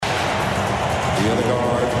The other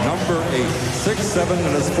guard, number 8, 6'7", in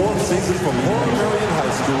his 4th season from Laura Marion High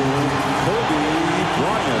School, Kobe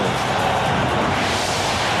Bryant.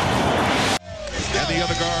 And the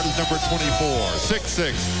other guard is number 24, 6'6",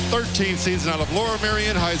 13th season out of Laura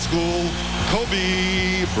Marion High School,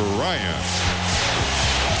 Kobe Bryant.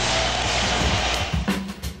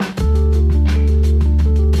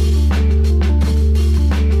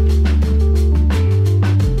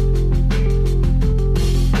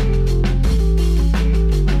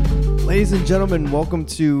 Ladies and gentlemen, welcome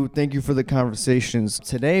to Thank You for the Conversations.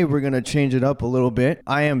 Today we're going to change it up a little bit.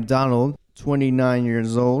 I am Donald, 29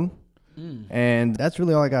 years old, and that's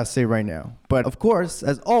really all I got to say right now. But of course,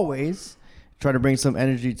 as always, try to bring some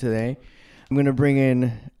energy today. I'm going to bring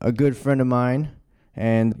in a good friend of mine,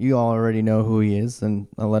 and you all already know who he is, and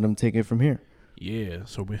I'll let him take it from here. Yeah,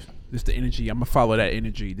 so this is the energy. I'm going to follow that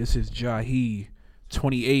energy. This is Jahi,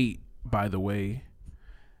 28, by the way,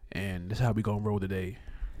 and this is how we going to roll today.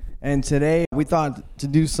 And today we thought to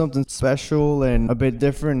do something special and a bit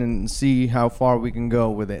different and see how far we can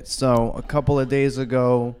go with it. So a couple of days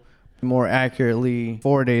ago, more accurately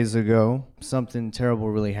 4 days ago, something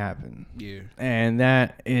terrible really happened. Yeah. And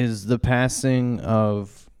that is the passing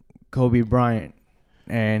of Kobe Bryant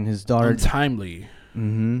and his daughter. Untimely.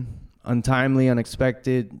 Untimely,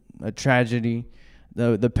 unexpected, a tragedy.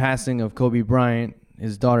 The passing of Kobe Bryant,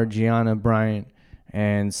 his daughter Gianna Bryant,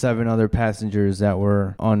 and 7 other passengers that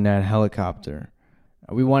were on that helicopter.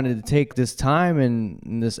 We wanted to take this time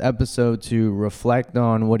in this episode to reflect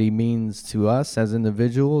on what he means to us as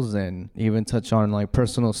individuals and even touch on like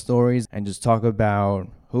personal stories and just talk about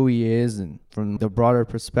who he is and from the broader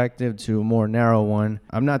perspective to a more narrow one.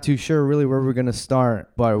 I'm not too sure really where we're going to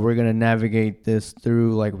start, but we're going to navigate this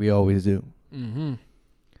through like we always do.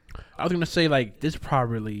 I was going to say like this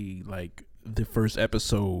probably like the first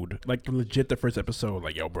episode, like legit the first episode,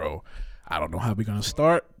 like, yo, bro, I don't know how we're gonna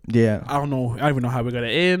start. Yeah. I don't even know how we're gonna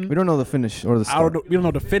end. We don't know the finish or the start. We don't know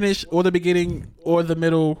the finish or the beginning or the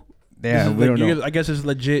middle. Yeah, we don't know. I guess it's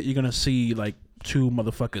legit. You're gonna see like 2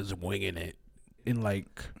 motherfuckers winging it and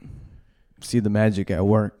like see the magic at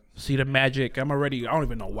work. See the magic. I don't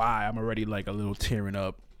even know why. I'm already like a little tearing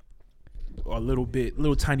up. Or a little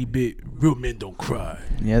tiny bit. Real men don't cry.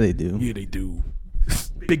 Yeah, they do. Yeah, they do.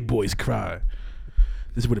 Big boys cry.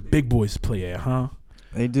 This is where the big boys play at, huh?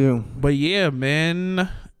 They do. But yeah,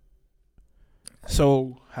 man.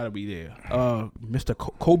 So how did we there? Mr.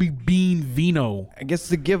 Kobe Bean Vino. I guess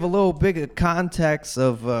to give a little bigger context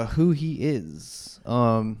of who he is.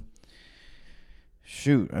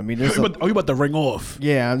 Shoot, I mean, there's you about to ring off?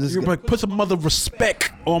 Yeah, I'm just. You're like, put some mother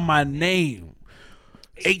respect on my name.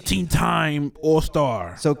 18-time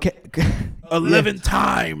All-Star. So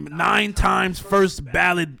 11-time, 9 times first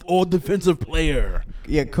ballot All-Defensive Player.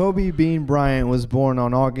 Yeah, Kobe Bean Bryant was born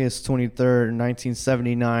on August 23rd,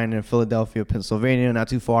 1979 in Philadelphia, Pennsylvania, not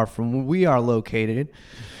too far from where we are located.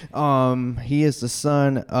 He is the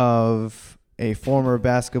son of a former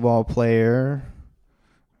basketball player.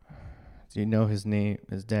 Do you know his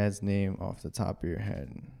dad's name off the top of your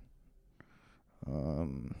head?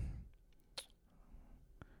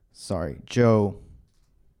 Joe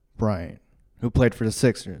Bryant, who played for the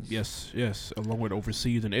Sixers. Yes, along with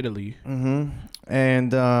overseas in Italy.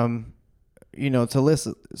 And, to list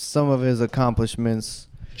some of his accomplishments.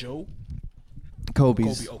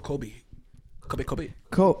 Kobe's. Kobe.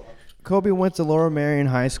 Kobe went to Laura Marion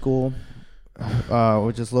High School,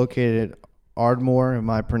 which is located Ardmore, am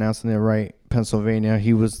I pronouncing it right, Pennsylvania.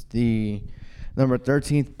 He was the number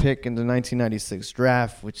 13th pick in the 1996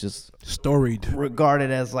 draft, which is storied, regarded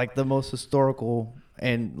as like the most historical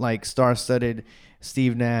and like star-studded.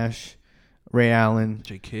 Steve Nash, Ray Allen,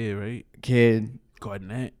 J. right? Kidd,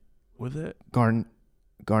 Garnett, was it?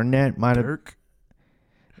 Garnett might have. Dirk.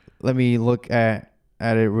 Let me look at it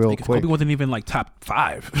real quick. Kobe wasn't even like top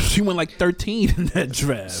 5. She went like 13 in that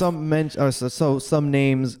draft. Some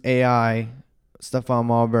names: AI, Stephon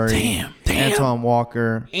Marbury, Damn. Antoine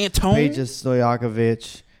Walker, Peja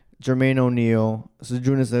Stojakovic, Jermaine O'Neal,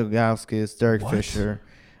 Zydrunas Ilgauskas, Derek Fisher,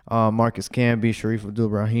 Marcus Camby, Sharif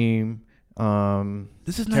Abdul-Rahim,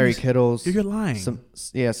 this is Terry Kittles. You're lying.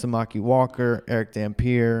 Samaki Walker, Eric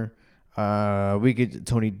Dampier,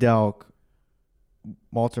 Tony Delk,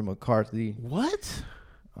 Walter McCarthy. What?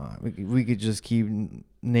 We could just keep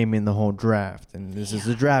naming the whole draft, and this is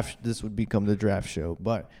the draft. This would become the draft show,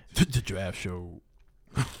 but the draft show.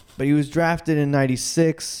 But he was drafted in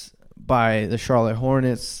 '96 by the Charlotte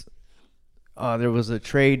Hornets. There was a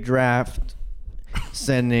trade draft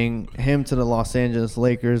sending him to the Los Angeles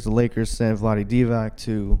Lakers. The Lakers sent Vlade Divac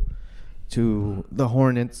to the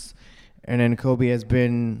Hornets, and then Kobe has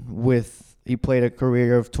been with he played a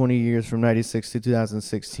career of 20 years from 96 to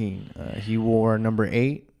 2016. He wore number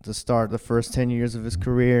 8 to start the first 10 years of his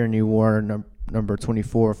career, and he wore number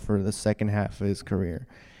 24 for the second half of his career.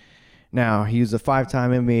 Now, he was a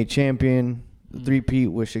 5-time NBA champion,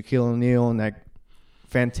 three-peat with Shaquille O'Neal and that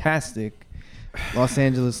fantastic Los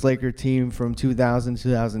Angeles Lakers team from 2000 to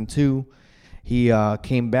 2002. He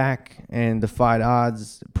came back and defied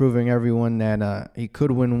odds, proving everyone that he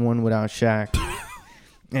could win one without Shaq.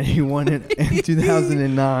 And he won it in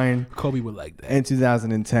 2009. Kobe would like that. In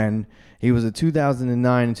 2010. He was a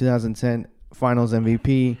 2009 and 2010 Finals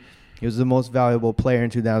MVP. He was the most valuable player in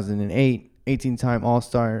 2008. 18-time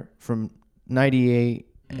All-Star from 98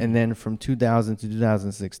 and then from 2000 to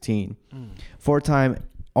 2016. 4-time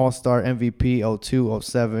All-Star MVP 02,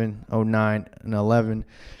 07, 09, and 11.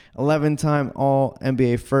 11-time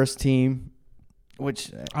All-NBA first team, which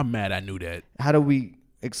I'm mad I knew that. How do we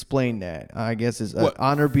explain that? I guess is an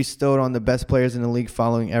honor bestowed on the best players in the league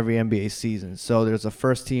following every NBA season. So there's a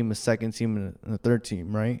first team, a second team, and a third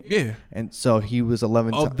team, right? Yeah. And so he was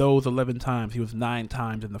 11 of those 11 times, he was 9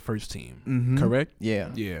 times in the first team. Mm-hmm. Correct? Yeah.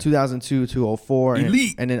 2002 Yeah. to 04.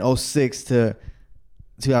 Elite. And then 06 to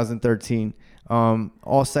 2013.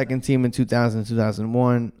 All second team in 2000,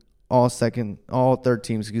 2001. All third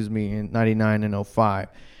teams, in 99 and 05.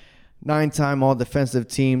 9-time all defensive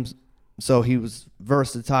teams. So he was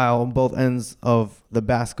versatile on both ends of the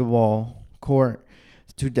basketball court.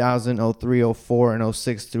 2000, 03, 04, and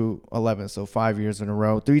 06 through 11. So 5 years in a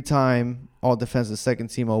row. 3-time all defensive second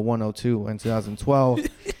team 01, 02, and 2012.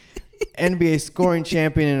 NBA scoring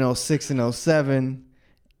champion in 06 and 07.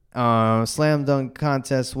 Slam dunk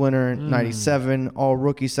contest winner in 97. All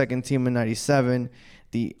rookie second team in 97.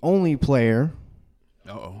 The only player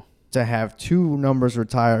to have 2 numbers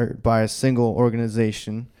retired by a single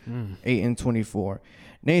organization, 8 and 24.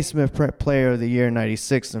 Naismith Player of the Year in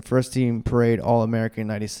 96 and First Team Parade All-American in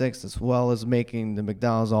 96, as well as making the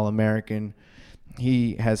McDonald's All-American.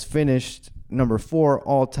 He has finished number 4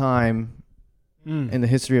 all-time in the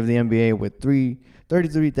history of the NBA with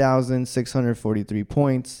 33,643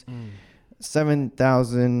 points,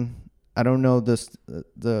 7,000. I don't know the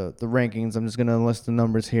rankings. I'm just going to list the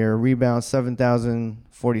numbers here. Rebounds,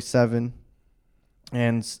 7,047.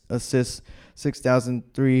 And assists,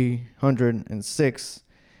 6,306.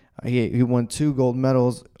 He won 2 gold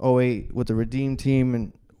medals, 2008 with the Redeem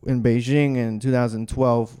team in Beijing, and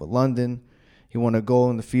 2012 with London. He won a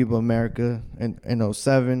gold in the FIBA America in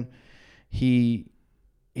 2007. He's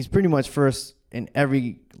pretty much first in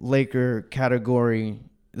every Laker category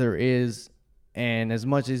there is. And as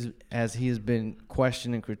much as he has been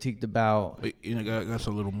questioned and critiqued about, that's a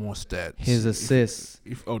little more stats. His assists.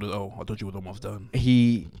 I thought you were almost done.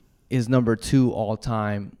 He is number 2 all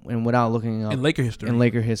time, and without looking up in Laker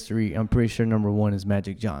history. I'm pretty sure number 1 is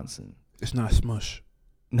Magic Johnson. It's not Smush.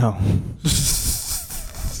 No.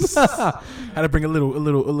 Had to bring a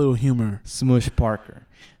little humor. Smush Parker.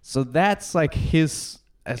 So that's like his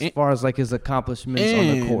far as like his accomplishments on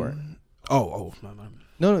the court. No.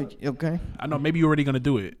 No, okay. I know. Maybe you're already gonna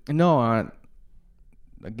do it. No,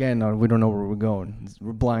 again, we don't know where we're going.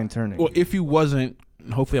 We're blind turning. Well, if you wasn't,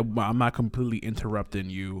 hopefully I'm not completely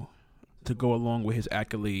interrupting you to go along with his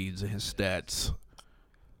accolades and his stats.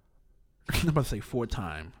 I'm about to say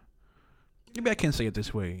 4-time. Maybe I can't say it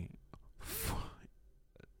this way.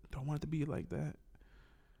 Don't want it to be like that.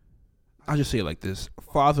 I'll just say it like this: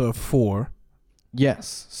 father of 4.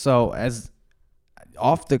 Yes. So as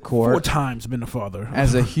off the court, 4 times been a father.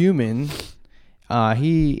 As a human,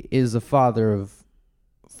 he is the father of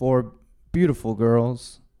 4 beautiful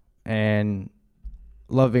girls and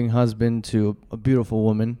loving husband to a beautiful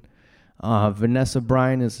woman. Vanessa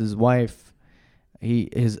Bryant is his wife.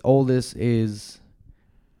 His oldest is,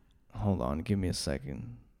 hold on, give me a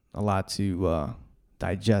second. A lot to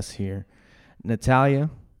digest here. Natalia.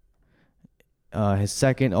 His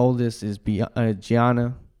second oldest is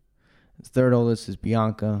Gianna. His third oldest is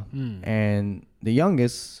Bianca. And the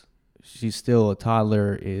youngest, she's still a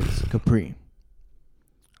toddler, is Capri.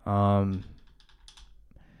 So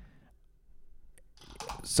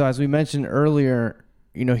as we mentioned earlier,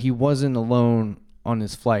 he wasn't alone on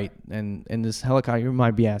his flight. And this helicopter, you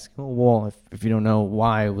might be asking, well, if you don't know,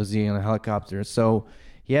 why was he on a helicopter? So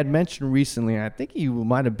he had mentioned recently, I think he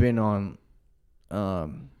might have been on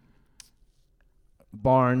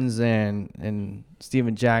Barnes and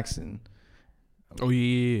Steven Jackson. Oh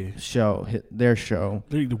yeah, their show.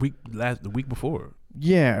 The week before.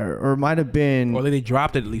 Yeah, or it might have been. Or they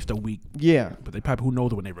dropped it at least a week. Yeah, but they probably, who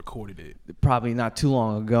knows when they recorded it? Probably not too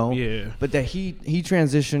long ago. Yeah, but that he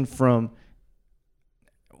transitioned from.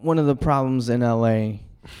 One of the problems in LA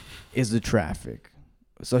is the traffic.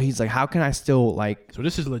 So he's like, how can I still like? So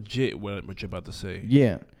this is legit what you're about to say.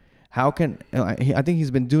 Yeah. How can I think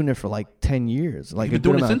he's been doing it for like 10 years. Like He's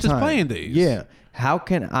been doing it since his playing days. Yeah. How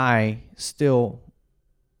can I still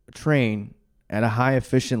train at a high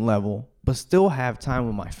efficient level, but still have time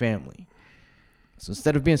with my family? So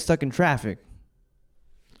instead of being stuck in traffic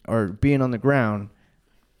or being on the ground,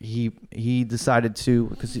 he decided to,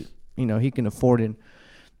 because he can afford it,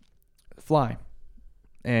 fly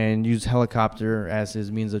and use helicopter as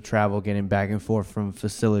his means of travel, getting back and forth from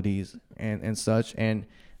facilities and such. And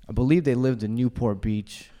I believe they lived in Newport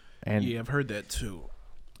Beach. And yeah, I've heard that too.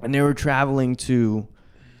 And they were traveling to...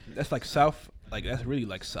 That's like South, like that's really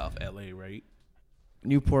like South LA, right?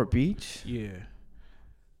 Newport Beach? Yeah.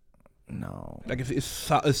 No. Like it's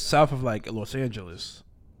south of like Los Angeles,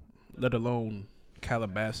 let alone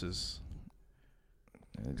Calabasas.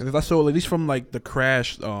 Because I saw, at least from like the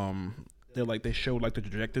crash, they showed like the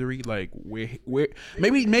trajectory, like where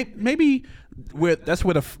maybe where that's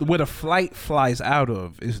where the flight flies out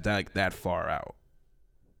of is like that far out.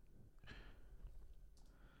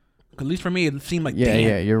 At least for me, it seemed like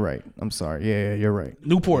yeah, you're right. I'm sorry. Yeah, you're right.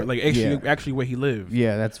 Newport, like actually where he lived.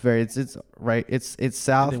 Yeah, that's very. It's right. It's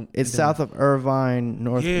south. South of Irvine,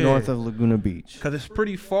 north of Laguna Beach. Because it's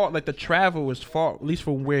pretty far. Like the travel was far, at least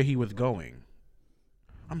from where he was going.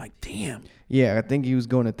 I'm like, damn. Yeah, I think he was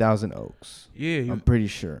going to Thousand Oaks. Yeah, I'm pretty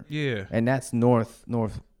sure. Yeah, and that's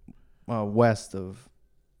west of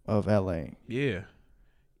LA. Yeah.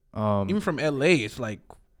 Even from LA, it's like,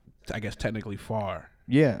 I guess technically far.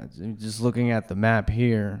 Yeah, just looking at the map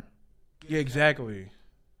here. Yeah, exactly.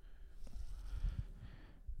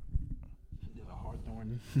 There's a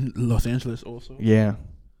Hawthorne, Los Angeles also. Yeah.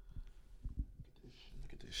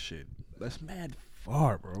 Look at this shit. That's mad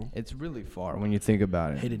far, bro. It's really far when you think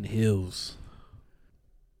about it. Hidden Hills.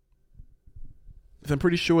 I'm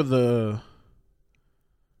pretty sure the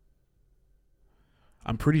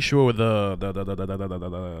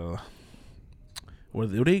what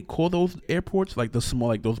do they call those airports? Like the small,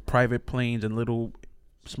 like those private planes and little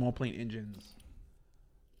small plane engines.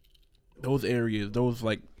 Those areas, those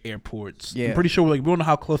like airports. Yeah. I'm pretty sure, like, we don't know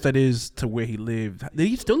how close that is to where he lived. Did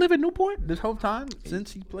he still live in Newport this whole time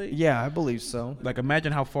since he played? Yeah, I believe so. Like,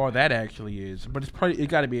 imagine how far that actually is. But it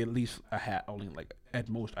got to be at least only like at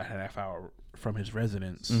most a half hour from his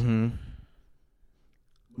residence. Mm-hmm.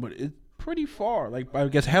 But it's pretty far. Like, I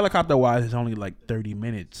guess helicopter wise, it's only like 30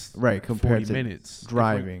 minutes. Right, compared 40 to minutes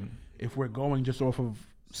driving. If we're going just off of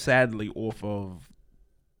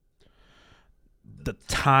the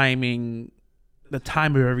timing, the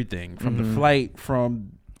time of everything, from the flight,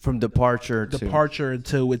 from departure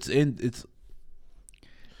until it's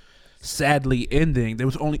sadly ending. There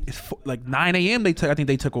was only like 9 a.m. I think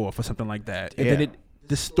they took off or something like that, and then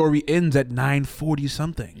the story ends at 9:40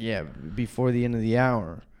 something. Yeah, before the end of the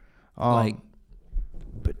hour.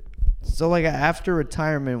 But so like after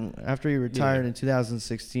retirement, after he retired in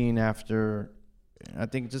 2016, after I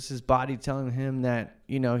think just his body telling him that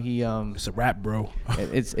he it's a wrap, bro.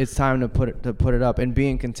 it's time to put it up, and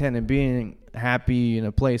being content and being happy in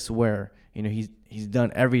a place where he's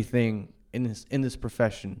done everything in this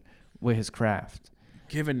profession with his craft,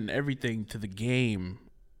 given everything to the game,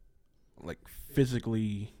 like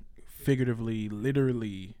physically, figuratively,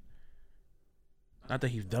 literally. Not that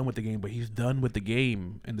he's done with the game, but he's done with the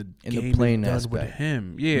game, and the game playing is done with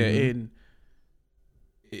him. Yeah, and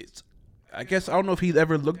it's. I guess I don't know if he's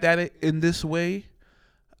ever looked at it in this way,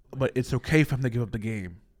 but it's okay for him to give up the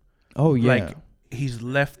game. Oh yeah, like he's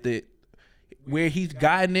left it where he's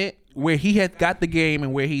gotten it, where he had got the game,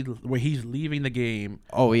 and where he's leaving the game.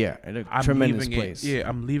 Oh yeah, in a tremendous place.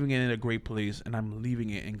 I'm leaving it in a great place, and I'm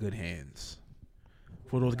leaving it in good hands.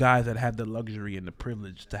 For those guys that have the luxury and the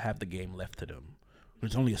privilege to have the game left to them.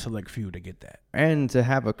 There's only a select few to get that. And to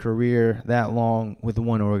have a career that long with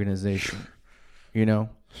one organization. There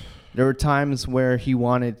were times where he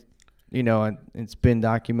wanted, and it's been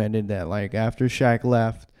documented that like after Shaq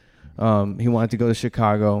left, he wanted to go to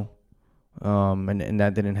Chicago, and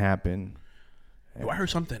that didn't happen. Yo, I heard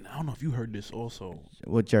something. I don't know if you heard this also.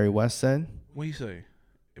 What Jerry West said? What did he say?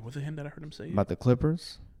 Was it him that I heard him say? About the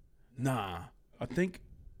Clippers? Nah. I'm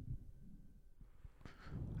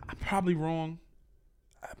probably wrong.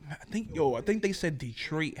 I think they said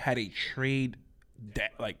Detroit had a trade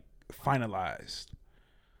that like finalized.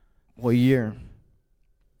 What year?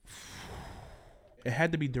 It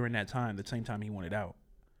had to be during that time, the same time he wanted out.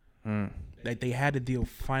 Like they had a deal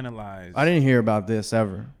finalized. I didn't hear about this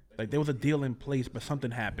ever. Like there was a deal in place, but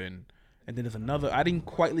something happened, and then there's another. I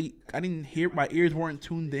didn't hear. My ears weren't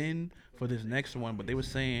tuned in for this next one, but they were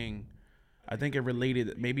saying, I think it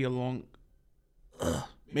related maybe along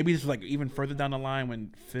maybe it's like even further down the line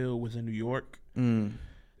when Phil was in New York.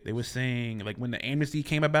 They were saying like when the amnesty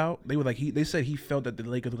came about, they were like they said he felt that the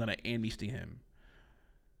Lakers were gonna amnesty him,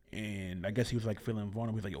 and I guess he was like feeling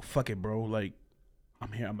vulnerable. He's like, yo, fuck it, bro. Like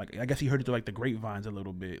I'm here. I'm like, I guess he heard it through like the grapevines a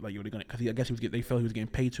little bit. Like, yo, they're gonna, cause I guess they felt he was getting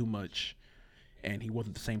paid too much, and he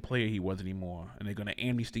wasn't the same player he was anymore, and they're gonna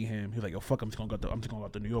amnesty him. He was like, yo, fuck, I'm just gonna go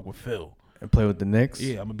out to New York with Phil and play with the Knicks.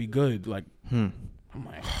 Yeah, I'm gonna be good. Like, I'm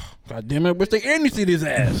like, God damn it, wish they amnestied his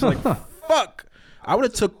ass. Like, fuck. I would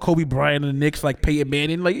have took Kobe Bryant and the Knicks like Peyton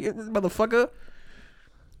Manning, like motherfucker.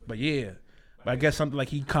 But yeah, but I guess something like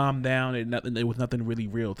he calmed down and nothing. There was nothing really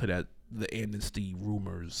real to the amnesty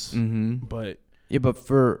rumors. But yeah, but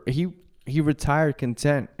he retired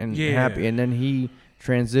content and happy, and then he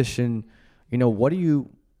transitioned. You know, what do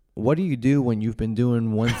you do when you've been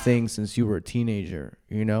doing one thing since you were a teenager?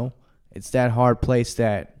 You know, it's that hard place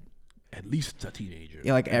that at least a teenager.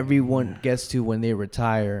 Yeah, like everyone gets to when they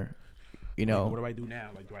retire. You know, like, what do I do now?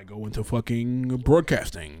 Like, do I go into fucking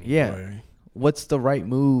broadcasting? Yeah. What's the right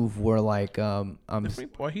move? Where like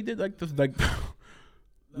he did like this like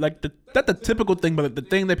not the typical thing, but the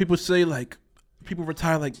thing that people say, like people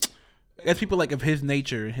retire, like as people like of his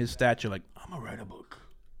nature and his stature, like I'm gonna write a book,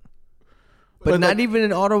 but not like, even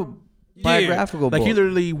an autobiographical book. Like he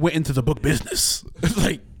literally went into the book business.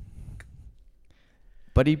 Like,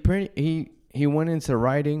 but he went into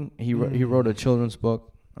writing. He wrote a children's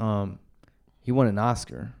book. He won an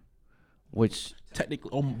Oscar, which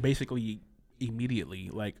technically, basically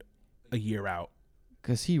immediately, like a year out,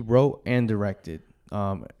 because he wrote and directed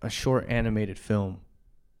a short animated film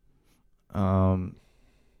called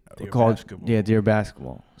Basketball. Yeah, Dear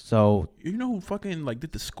Basketball. So you know who fucking like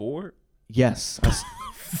did the score? Yes,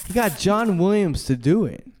 he got John Williams to do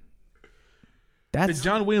it. That's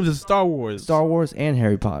John Williams in Star Wars and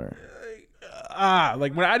Harry Potter.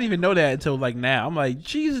 Like when I didn't even know that until like now. I'm like,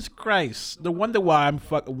 Jesus Christ. No wonder why I'm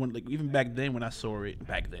fucking like even back then when I saw it.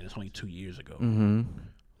 Back then, it's only 2 years ago.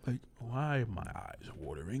 Like, why are my eyes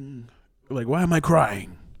watering? Like, why am I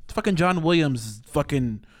crying? It's fucking John Williams.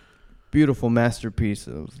 Fucking beautiful masterpiece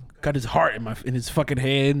of got his heart in his fucking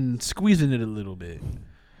hand and squeezing it a little bit.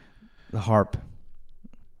 The harp.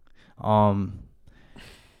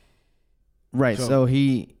 Right. So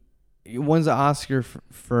he wins the Oscar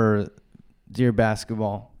for Dear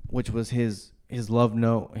Basketball, which was his love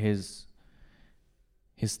note, his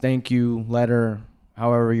thank you letter,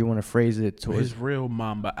 however you want to phrase it, towards his real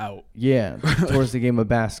Mamba out. Yeah, towards the game of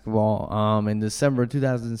basketball. In December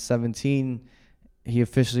 2017, he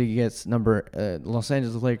officially gets Los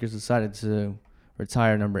Angeles Lakers decided to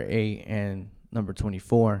retire number 8 and number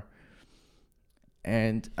 24.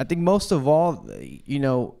 And I think most of all, you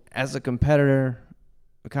know, as a competitor,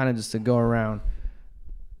 kind of just to go around,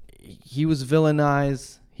 he was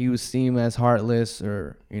villainized. He was seen as heartless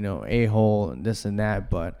or, you know, a-hole and this and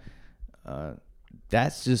that. But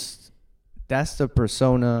that's the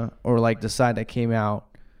persona or like the side that came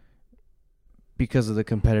out because of the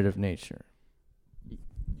competitive nature.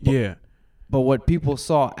 Yeah. But what people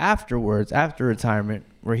saw afterwards, after retirement,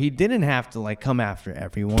 where he didn't have to like come after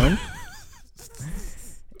everyone,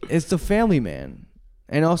 is the family man.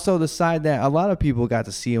 And also the side that a lot of people got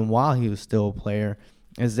to see him while he was still a player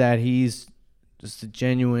is that he's just a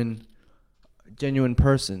genuine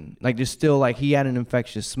person. Like, just still, like, he had an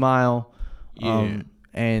infectious smile,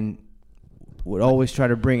 and would always try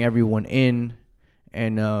to bring everyone in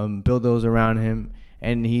and build those around him.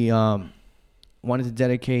 And he wanted to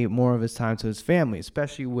dedicate more of his time to his family,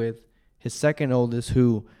 especially with his second oldest,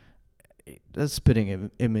 who, the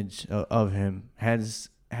spitting image of him, had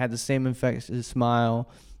the same infectious smile,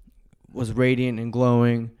 was radiant and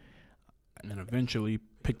glowing. And then eventually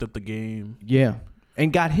picked up the game. Yeah.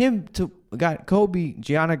 And Gianna got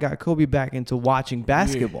Kobe back into watching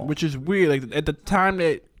basketball. Yeah, which is weird. Like at the time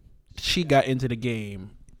that she got into the game,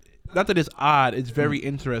 not that it's odd, it's very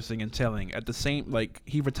interesting and telling. At the same, like,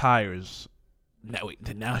 he retires.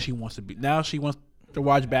 Now she wants to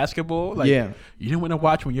watch basketball. Like, yeah. You didn't want to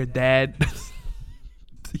watch when your dad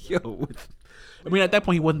yo. I mean, at that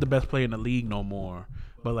point he wasn't the best player in the league no more.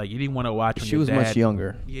 But like, you didn't want to watch when she was much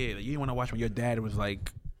younger. Yeah, like, you didn't want to watch when your dad was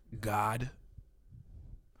like God.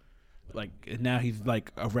 Like, and now he's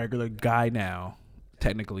like a regular guy now,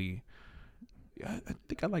 technically. I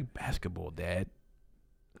think I like basketball, Dad.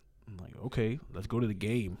 I'm like, okay, let's go to the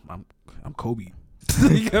game. I'm Kobe.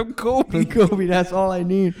 I'm Kobe. Kobe, that's all I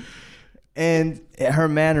need. And her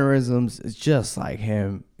mannerisms is just like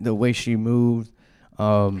him. The way she moved,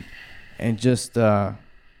 and just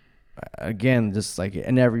again, just like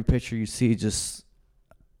in every picture you see,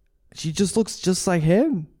 she just looks just like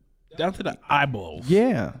him. Down to the eyeballs.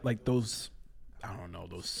 Yeah. Like those I don't know,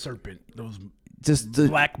 those Just the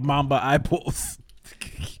black mamba eyeballs.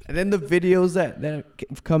 And then the videos that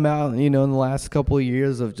have come out, in the last couple of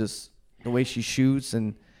years of just the way she shoots,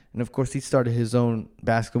 and of course he started his own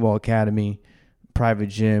basketball academy, private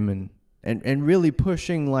gym, and really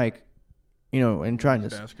pushing and trying to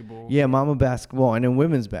Basketball. Yeah, mama basketball, and then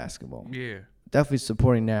women's basketball. Yeah. Definitely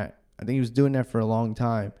supporting that. I think he was doing that for a long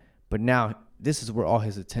time, but now this is where all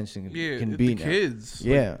his attention can be the now. kids.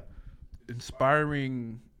 Yeah.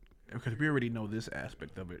 Inspiring, because we already know this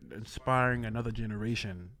aspect of it. Inspiring another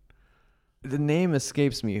generation. The name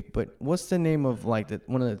escapes me, but what's the name of one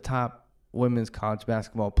of the top women's college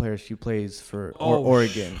basketball players? She plays for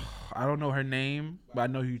Oregon. I don't know her name, but I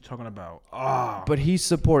know who you're talking about. But he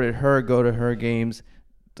supported her, go to her games.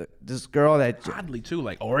 This girl that Oddly too,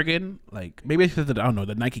 like Oregon, like maybe it's because I don't know,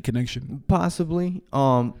 the Nike connection. possibly.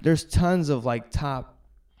 There's tons of top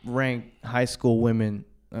ranked high school women,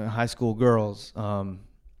 high school girls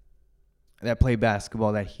that play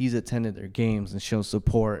basketball that he's attended their games and shown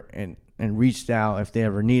support and reached out if they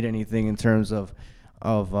ever need anything in terms of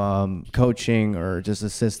coaching or just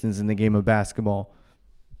assistance in the game of basketball.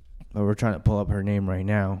 But we're trying to pull up her name right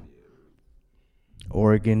now.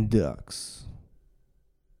 Oregon Ducks.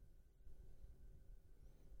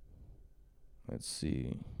 Let's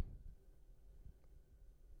see.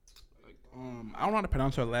 I don't know how to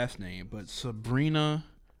pronounce her last name, but Sabrina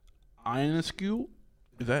Ionescu.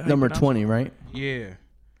 Is that how you Number pronounce 20, it? right? Yeah.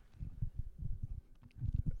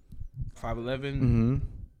 5'11". Mm-hmm.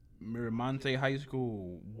 Miramonte High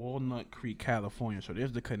School, Walnut Creek, California. So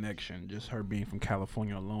there's the connection. Just her being from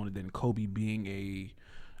California alone, and then Kobe being a.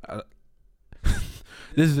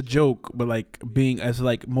 This is a joke, but being as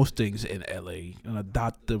most things in LA, an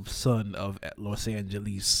adoptive son of Los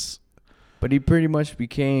Angeles. But he pretty much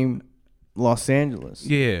became Los Angeles.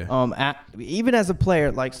 Yeah. Even as a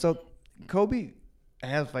player, so Kobe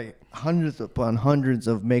has hundreds upon hundreds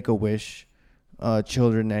of Make-A-Wish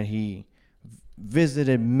children that he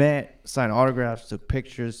visited, met, signed autographs, took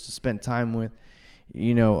pictures, to spend time with. I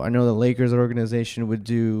know the Lakers organization would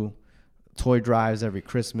do toy drives every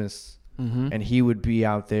Christmas. Mm-hmm. And he would be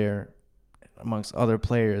out there amongst other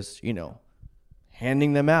players,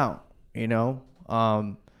 handing them out,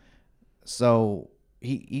 So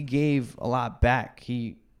he gave a lot back.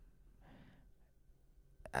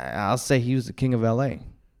 I'll say he was the king of LA.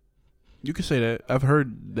 You could say that. I've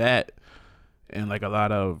heard that, and a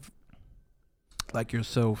lot of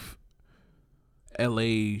yourself,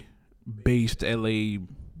 LA based, LA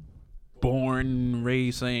born,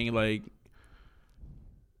 raised, saying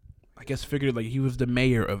I guess figured he was the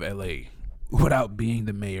mayor of LA without being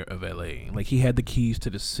the mayor of LA. He had the keys to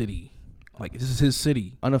the city. This is his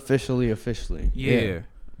city. Unofficially, officially. Yeah.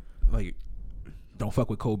 Don't fuck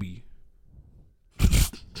with Kobe.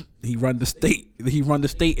 He run the state. He run the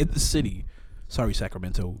state and the city. Sorry,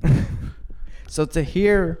 Sacramento. So to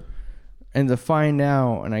hear and to find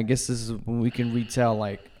out, and I guess this is when we can retell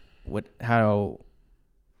how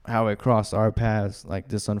it crossed our paths,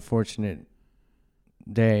 this unfortunate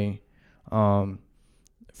day.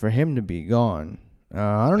 For him to be gone,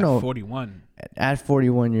 I don't know. 41. At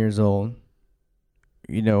 41 years old,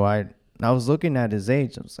 I was looking at his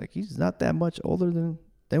age. I was like, he's not that much older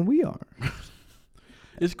than we are.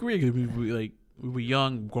 It's great because we were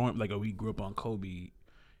young, growing up. We grew up on Kobe.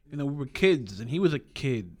 We were kids, and he was a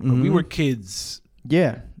kid. But we were kids.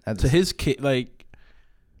 Yeah, to his kid,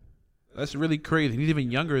 that's really crazy. He's even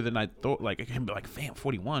younger than I thought. I can be fam,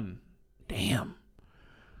 41. Damn.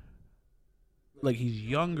 He's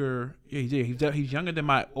younger. Yeah, he's younger than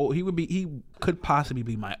my old. He could possibly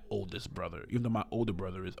be my oldest brother, even though my older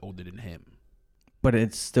brother is older than him. But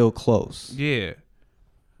it's still close. Yeah,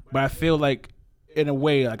 but I feel in a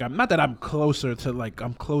way, I'm not that I'm closer to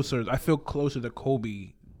I'm closer. I feel closer to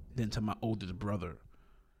Kobe than to my oldest brother.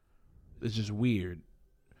 It's just weird.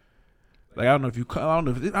 I don't know if I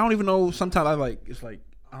don't even know. Sometimes I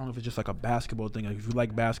don't know if it's just a basketball thing. If you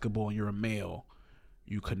like basketball and you're a male,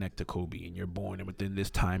 you connect to Kobe, and you're born and within this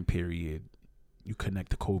time period, you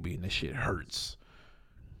connect to Kobe, and this shit hurts.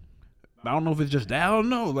 I don't know if it's just that. I don't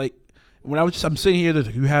know. When I'm sitting here,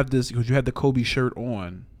 you have this because you have the Kobe shirt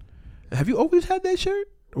on. Have you always had that shirt,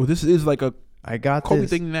 or this is I got Kobe this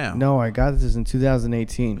thing now? No, I got this in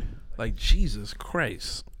 2018. Jesus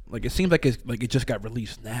Christ! It seems like it just got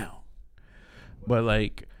released now. But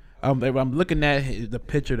I'm looking at the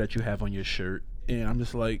picture that you have on your shirt, and I'm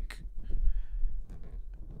just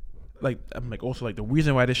I'm also the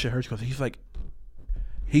reason why this shit hurts because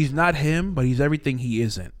he's not him, but he's everything he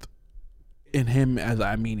isn't. In him, as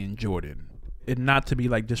I mean in Jordan, and not to be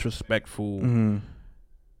disrespectful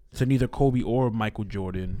to neither Kobe or Michael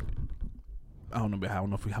Jordan, I don't know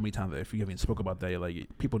how many times if you haven't spoke about that. Like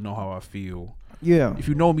people know how I feel. Yeah. If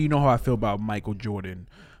you know me, you know how I feel about Michael Jordan.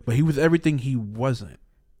 But he was everything he wasn't,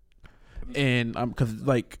 and because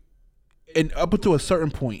like, and up until a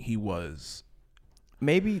certain point he was.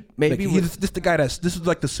 Maybe Like, this the guy this is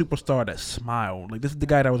like the superstar that smiled. Like this is the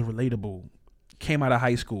guy that was relatable. Came out of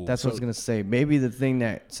high school. That's what I was gonna say. Maybe the thing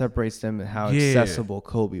that separates them is how accessible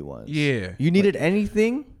Kobe was. Yeah. You needed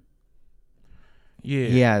anything? Yeah.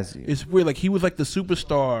 He has you. It's weird. Like he was like the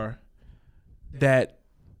superstar that,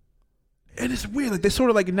 and it's weird. Like they sort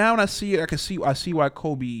of like now when I see it, I see why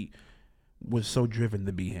Kobe was so driven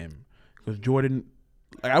to be him. Because Jordan,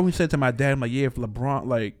 like I always said to my dad, I'm like, yeah, if LeBron,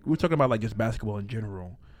 like we were talking about like just basketball in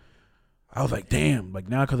general. I was like, damn, like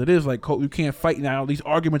now because it is like Kobe, you can't fight now. These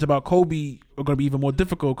arguments about Kobe are gonna be even more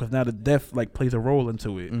difficult because now the death like plays a role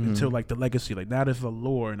into it until like the legacy. Like now there's a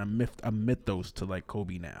lore and a mythos to like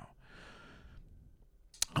Kobe now.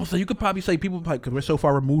 So you could probably say people because we're so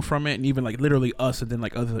far removed from it, and even like literally us, and then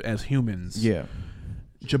like other as humans. Yeah.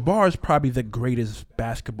 Jabbar is probably the greatest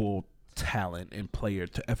basketball talent and player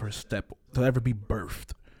to ever be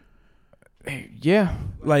birthed. Yeah.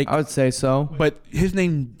 Like I would say so. but his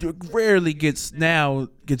name rarely gets in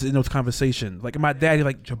those conversations. Like my daddy,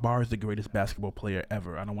 like Jabbar is the greatest basketball player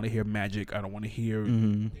ever. I don't want to hear Magic. I don't want to hear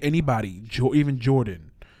anybody, even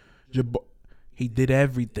Jordan. Jabbar, he did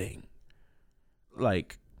everything.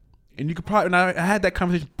 Like, and you could probably. And I had that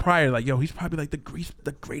conversation prior. Like, yo, he's probably like the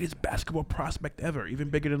greatest basketball prospect ever, even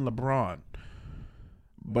bigger than LeBron.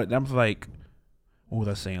 But I'm like, what was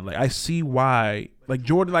I saying? Like, I see why. Like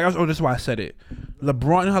Jordan, like this is why I said it.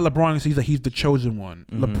 LeBron, you know how LeBron sees that he's the chosen one.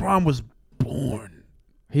 LeBron was born.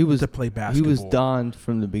 He was to play basketball. He was donned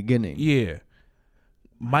from the beginning. Yeah.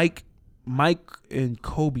 Mike and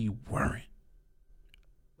Kobe weren't.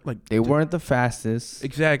 Like They weren't the fastest.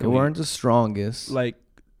 Exactly. They weren't the strongest. Like,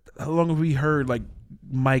 how long have we heard like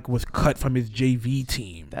Mike was cut from his JV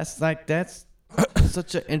team? That's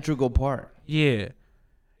such an integral part. Yeah.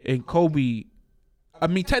 And Kobe, I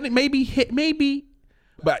mean, technically, maybe,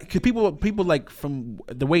 but because people like from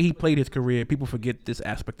the way he played his career, people forget this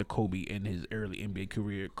aspect of Kobe in his early NBA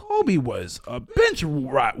career. Kobe was a bench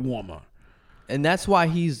warmer, and that's why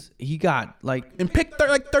he got like and picked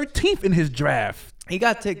 13th in his draft. He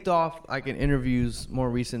got ticked off like in interviews more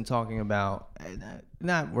recent talking about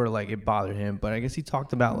not where like it bothered him, but I guess he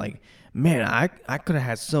talked about like, man, I could have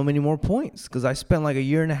had so many more points because I spent like a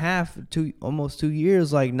year and a half, almost 2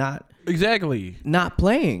 years like not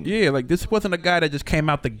playing. Yeah, like this wasn't a guy that just came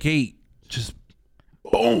out the gate just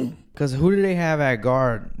boom. Because who did they have at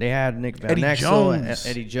guard? They had Nick Van Exel,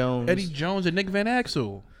 Eddie Jones, and Nick Van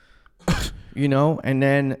Exel. You know, and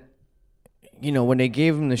then, you know, when they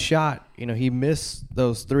gave him the shot, you know, he missed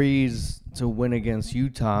those threes to win against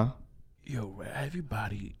Utah. Yo,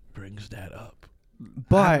 everybody brings that up.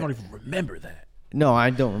 But I don't even remember that. No, I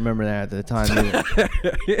don't remember that at the time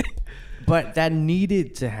either. But that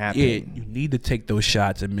needed to happen. Yeah, you need to take those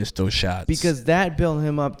shots and miss those shots. Because that built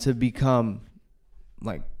him up to become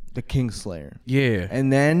like the Kingslayer. Yeah.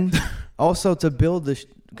 And then also to build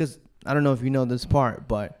because I don't know if you know this part,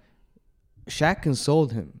 but Shaq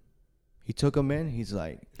consoled him. He took him in. He's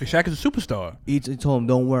like, Shaq is a superstar. He told him,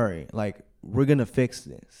 don't worry. Like, we're going to fix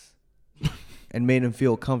this. And made him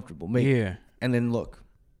feel comfortable. Yeah. And then look,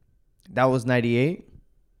 that was 98.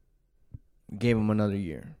 Gave him another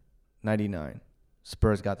year. 99.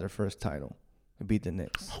 Spurs got their first title. They beat the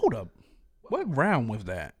Knicks. Hold up. What round was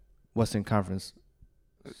that? Western Conference.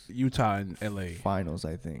 Utah and LA. Finals,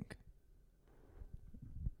 I think.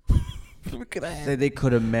 They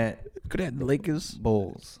could have met. Could have had the Lakers.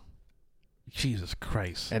 Bulls. Jesus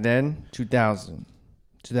Christ. And then 2000,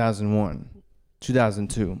 2001,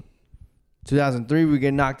 2002. 2003, we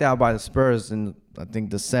get knocked out by the Spurs in, I think,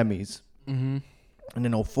 the semis. Mm-hmm. And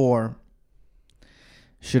then 04,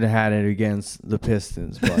 should have had it against the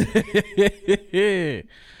Pistons. But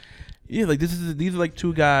yeah, like these are like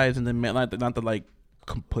two guys, and then not to like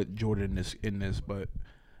put Jordan in this, but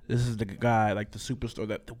this is the guy, like the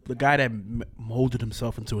superstar, the guy that molded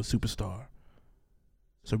himself into a superstar.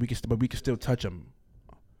 So we can still touch him.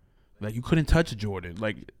 Like you couldn't touch Jordan.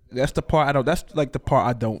 Like that's the part I don't. That's like the part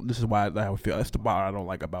I don't. This is why I feel. That's the part I don't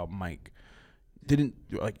like about Mike. We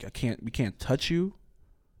can't touch you.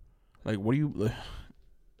 Like what do you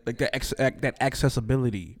like that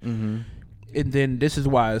accessibility? Mm-hmm. And then this is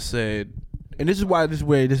why I said, and this is why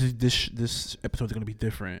this episode is gonna be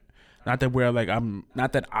different. Not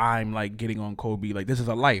that I'm like getting on Kobe. Like this is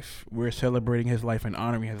a life. We're celebrating his life and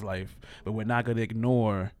honoring his life, but we're not gonna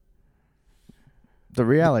ignore the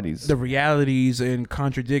realities. The realities and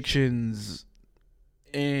contradictions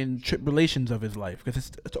and tribulations of his life,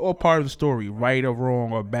 because it's all part of the story, right or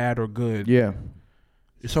wrong or bad or good. Yeah.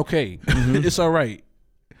 It's okay. It's all right.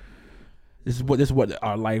 This is what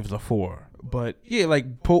our lives are for. But yeah, like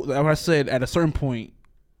I said, at a certain point,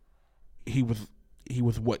 he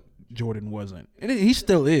was what Jordan wasn't, and he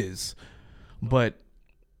still is. But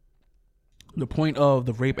the point of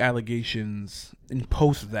the rape allegations and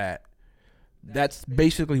post that's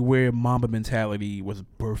basically where Mamba mentality was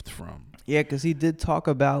birthed from. Yeah, because he did talk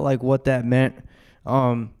about like what that meant.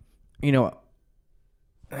 Oh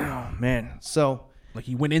man. So like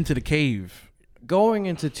he went into the cave. Going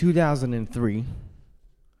into 2003,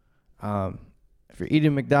 if you're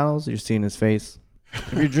eating McDonald's, you're seeing his face.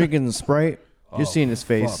 If you're drinking the Sprite, you're seeing his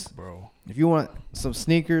face. Fuck, bro. If you want some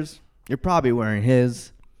sneakers, you're probably wearing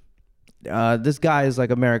his. This guy is like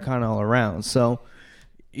Americana all around, so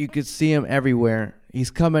you could see him everywhere. He's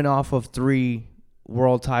coming off of 3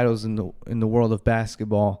 world titles in the world of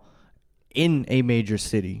basketball in a major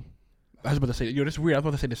city. I was about to say, that's weird. I was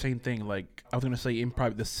about to say the same thing. Like, I was going to say in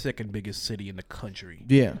probably the second biggest city in the country.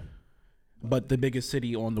 Yeah. But the biggest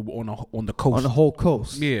city on the coast. On the whole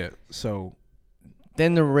coast. Yeah. So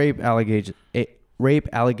then the rape allegations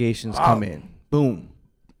come in. Boom.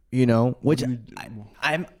 Which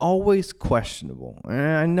I'm always questionable. And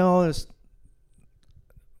I know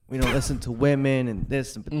we don't listen to women and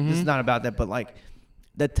this, but this is not about that. But like,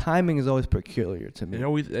 the timing is always peculiar to me.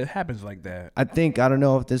 It happens like that. I don't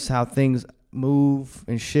know if this is how things move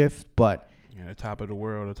and shift, but the top of the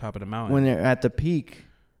world, the top of the mountain. When they're at the peak,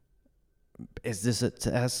 is this a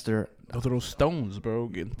test or? Those are those stones, bro,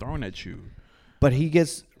 getting thrown at you. But he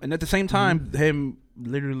gets, and at the same time, him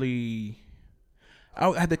literally.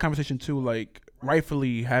 I had that conversation too, like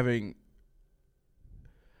rightfully having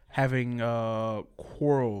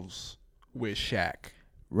quarrels with Shaq.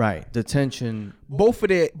 Right, the tension. Both of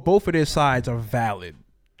their sides are valid.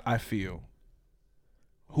 I feel.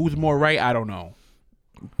 Who's more right? I don't know.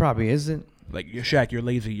 Probably isn't. Like, you're Shaq, you're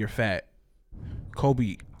lazy, you're fat.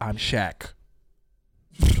 Kobe, I'm Shaq.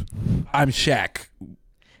 I'm Shaq.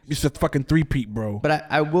 It's a fucking three-peat, bro. But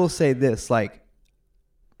I will say this, like,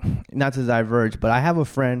 not to diverge, but I have a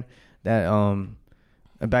friend that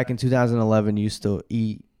back in 2011 used to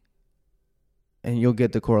eat, and you'll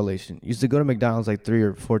get the correlation. Used to go to McDonald's like 3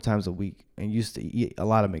 or 4 times a week and used to eat a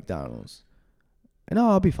lot of McDonald's. And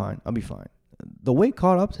I'll be fine. The weight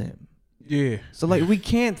caught up to him. Yeah. So like we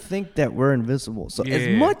can't think that we're invisible. So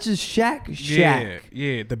as much as Shaq.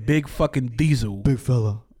 Yeah, the big fucking diesel. Big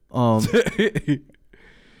fella. That's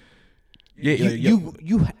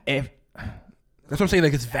what I'm saying.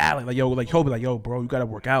 Like, it's valid. Like, Kobe, like, bro, you gotta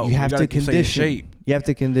work out. You have to condition. Shape. You have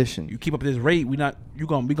to condition. You keep up this rate, we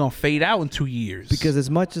gonna fade out in 2 years. Because as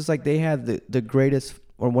much as like they have the greatest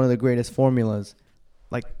or one of the greatest formulas,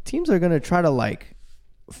 like teams are gonna try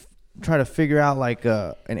to figure out like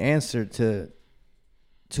an answer to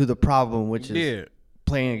the problem, which is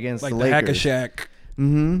playing against like the Lakers. Hack of Shaq.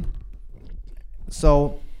 Mm-hmm.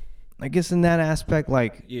 So, I guess in that aspect,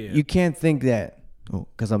 like you can't think that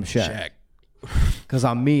because I'm Shaq. Because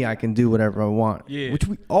I'm me, I can do whatever I want. Yeah. Which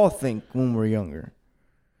we all think when we're younger.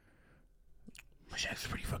 Shaq's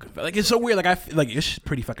pretty fucking valid. Like, it's so weird. Like, I feel like it's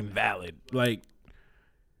pretty fucking valid. Like,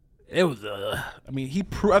 it was. I mean, I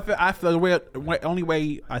feel the only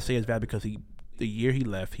way I say it's valid because the year he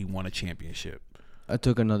left, he won a championship. I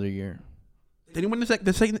took another year. Did he win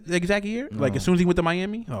the exact year? No. Like, as soon as he went to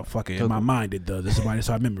Miami? Oh, fuck it. In my mind, it does. This is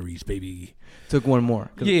our memories, baby. Took one more.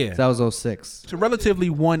 Yeah. That was 2006. So, relatively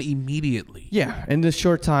won immediately. Yeah, in this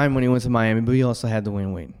short time when he went to Miami, but he also had to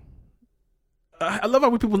win. I love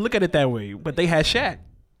how people look at it that way, but they had Shaq.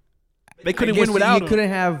 They couldn't win without him. You couldn't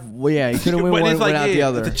have, you couldn't win one without the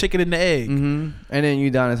other. It's a chicken and the egg. Mm-hmm. And then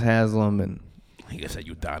Udonis Haslem and... I guess that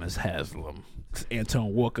Udonis Haslem.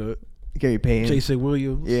 Anton Walker. Gary Payton. Jason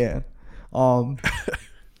Williams. Yeah.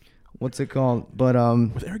 What's it called? But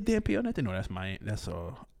was Eric Dampier on that? No, that's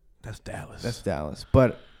Dallas. That's Dallas.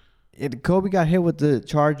 But Kobe got hit with the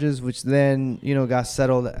charges, which then got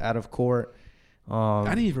settled out of court. I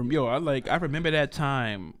didn't even I remember that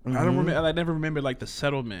time. Mm-hmm. I never remember like the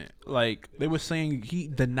settlement. Like they were saying he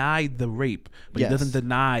denied the rape, but he doesn't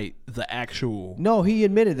deny the actual. No, he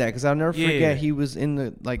admitted that because I'll never forget he was in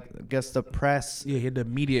the the press. Yeah, he had the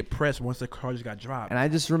immediate press once the charges got dropped. And I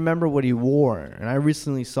just remember what he wore, and I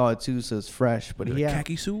recently saw it too, so it's fresh. But he had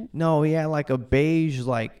khaki suit. No, he had like a beige,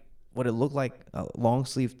 like what it looked like a long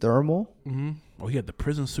sleeve thermal. Mm-hmm. Oh, he had the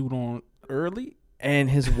prison suit on early.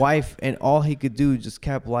 And his wife, and all he could do just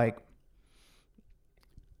kept like,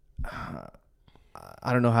 I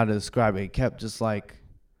don't know how to describe it. He kept just like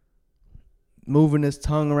moving his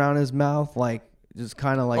tongue around his mouth, like just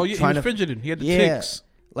kind of like trying to fidgeting. He had the tics.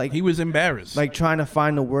 Like He was embarrassed. like trying to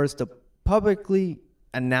find the words to publicly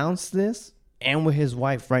announce this, and with his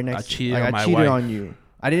wife right next to cheated like, on I my cheated wife. on you.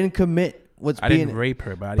 I didn't commit what's I being didn't rape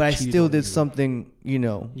her, but but I cheated still on did you. something,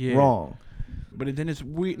 Yeah. wrong. But then it's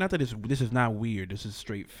weird. Not that this is not weird. This is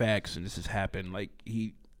straight facts, and this has happened. Like,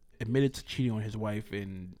 he admitted to cheating on his wife,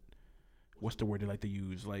 and what's the word they like to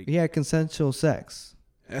use? Like, He had consensual sex.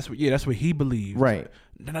 that's what he believed. Right.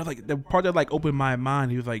 Then I was like, the part that like opened my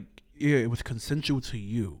mind. He was like, yeah, it was consensual to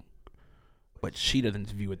you, but she doesn't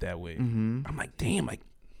view it that way. Mm-hmm. I'm like, damn. Like,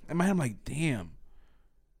 in my head, I'm like, damn.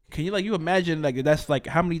 Can you you imagine like that's like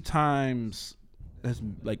how many times has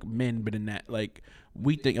like men been in that, like,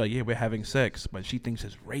 we think like, yeah, we're having sex, but she thinks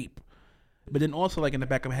it's rape. But then also like in the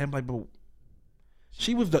back of my head, I'm like, but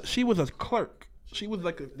she was a clerk. She was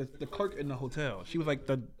like the clerk in the hotel. She was like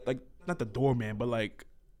not the doorman, but like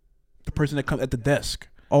the person that comes at the desk.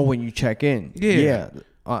 Oh, when you check in. Yeah.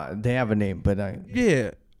 They have a name, but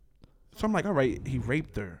Yeah. So I'm like, all right, he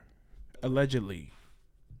raped her, allegedly.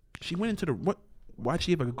 She went into the what? Why did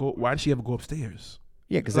she ever go upstairs?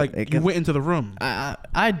 yeah, because Like, you went into the room.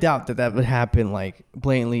 I doubt that would happen like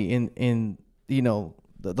blatantly in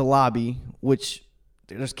the lobby, which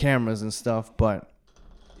there's cameras and stuff, but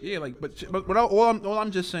Yeah, like, but all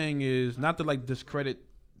I'm just saying is not to like discredit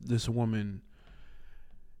this woman.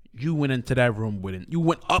 You went into that room with it. You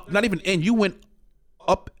went up, not even in. You went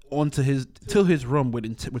up onto his room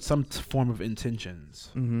with some form of intentions.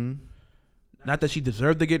 mm-hmm. Not that she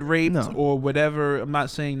deserved to get raped No. or whatever. I'm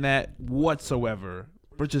not saying that whatsoever.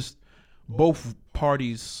 But just both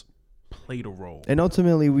parties played a role. And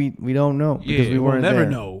ultimately we don't know because we we'll weren't never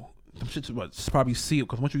there. know. Them shit's it's probably sealed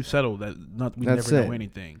because once you settle, we That's never it. know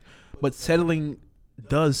anything. But settling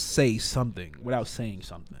does say something without saying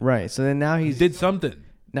something. Right. So then now He he's did something.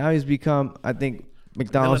 become, I think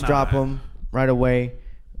McDonald's Villainized. dropped him right away.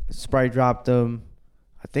 Sprite dropped him.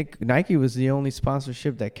 I think Nike was the only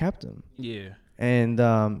sponsorship that kept him. Yeah. And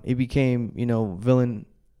he became, villain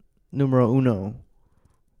numero uno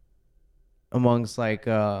amongst like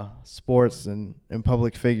sports and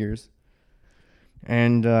public figures.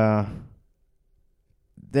 And then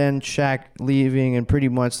Shaq leaving and pretty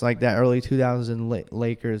much like that early 2000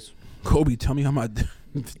 Lakers. Kobe, tell me how my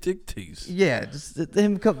dick tastes. Yeah, just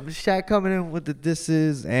Shaq coming in with the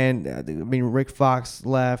disses, and Rick Fox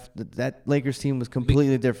left. That Lakers team was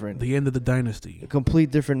completely different. The end of the dynasty. A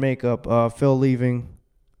complete different makeup. Phil leaving.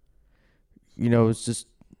 It's just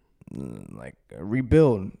like a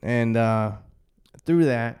rebuild, and through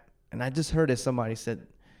that, and I just heard it. Somebody said,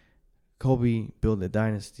 Kobe built a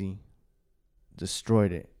dynasty,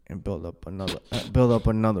 destroyed it, and built up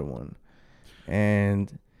another one,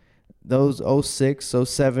 and those 06,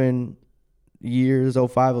 07 years,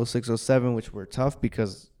 05, 06, 07, which were tough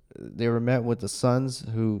because they were met with the Suns,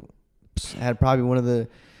 who had probably one of the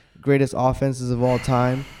greatest offenses of all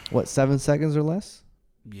time. 7 seconds or less?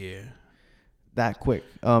 Yeah. That quick,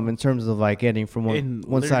 in terms of like getting from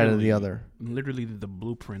one side to the other. Literally the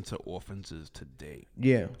blueprints of offenses today.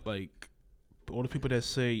 Yeah. Like, all the people that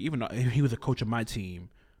say, even though he was a coach of my team,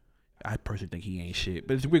 I personally think he ain't shit.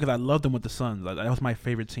 But it's weird because I loved him with the Suns. Like, that was my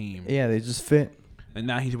favorite team. Yeah, they just fit. And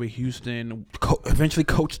now he's with Houston. Eventually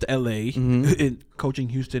coached LA. Mm-hmm. And coaching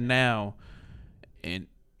Houston now. And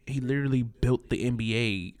he literally built the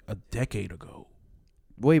NBA a decade ago.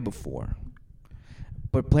 Way before.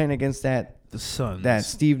 But playing against the Suns.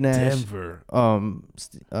 Steve Nash, Denver. Amari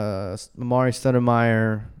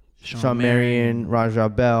Stoudemire, Sean Marion, Raja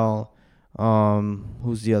Bell,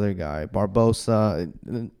 who's the other guy? Barbosa.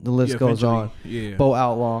 The list goes on. Yeah. Bo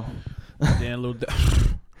Outlaw. Dan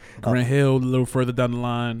Grant Hill a little further down the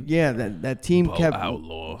line. Yeah, that team Bo kept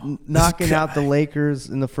Outlaw. knocking out the Lakers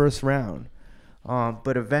in the first round.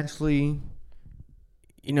 But eventually,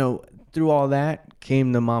 through all that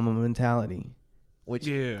came the Mamba mentality. Which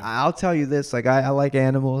I'll tell you this, like I like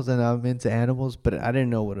animals and I'm into animals, but I didn't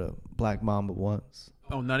know what a black mamba was.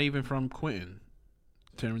 Oh, not even from Quentin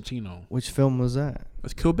Tarantino. Which film was that?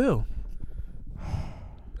 That's Kill Bill.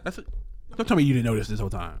 Don't tell me you didn't know this whole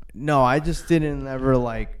time. No, I just didn't ever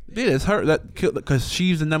like. Yeah, it's her because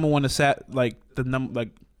she's the number one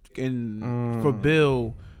for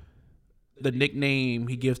Bill. The nickname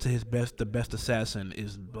he gives to the best assassin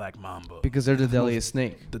is Black Mamba. Because they're the deadliest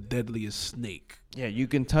snake. The deadliest snake. Yeah, you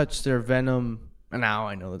can touch their venom. Now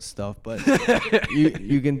I know that stuff, but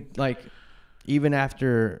you can like, even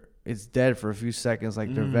after it's dead for a few seconds,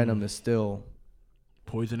 like their venom is still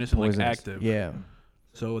poisonous and like active. Yeah.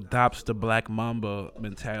 So adopts the Black Mamba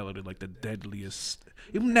mentality, like the deadliest.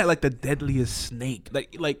 Even that, like the deadliest snake.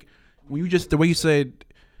 Like when you just the way you said,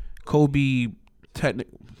 Kobe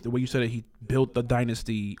the way you said it, he built a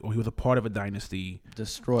dynasty, or he was a part of a dynasty,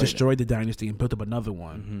 destroyed the dynasty and built up another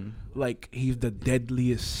one. Like, he's the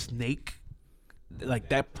deadliest snake. Like,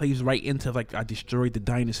 that plays right into, like, I destroyed the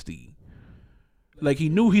dynasty. Like, he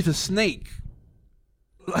knew he's a snake.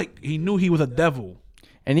 Like, he knew he was a devil.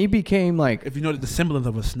 And he became like, if you know the semblance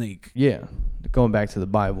of a snake. Yeah, going back to the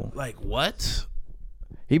Bible. Like, what?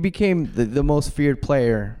 He became the most feared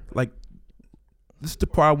player. Like, this is the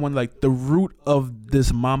part one, like, the root of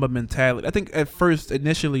this Mamba mentality. I think at first,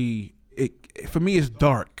 initially, for me, it's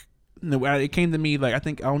dark. It came to me, like, I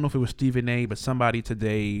don't know if it was Stephen A., but somebody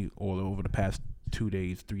today or over the past 2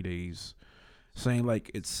 days, 3 days, saying,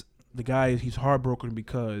 like, it's the guy, he's heartbroken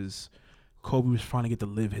because Kobe was trying to get to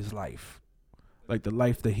live his life. Like, the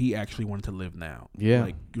life that he actually wanted to live now. Yeah.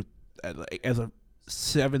 Like, as a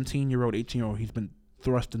 17-year-old, 18-year-old, he's been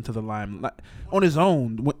thrust into the limelight on his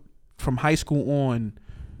own. From high school on,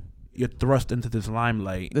 you're thrust into this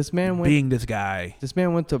limelight. This man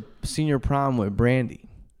went to senior prom with Brandy.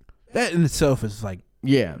 That in itself is like,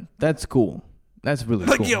 yeah, that's cool. That's really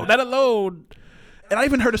like, cool. Yo, that alone. And I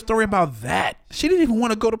even heard a story about that. She didn't even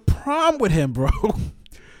want to go to prom with him, bro.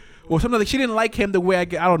 Or something like she didn't like him the way I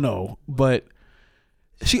don't know, but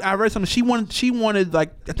I read something. She wanted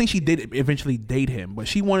like, I think she did eventually date him, but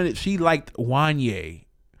she liked Wanye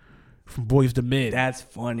from Boyz II Men. That's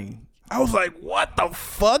funny. I was like, what the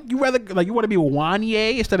fuck? You want to be with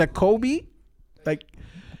Wanye instead of Kobe? Like,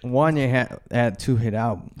 Wanye had 2 hit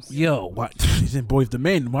albums. Yo, what? He's in Boyz II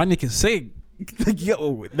Men. Wanye can sing.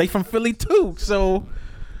 Yo, they from Philly too. So,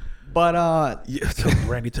 but took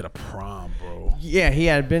Brandy to the prom, bro. Yeah, he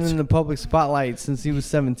had been in the public spotlight since he was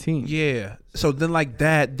 17. Yeah. So then, like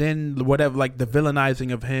that, then whatever, like the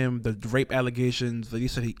villainizing of him, the rape allegations. Like he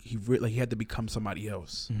said, he had to become somebody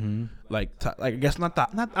else. Like I guess not. I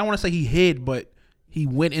don't want to say he hid, but he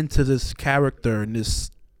went into this character and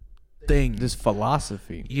this thing, this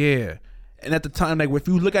philosophy. Yeah. And at the time, like if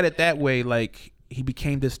you look at it that way, like he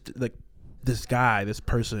became this guy, this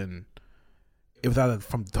person. It was out of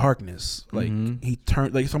from darkness. Like he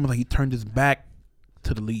turned, like someone like he turned his back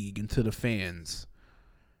to the league and to the fans.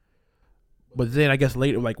 But then I guess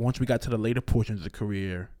later, like once we got to the later portions of the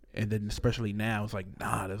career, and then especially now, it's like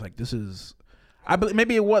there's like this is, I believe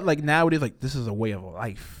maybe what like now it is like this is a way of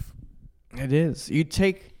life. It is. You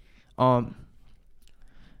take, hold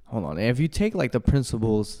on. If you take like the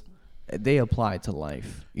principles, they apply to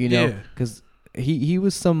life. You know, because he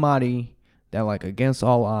was somebody that like against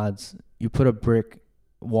all odds. You put a brick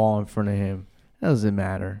wall in front of him. It doesn't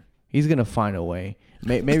matter. He's gonna find a way.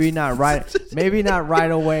 Maybe not right. Maybe not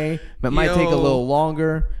right away. But it might take a little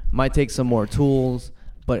longer. Might take some more tools.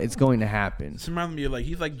 But it's going to happen. It reminds me of like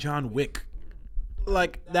he's like John Wick.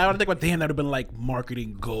 Like now I think about damn that would have been like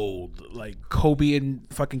marketing gold. Like Kobe and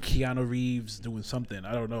fucking Keanu Reeves doing something.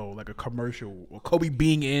 I don't know, like a commercial or Kobe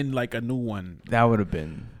being in like a new one. That would have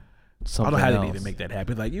been something. I don't know how they need to make that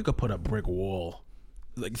happen. Like you could put a brick wall.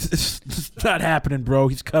 Like it's not happening, bro.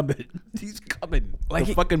 He's coming. He's coming. Like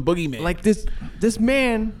the fucking boogeyman. Like this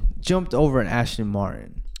man jumped over an Ashton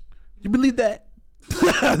Martin. You believe that?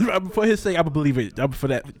 For his sake, I would believe it. For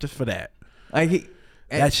that, just for that. Like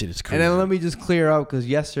that shit is crazy. And then let me just clear up because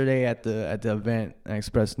yesterday at the event at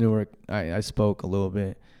Express Newark, I spoke a little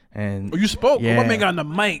bit and. Oh, you spoke? Yeah. My man got on the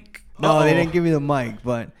mic. No, they didn't give me the mic,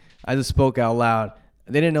 but I just spoke out loud.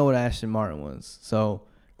 They didn't know what Ashton Martin was, so.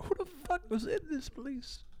 Who the fuck was in this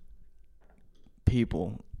place?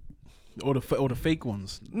 People. Or the fake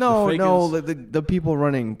ones. No, the people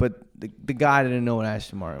running, but the guy didn't know what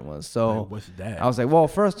Ashton Martin was. So what's that? I was like, well,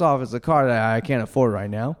 first off, it's a car that I can't afford right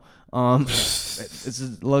now. It's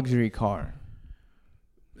a luxury car.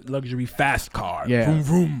 Luxury fast car. Yeah. Vroom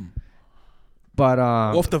vroom. But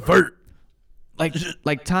off the vert.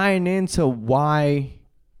 Like tying into why,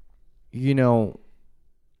 you know,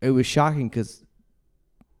 it was shocking because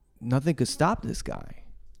nothing could stop this guy.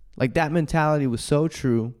 Like that mentality was so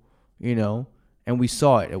true, you know, and we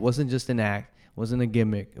saw it. It wasn't just an act. It wasn't a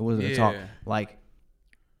gimmick. It wasn't a talk. Like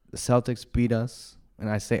the Celtics beat us,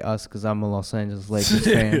 and I say us because I'm a Los Angeles Lakers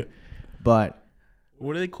fan. But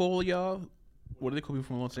what do they call y'all? What do they call people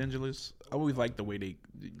from Los Angeles? I always like the way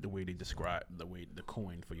they describe the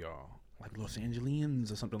coin for y'all, like Los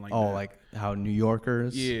Angelians or something like that. Oh, like how New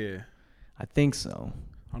Yorkers? Yeah, I think so.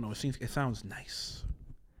 I don't know. It sounds nice.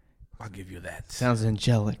 I'll give you that. Sounds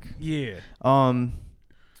angelic. Yeah.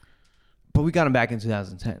 But we got him back in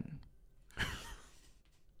 2010.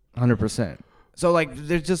 100%. So like,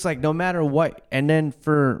 there's just like no matter what, and then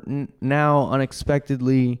for now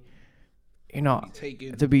unexpectedly, you know,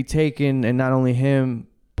 to be taken, and not only him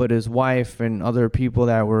but his wife and other people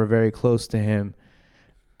that were very close to him.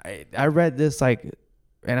 I read this like,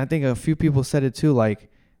 and I think a few people said it too. Like,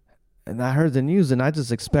 and I heard the news, and I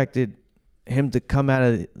just expected him to come out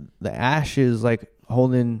of the ashes like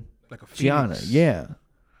holding Like a Gianna. phoenix. Yeah,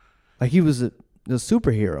 like he was the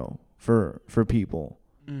superhero for people.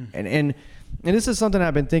 And this is something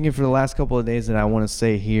I've been thinking for the last couple of days that I want to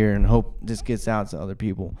say here and hope this gets out to other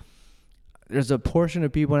people. There's a portion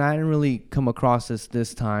of people, and I didn't really come across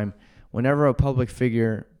this time, whenever a public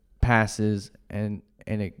figure passes and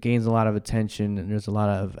it gains a lot of attention and there's a lot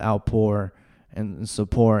of outpour and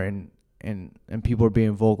support and people are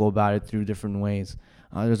being vocal about it through different ways.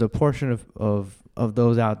 There's a portion of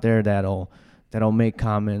those out there that'll make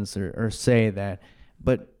comments or say that,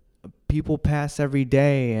 but people pass every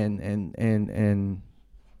day and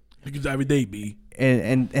Because every day, B.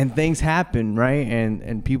 and things happen, right?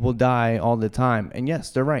 And people die all the time. And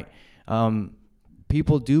yes, they're right.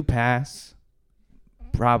 People do pass,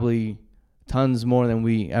 probably tons more than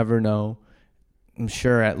we ever know. I'm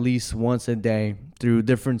sure at least once a day through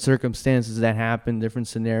different circumstances that happen, different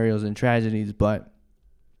scenarios and tragedies. But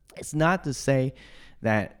it's not to say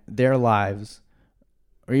that their lives,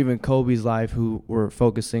 or even Kobe's life, who we're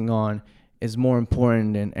focusing on, is more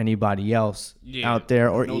important than anybody else out there,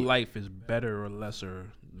 or no life is better or lesser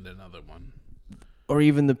than another one, or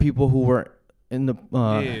even the people who were in the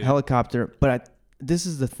helicopter. But this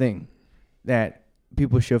is the thing that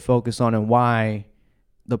people should focus on, and why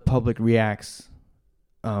the public reacts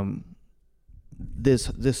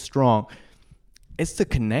this strong. It's the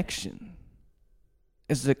connection.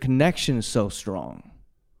 It's the connection so strong.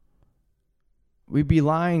 We'd be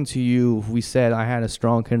lying to you if we said I had a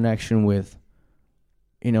strong connection with,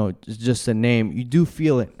 just a name. You do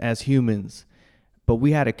feel it as humans, but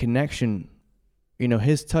we had a connection.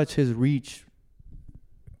 His touch, his reach,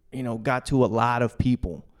 got to a lot of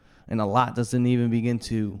people, and a lot doesn't even begin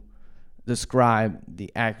to describe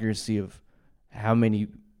the accuracy of how many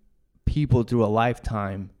people through a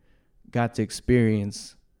lifetime got to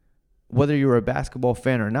experience, whether you were a basketball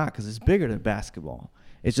fan or not, because it's bigger than basketball.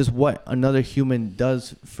 It's just what another human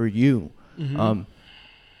does for you. Mm-hmm.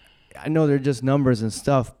 I know they're just numbers and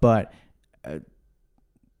stuff, but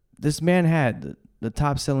this man had the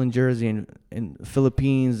top selling jersey in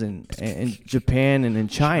Philippines and Japan and in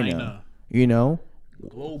China.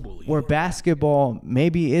 Globally. Where basketball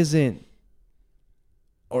maybe isn't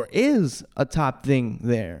or is a top thing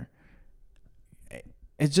there.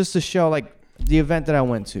 It's just to show, like, the event that I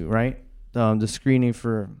went to, right? The screening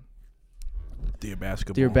for Dear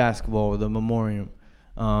Basketball, the memoriam.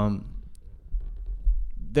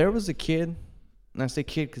 There was a kid, and I say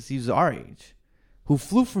kid because he was our age, who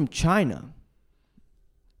flew from China.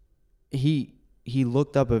 He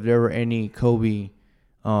looked up if there were any Kobe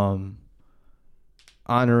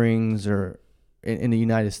honorings or in the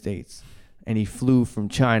United States, and he flew from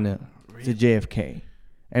China to JFK.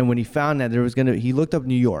 And when he found that he looked up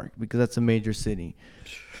New York because that's a major city.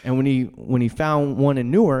 And when he found one in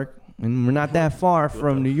Newark, and we're not that far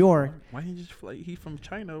from New York. Why he just fly? He's from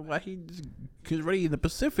China. Why he already in the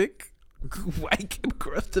Pacific? Why he came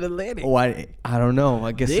across to the Atlantic? Oh, I don't know.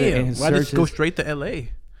 I guess in his why searches, just go straight to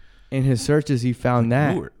L.A.? In his searches, he found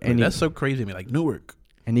that. Newark. And that's so crazy to me. Like Newark.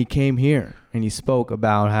 And he came here and he spoke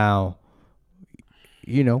about how,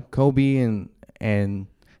 Kobe and I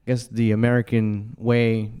guess the American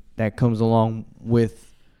way that comes along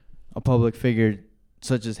with a public figure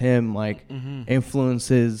such as him, like,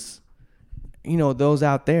 influences, those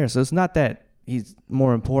out there. So it's not that he's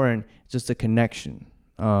more important, it's just a connection.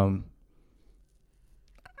 I'm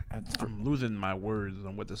losing my words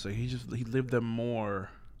on what to say. He lived them more.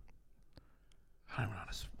 I don't know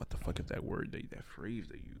what the fuck is that word, that phrase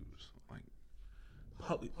they use, like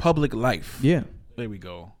public life. Yeah, there we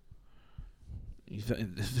go.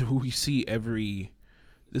 This is who we see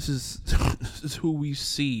This is who we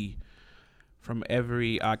see from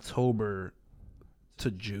every October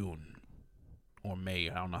to June or May.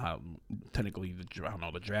 I don't know how technically the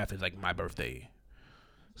draft is like my birthday.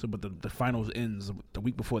 So, but the finals ends the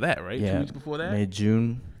week before that, right? Yeah, 2 weeks before that, May,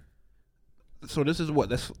 June. So this is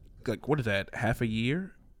that's like, what is that? Half a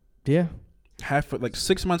year? Yeah, like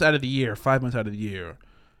 6 months out of the year, 5 months out of the year,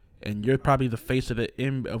 and you're probably the face of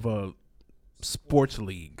a sports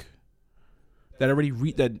league that already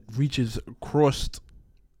reaches across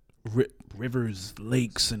rivers,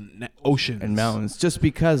 lakes, and oceans and mountains, just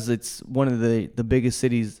because it's one of the biggest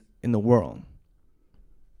cities in the world.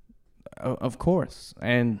 Of course.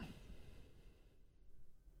 And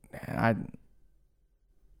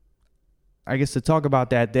I guess to talk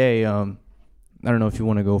about that day, I don't know if you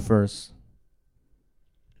want to go first.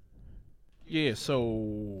 Yeah,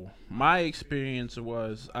 so my experience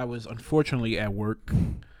was I was unfortunately at work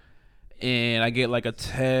and I get like a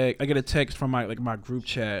text from my group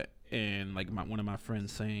chat, and like one of my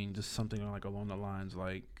friends saying just something like along the lines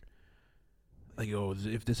like yo,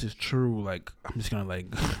 if this is true, like I'm just gonna like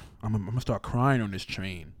I'm gonna start crying on this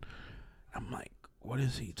train. I'm like, what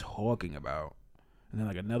is he talking about? And then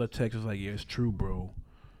like another text was like, yeah, it's true, bro.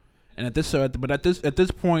 And at this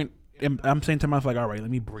point, I'm saying to myself like, all right, let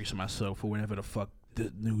me brace myself for whatever the fuck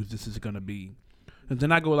the news this is gonna be. And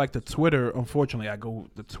then I go like to Twitter. Unfortunately, I go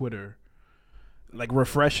to Twitter, like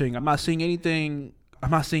refreshing. I'm not seeing anything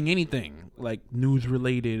like news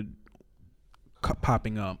related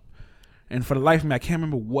popping up. And for the life of me, I can't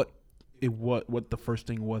remember what the first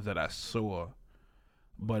thing was that I saw.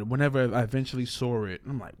 But whenever I eventually saw it,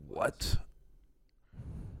 I'm like, what?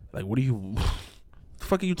 Like, what the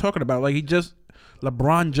fuck are you talking about? Like,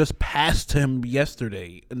 LeBron just passed him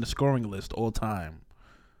yesterday in the scoring list all time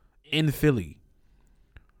in Philly.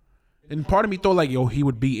 And part of me thought, like, yo, he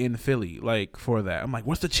would be in Philly, like, for that. I'm like,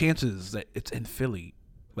 what's the chances that it's in Philly,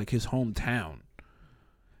 like his hometown?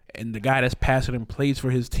 And the guy that's passing him plays for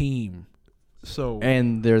his team. So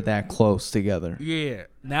and they're that close together. Yeah,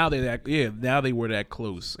 now they were that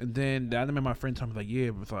close. And then I remember my friend telling me like, yeah,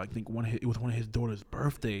 it was, I think it was one of his daughter's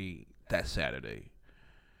birthday that Saturday.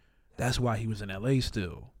 That's why he was in LA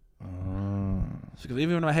still. Because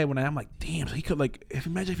even in my head I'm like, damn, so he could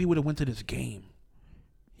imagine if he would have went to this game,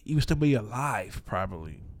 he would still be alive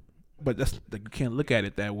probably. But that's like, you can't look at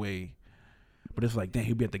it that way. But it's like, damn,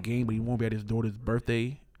 he'll be at the game, but he won't be at his daughter's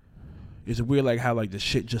birthday. It's weird, like how like the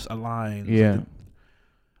shit just aligns. Yeah.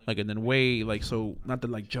 Like and then way like so not to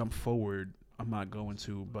like jump forward. I'm not going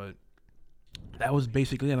to, but that was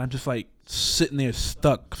basically it. And I'm just like sitting there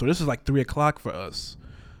stuck. So this is like 3:00 for us.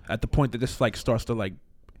 At the point that this like starts to like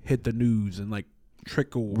hit the news and like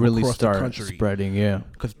trickle really across start the country. Spreading. Yeah.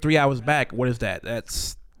 Because 3 hours back, what is that?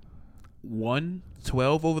 That's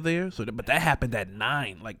 1:12 over there. So but that happened at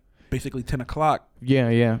 9, like basically 10:00. Yeah.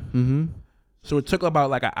 Yeah. Mm-hmm. So it took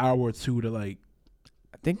about like an hour or two to like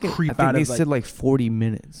I think creep they out of, said like 40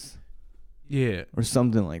 minutes. Yeah. Or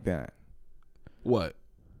something like that. What?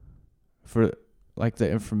 For like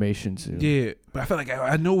the information to. Yeah, but I felt like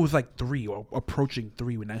I know it was like 3 or approaching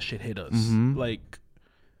 3 when that shit hit us. Mm-hmm. Like,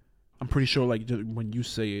 I'm pretty sure like just when you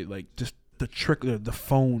say it, like just the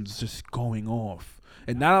phones just going off,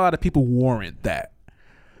 and not a lot of people warrant that.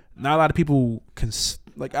 Not a lot of people can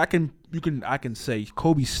like I can say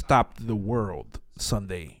Kobe stopped the world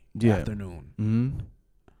Sunday afternoon. Mm-hmm.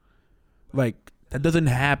 Like that doesn't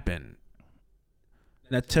happen.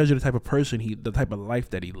 That tells you the type of person the type of life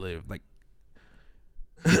that he lived. Like,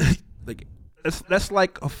 like that's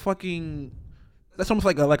like a fucking. That's almost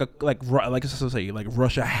like like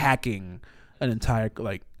Russia hacking an entire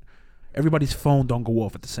like. Everybody's phone don't go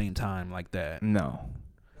off at the same time like that. No.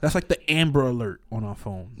 That's like the Amber Alert on our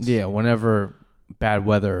phones. Yeah, whenever bad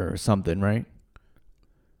weather or something, right?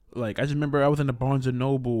 Like I just remember I was in the Barnes and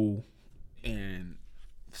Noble, and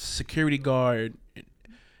security guard,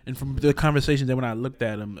 and from the conversations that when I looked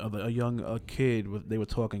at him, a kid, they were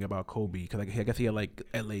talking about Kobe because I guess he had like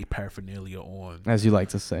LA paraphernalia on, as you like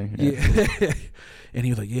to say. Yeah. And he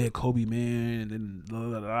was like, "Yeah, Kobe, man." And then blah,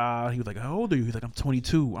 blah, blah. He was like, "How old are you?" He's like, "I'm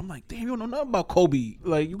 22." I'm like, "Damn, you don't know nothing about Kobe.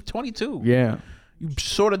 Like, you 22." Yeah. You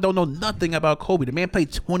sort of don't know nothing about Kobe. The man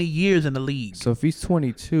played 20 years in the league. So if he's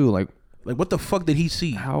 22, like what the fuck did he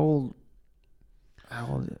see? How old?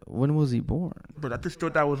 When was he born? But I just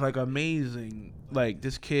thought that was like amazing. Like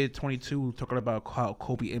this kid, 22, talking about how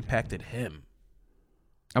Kobe impacted him.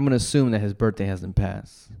 I'm gonna assume that his birthday hasn't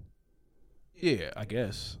passed. Yeah, I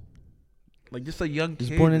guess. Like just a young kid.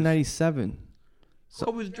 He was born in 97.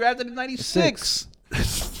 Kobe was drafted in 96.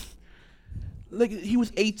 Like he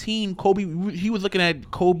was 18. Kobe, he was looking at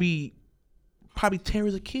Kobe probably tear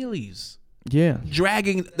his Achilles. Yeah,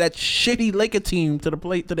 dragging that shitty Laker team to the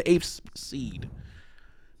 8th seed.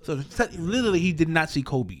 So literally, he did not see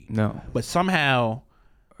Kobe. No, but somehow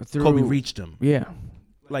Kobe reached him. Yeah,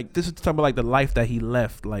 like this is talking about like the life that he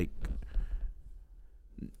left. Like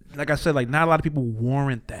I said, like not a lot of people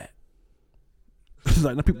warrant that.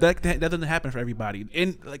 Like that doesn't happen for everybody,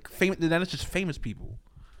 and like famous. That's just famous people.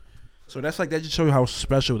 So that's like that just shows you how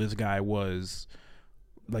special this guy was,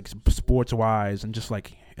 like sports wise, and just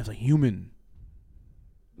like as a human.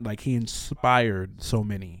 Like he inspired so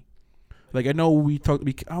many. Like I know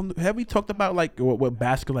have we talked about like what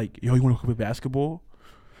basketball, like yo, you want to play basketball?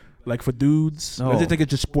 Like for dudes, no. I just think it's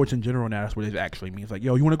just sports in general now. That's what it actually means. Like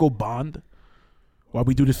yo, you want to go bond? While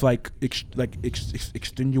we do this like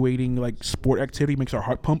extenuating like sport activity makes our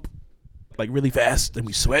heart pump like really fast and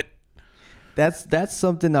we sweat. That's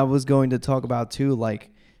something I was going to talk about too.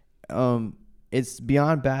 Like, it's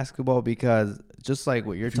beyond basketball because just like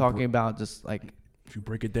what you're talking about, just like if you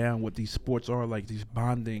break it down, what these sports are, like these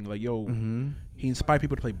bonding, like he inspired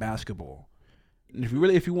people to play basketball. And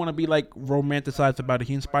if you want to be like romanticized about it,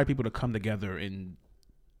 he inspired people to come together and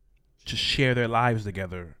just share their lives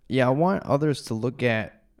together. Yeah, I want others to look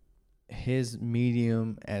at his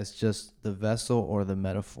medium as just the vessel or the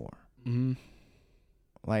metaphor. Mm-hmm.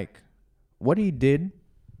 Like, what he did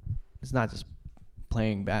is not just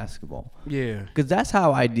playing basketball. Yeah. Because that's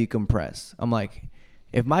how I decompress. I'm like,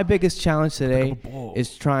 if my biggest challenge today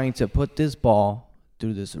is trying to put this ball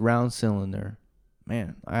through this round cylinder,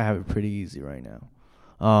 man, I have it pretty easy right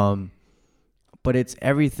now. But it's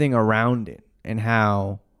everything around it and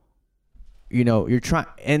how, you know, you're trying,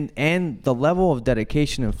 and the level of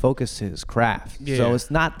dedication and focus to his craft. Yeah. So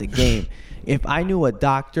it's not the game. If I knew a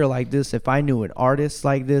doctor like this, if I knew an artist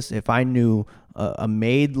like this, if I knew a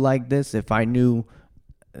maid like this, I know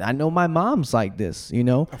my mom's like this, you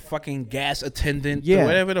know? A fucking gas attendant, Yeah. or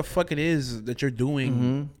whatever the fuck it is that you're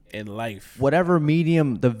doing in life. Whatever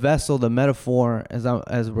medium, the vessel, the metaphor,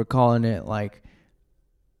 as we're calling it, like,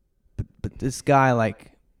 but this guy,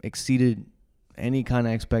 like, exceeded any kind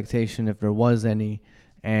of expectation, if there was any,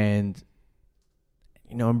 and,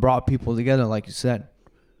 you know, and brought people together, like you said.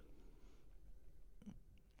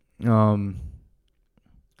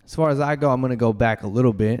 As far as I go, I'm going to go back a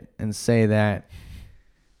little bit and say that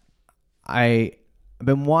I've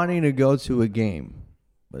been wanting to go to a game,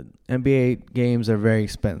 but NBA games are very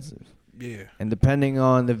expensive. Yeah. And depending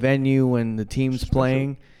on the venue and the teams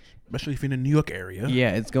playing, especially if you're in the New York area.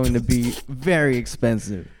 yeah, it's going to be very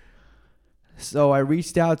expensive. So I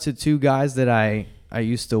reached out to two guys that I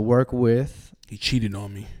used to work with. He cheated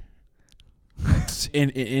on me.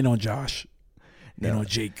 in on Josh. No. And on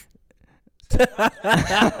Jake.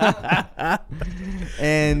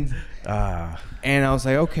 And I was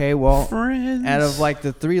like, okay, well, Friends. out of like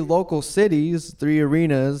the three local cities, 3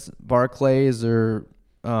 arenas, Barclays or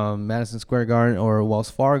Madison Square Garden or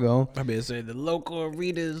Wells Fargo. I mean, say the local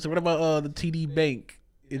arenas. What about the TD Bank?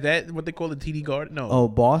 Is that what they call the TD Garden? No. Oh,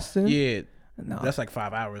 Boston? Yeah. No. That's like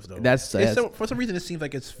 5 hours though. For some reason it seems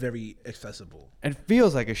like it's very accessible. It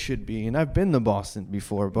feels like it should be, and I've been to Boston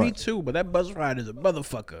before, but Me too, but that bus ride is a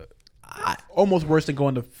motherfucker. Almost worse than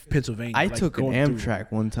going to Pennsylvania. I like took an going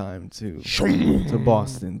Amtrak one time to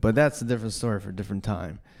Boston, but that's a different story for a different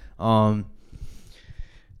time.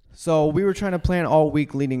 So we were trying to plan all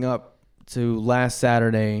week leading up to last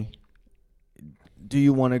Saturday. Do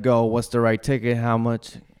you want to go? What's the right ticket? How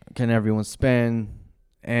much can everyone spend?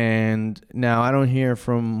 And now I don't hear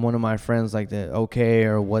from one of my friends like that, okay,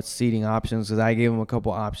 or what seating options, because I gave him a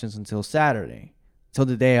couple options until Saturday, till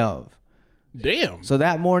the day of. Damn. So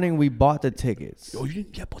that morning we bought the tickets. Oh, you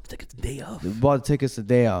didn't bought the tickets the day of. We bought the tickets the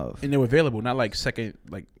day of. And they were available, not like second,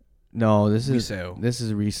 like No, this is resale. This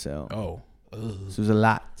is resale. Oh. So there's a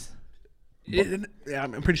lot. Yeah,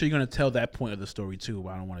 I'm pretty sure you're gonna tell that point of the story too, but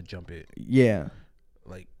I don't want to jump it. Yeah.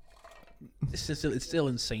 Like, it's still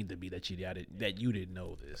insane to me that you didn't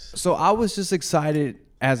know this. So I was just excited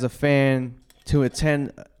as a fan to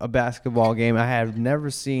attend a basketball game. I have never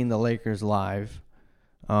seen the Lakers live.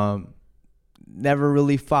 Never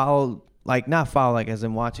really followed, like not follow like as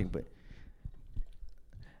in watching, but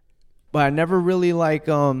I never really like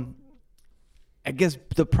I guess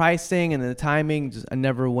the pricing and the timing. I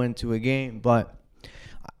never went to a game, but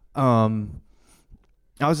I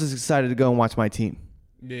was just excited to go and watch my team.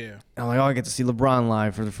 Yeah. I'm like, oh, I get to see LeBron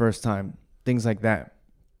live for the first time. Things like that.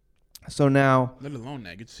 So now, Let alone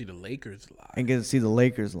that, get to see the Lakers live. and get to see the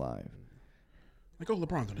Lakers live. Like, oh,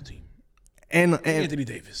 LeBron's on the team. And Anthony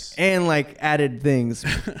Davis. And like added things.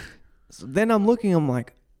 So then I'm looking, I'm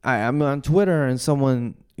like, I'm on Twitter and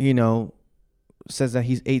someone, you know, says that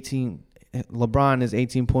LeBron is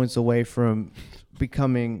 18 points away from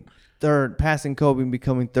becoming third, passing Kobe and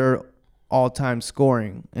becoming third all-time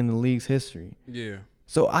scoring in the league's history. Yeah.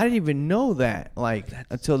 So I didn't even know that,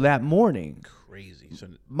 until that morning. Crazy. So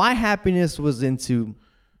My happiness was into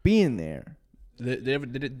being there.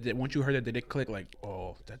 once you heard that, did it click like,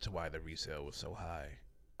 oh, that's why the resale was so high?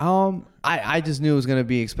 I just knew it was going to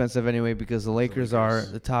be expensive anyway because the Lakers are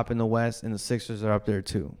the top in the West and the Sixers are up there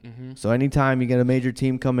too. Mm-hmm. So anytime you get a major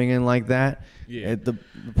team coming in like that, the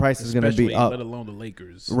price is going to be up. Let alone the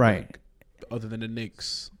Lakers. Right. Like, other than the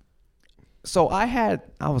Knicks. So I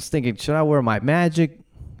was thinking, should I wear my Magic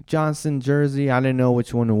Johnson jersey? I didn't know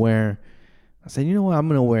which one to wear. I said, you know what I'm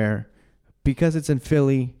going to wear? Because it's in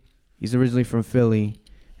Philly. He's originally from Philly,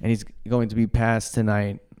 and he's going to be passed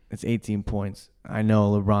tonight. It's 18 points. I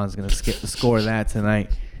know LeBron's going to score that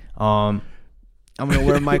tonight. I'm going to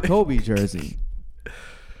wear my Kobe jersey.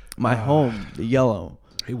 My home, the yellow.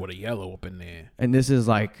 He wore the yellow up in there. And this is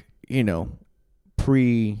like, you know,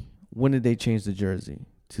 when did they change the jersey?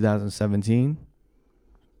 2017?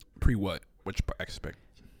 Pre what? Which aspect?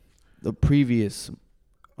 The previous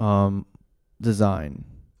design.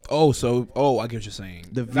 I get what you're saying.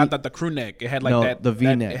 Not that the crew neck. It had like the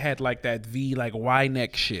V neck. It had like that V like Y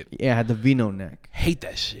neck shit. Yeah, it had the Vino neck. Hate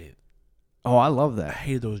that shit. Oh, I love I that.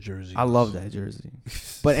 hated those jerseys. I love that jersey.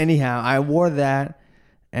 But anyhow, I wore that,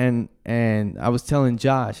 and I was telling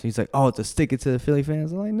Josh, he's like, "Oh, to stick it to the Philly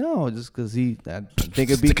fans." I'm like, "No, just because I think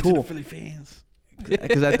it'd be Stick it to cool." the Philly fans.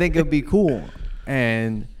 Because I think it'd be cool.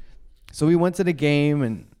 And so we went to the game,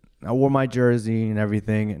 and I wore my jersey and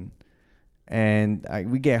everything, and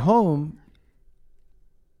we get home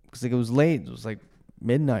because it was late. It was like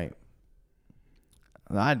midnight.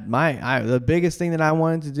 The biggest thing that I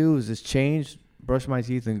wanted to do was just change, brush my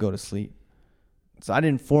teeth, and go to sleep. So I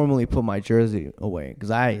didn't formally put my jersey away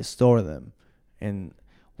because I store them. And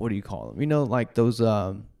what do you call them? You know, like those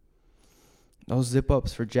zip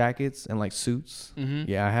ups for jackets and like suits. Mm-hmm.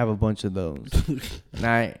 Yeah, I have a bunch of those. And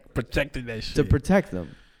I protected that shit to protect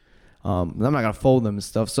them. I'm not gonna fold them and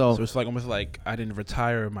stuff. So it's like almost like I didn't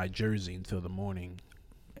retire my jersey until the morning.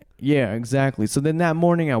 Yeah, exactly. So then that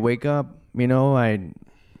morning I wake up, I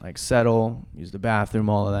like settle, use the bathroom,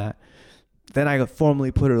 all of that. Then I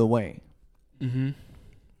formally put it away. Mm-hmm.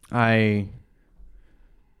 I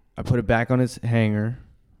put it back on its hanger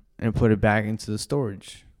and put it back into the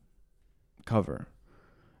storage cover.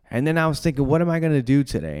 And then I was thinking, what am I going to do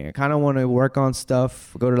today? I kind of want to work on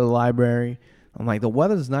stuff, go to the library. I'm like, the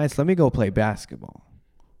weather's nice. Let me go play basketball.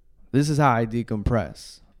 This is how I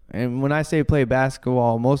decompress. And when I say play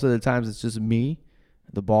basketball, most of the times it's just me,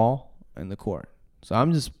 the ball, and the court. So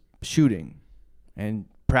I'm just shooting and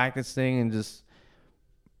practicing and just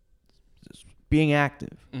being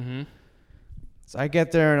active. Mm-hmm. So I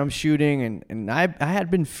get there and I'm shooting, and I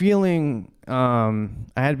had been feeling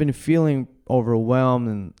overwhelmed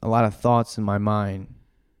and a lot of thoughts in my mind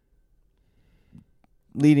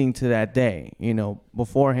leading to that day,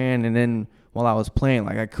 beforehand, and then while I was playing.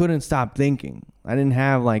 Like I couldn't stop thinking. I didn't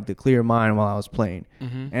have like the clear mind while I was playing.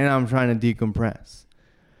 Mm-hmm. And I'm trying to decompress.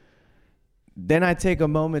 Then I take a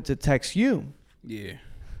moment to text you. Yeah.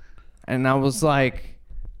 And I was like,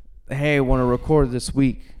 hey, I want to record this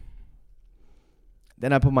week.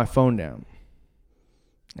 Then I put my phone down.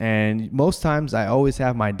 And most times I always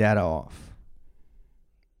have my data off.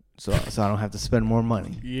 So I don't have to spend more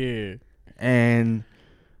money. Yeah. And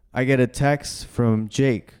I get a text from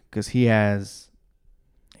Jake because he has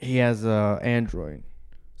a Android.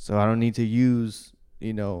 So I don't need to use,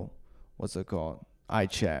 what's it called?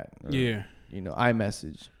 iChat. Or,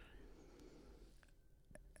 iMessage.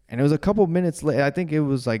 And it was a couple minutes later. I think it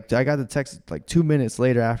was like I got the text like 2 minutes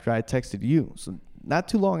later after I texted you. So not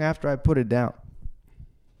too long after I put it down.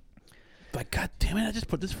 Like, God damn it, I just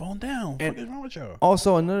put this phone down. What is wrong with y'all?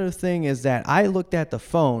 Also, another thing is that I looked at the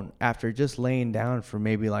phone after just laying down for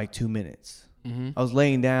maybe like 2 minutes. Mm-hmm. I was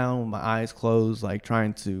laying down with my eyes closed, like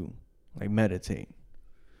trying to like meditate.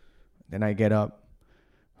 Then I get up.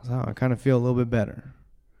 I was like, I kind of feel a little bit better.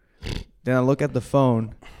 Then I look at the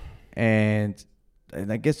phone, and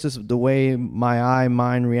I guess just the way my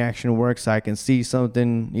eye-mind reaction works, I can see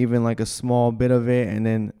something, even like a small bit of it, and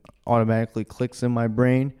then automatically clicks in my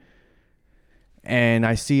brain. And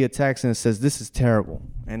I see a text and it says, "This is terrible."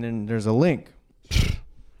 And then there's a link,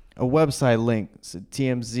 a website link. It's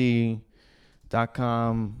tmz.com/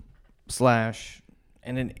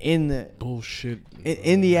 and then in the bullshit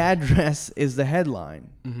in the address is the headline,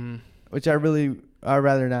 mm-hmm. which I'd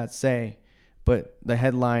rather not say, but the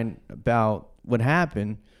headline about what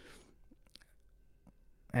happened.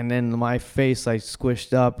 And then my face like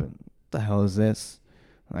squished up, and what the hell is this?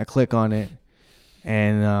 And I click on it,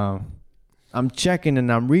 and I'm checking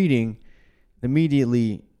and I'm reading.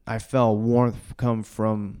 Immediately, I felt warmth come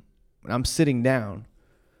from, I'm sitting down,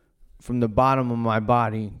 from the bottom of my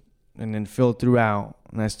body, and then filter out,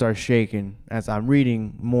 and I start shaking as I'm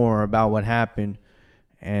reading more about what happened,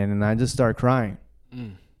 and I just start crying.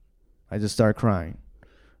 I just start crying.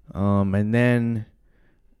 And then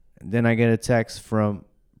I get a text from,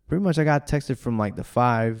 pretty much I got texted from like the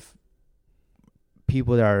 5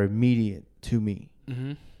 people that are immediate to me.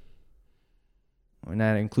 Mm-hmm. And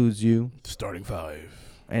that includes you. Starting 5.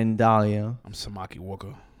 And Dahlia. I'm Samaki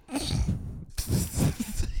Walker.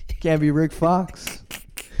 Can't be Rick Fox.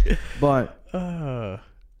 But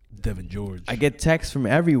Devin George. I get texts from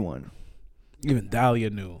everyone. Even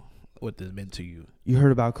Dahlia knew what this meant to you. You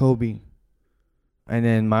heard about Kobe. And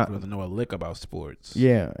then He doesn't know a lick about sports.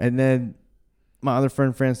 Yeah. And then my other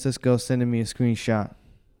friend Francisco sending me a screenshot.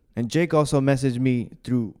 And Jake also messaged me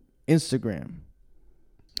through Instagram.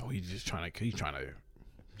 Oh, he's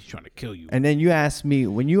he's trying to kill you. And then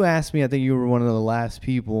when you asked me, I think you were one of the last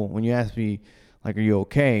people. When you asked me, like, are you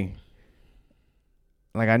okay?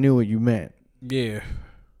 Like, I knew what you meant. Yeah.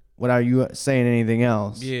 Without you saying anything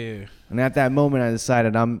else. Yeah. And at that moment, I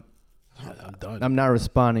decided I'm done. I'm not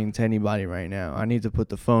responding to anybody right now. I need to put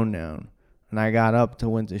the phone down. And I got up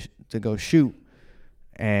to go shoot.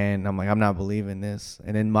 And I'm like, I'm not believing this.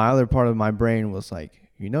 And then my other part of my brain was like,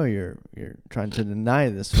 you're trying to deny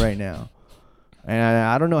this right now. And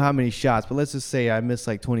I don't know how many shots, but let's just say I missed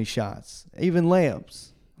like 20 shots, even layups.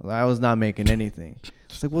 I was not making anything.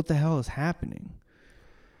 It's like, what the hell is happening?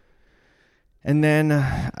 And then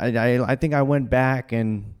I think I went back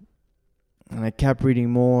and I kept reading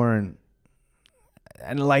more,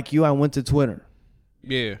 and like you, I went to Twitter.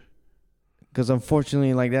 Yeah. Because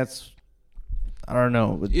unfortunately, like, that's, I don't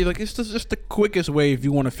know. Yeah, like, it's just the quickest way if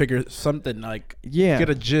you want to figure something, like, get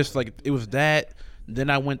a gist. Like, it was that. Then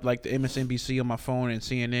I went, like, to MSNBC on my phone and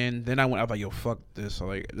CNN. Then I was like, yo, fuck this. So,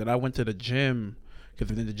 like, then I went to the gym,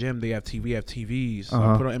 because in the gym they have TVs. So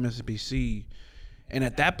I put on MSNBC. And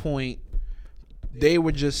at that point, they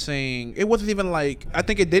were just saying, it wasn't even like, I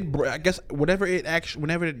think it did, I guess, whenever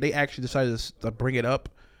they actually decided to bring it up,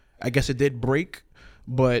 I guess it did break.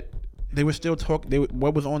 But they were still talking.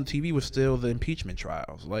 What was on TV was still the impeachment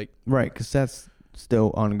trials, like, right, because that's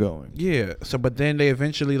still ongoing. Yeah. So, but then they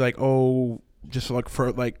eventually, like, just like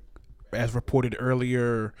for, like, as reported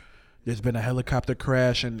earlier, there's been a helicopter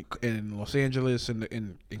crash in Los Angeles and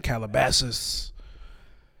in Calabasas.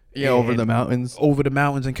 Yeah, over the mountains. Over the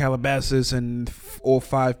mountains in Calabasas, and all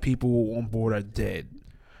 5 people on board are dead.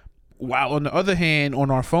 While on the other hand,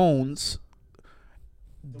 on our phones,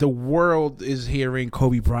 the world is hearing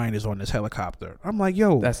Kobe Bryant is on this helicopter. I'm like,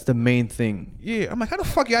 yo. That's the main thing. Yeah. I'm like, how the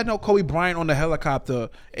fuck y'all know Kobe Bryant on the helicopter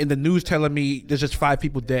and the news telling me there's just 5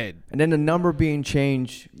 people dead? And then the number being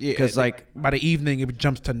changed. Yeah. Because, like, by the evening, it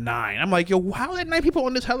jumps to 9. I'm like, yo, how are there 9 people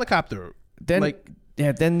on this helicopter? Then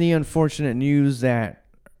the unfortunate news that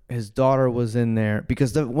his daughter was in there.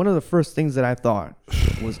 Because one of the first things that I thought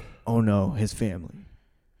was, oh no, his family.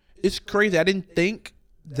 It's crazy. I didn't think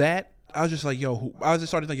that. I was just like, yo, I was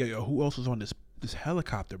just starting to think, yo, who else was on this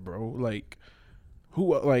helicopter, bro? Like,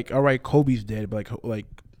 who? Like, all right, Kobe's dead, but like,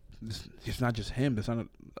 it's not just him. That's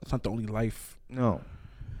not the only life. No.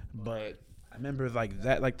 But I remember, like,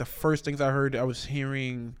 that, like, the first things I heard, I was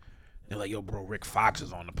hearing, they're like, yo, bro, Rick Fox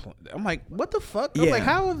is on the plane. I'm like, what the fuck? I'm like,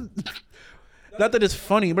 how? Not that it's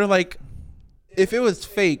funny, but, like, if it was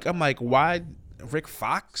fake, I'm like, why Rick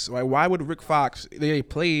Fox? Why would Rick Fox? They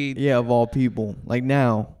played. Yeah, of all people. Like,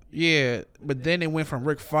 now. Yeah, but then it went from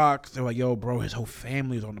Rick Fox. They're like, yo, bro, his whole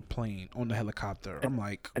family is on the plane, on the helicopter. I'm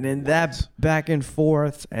like, and then what? that back and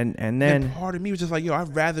forth, and then and part of me was just like, yo,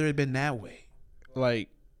 I'd rather it been that way. Like,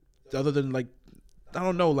 other than, like, I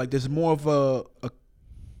don't know, like, there's more of a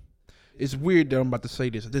it's weird that I'm about to say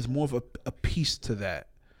this. There's more of a piece to that.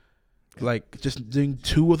 Like, just doing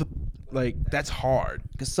 2 of the, like, that's hard.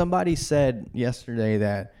 Because somebody said yesterday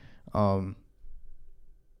that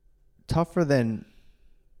tougher than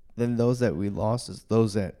those that we lost is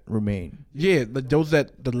those that remain. Yeah, like those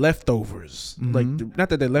the leftovers. Mm-hmm. Like, not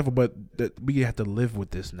that they're left, but that we have to live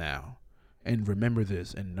with this now and remember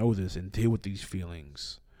this and know this and deal with these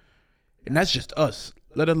feelings. And that's just us,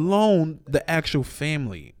 let alone the actual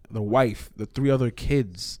family, the wife, the 3 other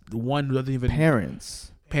kids, the one who doesn't even...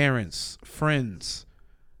 Parents, friends.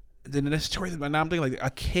 Then the story, now I'm thinking, like,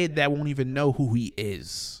 a kid that won't even know who he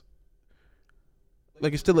is.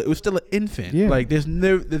 Like, it was still an infant. Yeah. Like, there's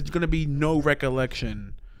gonna be no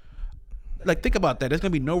recollection. Like, think about that. There's gonna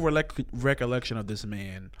be no recollection of this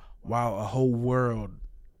man while a whole world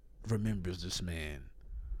remembers this man.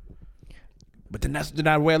 But then that's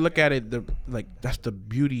the way I look at it. That's the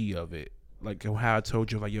beauty of it. Like, how I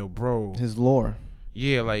told you, like, yo, bro, his lore.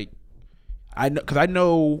 Yeah, like, I know, because I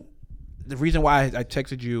know the reason why I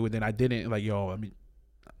texted you and then I didn't. Like, yo,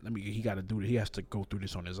 he got to do it. He has to go through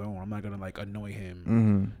this on his own. I'm not gonna, like, annoy him.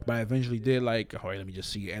 Mm-hmm. But I eventually did, like, all right, let me just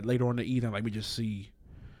see. And later on in the evening, let me just see.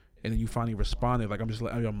 And then you finally responded, like,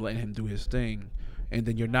 I'm letting him do his thing. And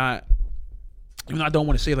then you're not, even though I don't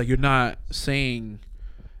want to say, like, you're not saying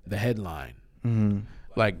the headline. Mm-hmm.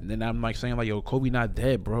 Like, then I'm, like, saying, like, yo, Kobe not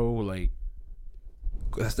dead, bro. Like,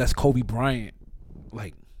 that's Kobe Bryant.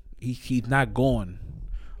 Like, he's not gone.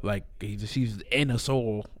 Like, he's in us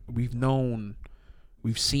all. We've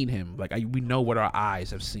seen him. Like, we know what our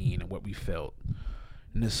eyes have seen and what we felt.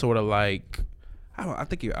 And it's sort of like, I'm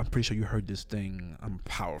pretty sure you heard this thing. I'm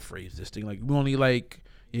paraphrase this thing. Like, we only, like,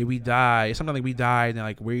 we die. It's something like we died and,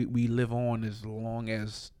 like, we live on as long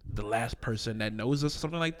as the last person that knows us,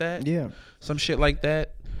 something like that. Yeah. Some shit like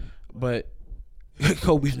that. But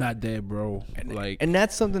Kobe's not dead, bro. And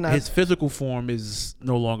that's something his physical form is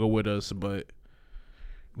no longer with us, but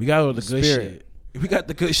we got all the good shit. We got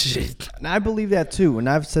the good shit. And I believe that too, and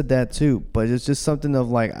I've said that too. But it's just something of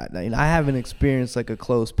like I haven't experienced like a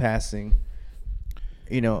close passing,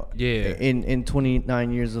 in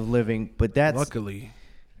 29 years of living. But that's luckily,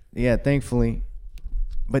 yeah, thankfully.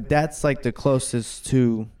 But that's like the closest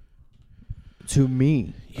to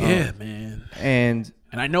me. Yeah, man. And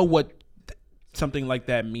I know what something like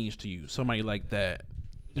that means to you. Somebody like that,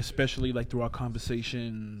 especially like through our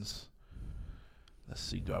conversations. Let's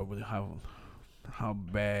see, do I really how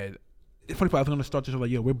bad? It's funny. I was gonna start to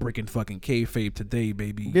like, we're breaking fucking kayfabe today,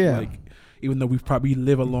 baby. Yeah. Like, even though we probably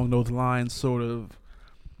live along those lines, sort of.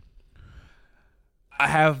 I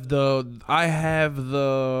have the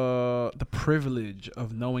privilege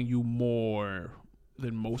of knowing you more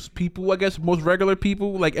than most people, I guess, most regular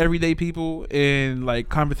people, like everyday people, and like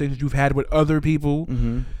conversations you've had with other people.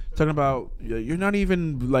 Mm-hmm. Talking about, you're not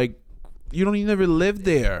even like, you don't even ever live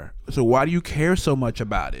there, so why do you care so much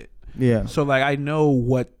about it? Yeah. So like, I know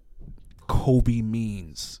what Kobe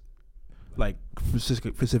means, like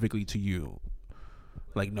specifically to you.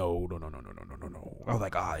 Like, no. I was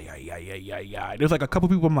like, yeah. There's like a couple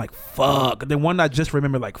people I'm like, fuck. And then one I just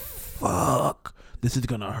remember, like, fuck, this is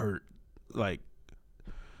gonna hurt. Like,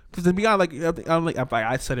 because to be honest, like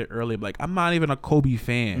I said it earlier, like, I'm not even a Kobe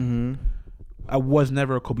fan. Mm-hmm. I was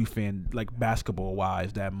never a Kobe fan, like basketball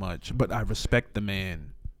wise, that much. But I respect the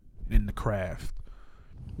man in the craft.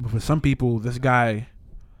 But for some people, this guy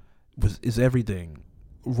is everything,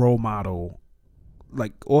 role model,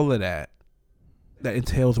 like all of that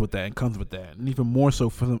entails with that and comes with that, and even more so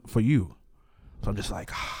for you. So I'm just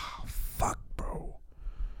like, fuck, bro,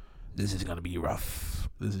 this is gonna be rough.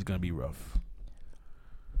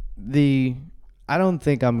 I don't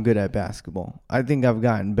think I'm good at basketball. I think I've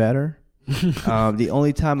gotten better. The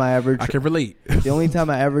only time I can relate. The only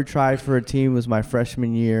time I ever tried for a team was my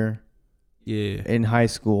freshman year. Yeah. In high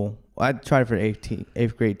school, I tried for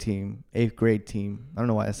eighth grade team. I don't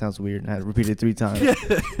know why that sounds weird. I had to repeat it 3 times.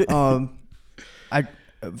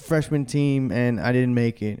 Freshman team, and I didn't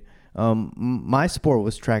make it. My sport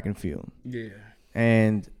was track and field. Yeah.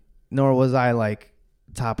 And nor was I like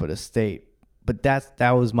top of the state, but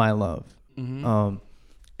that was my love. Mm-hmm.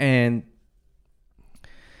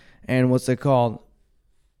 And what's it called?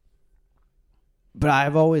 But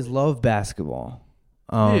I've always loved basketball.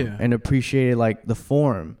 And appreciated like the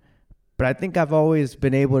form. But I think I've always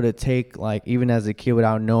been able to take, like, even as a kid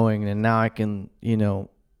without knowing, and now I can,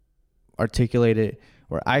 articulate it,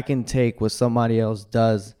 where I can take what somebody else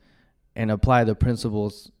does and apply the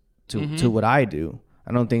principles to what I do.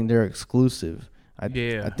 I don't think they're exclusive. I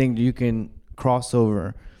think you can cross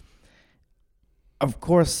over. Of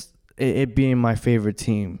course, it being my favorite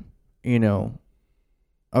team,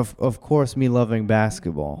 of course, me loving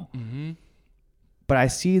basketball. Mm-hmm. But I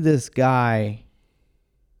see this guy,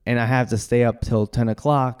 and I have to stay up till 10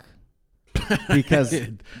 o'clock because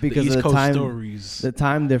the of the time stories. The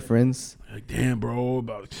time difference. Like, damn, bro,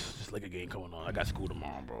 about this like a game going on. I got school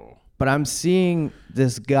tomorrow, bro. But I'm seeing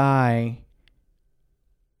this guy,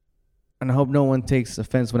 and I hope no one takes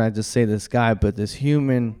offense when I just say this guy, but this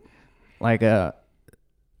human, like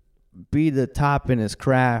be the top in his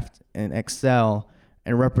craft and excel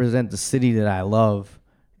and represent the city that I love,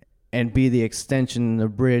 and be the extension, the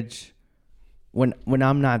bridge when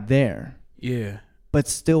I'm not there. Yeah. But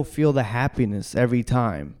still feel the happiness every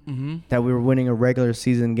time that we were winning a regular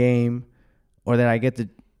season game, or that I get to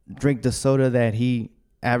drink the soda that he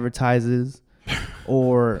advertises,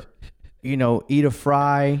 or, eat a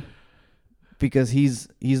fry because he's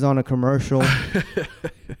on a commercial.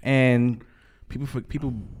 And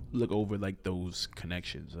people look over like those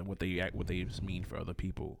connections and what they mean for other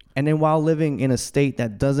people. And then while living in a state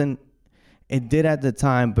that it did at the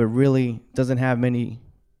time, but really doesn't have many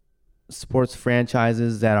sports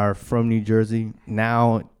franchises that are from New Jersey.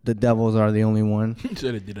 Now the Devils are the only one.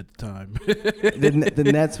 Should have did at the time.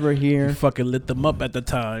 The Nets were here. You fucking lit them up at the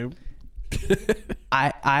time.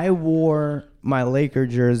 I wore my Laker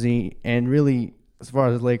jersey, and really, as far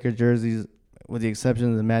as Laker jerseys, with the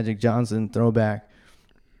exception of the Magic Johnson throwback,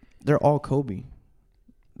 they're all Kobe.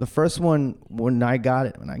 The first one, when I got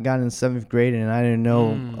it in 7th grade, and I didn't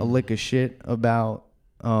know a lick of shit about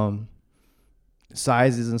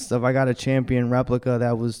sizes and stuff. I got a Champion replica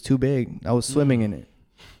that was too big. I was swimming in it.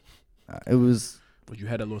 It was. But you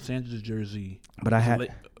had a Los Angeles jersey. But I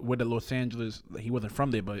had with the Los Angeles. He wasn't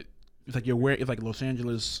from there, but it's like you're wearing. It's like Los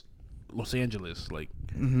Angeles. Like.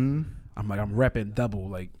 Mm-hmm. I'm repping double.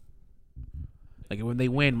 Like. Like when they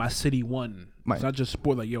win, my city won. My- It's not just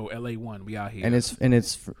sport. Like yo, LA won. We out here. And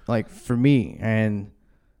it's like for me and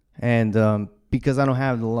because I don't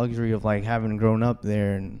have the luxury of like having grown up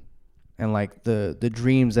there and like the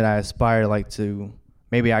dreams that I aspire like to,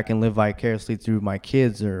 maybe I can live vicariously through my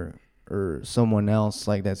kids or someone else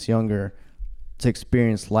like that's younger to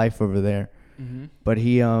experience life over there. Mm-hmm. But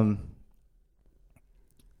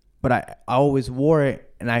but I always wore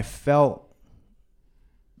it and I felt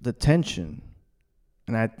the tension,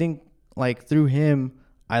 and I think like through him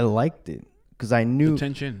I liked it because I knew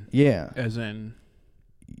Attention. Yeah, As in.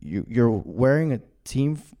 you're wearing a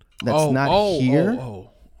team that's not here,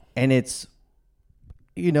 and it's,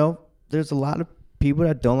 you know, there's a lot of people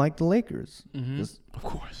that don't like the Lakers. Mm-hmm. Of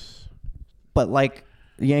course. But like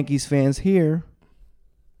Yankees fans here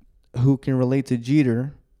who can relate to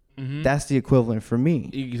Jeter, Mm-hmm. that's the equivalent for me.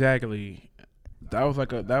 Exactly. That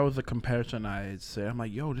was a comparison I had said. I'm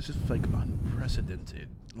like, yo, this is like unprecedented.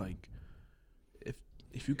 Like,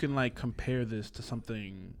 if you can like compare this to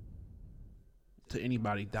something, to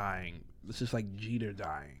anybody dying, this is like Jeter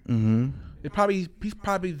dying. Mm-hmm. He's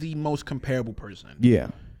probably the most comparable person. Yeah.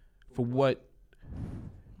 For what,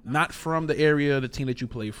 not from the area of the team that you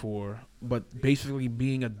play for, but basically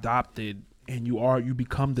being adopted, and you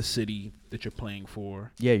become the city that you're playing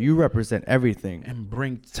for. Yeah, you represent everything. And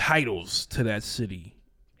bring titles to that city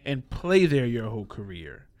and play there your whole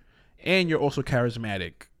career. And you're also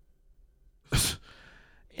charismatic.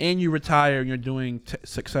 And you retire and you're doing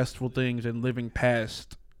successful things and moving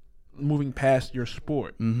past your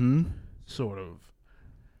sport. Mm-hmm. Sort of.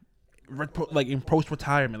 Like in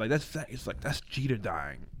post-retirement. Like that's Jeter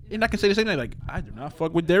dying. And I can say the same thing. Like, I do not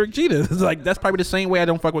fuck with Derek Jeter. It's like, that's probably the same way I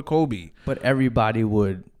don't fuck with Kobe. But everybody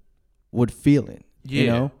would feel it, you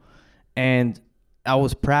know? And I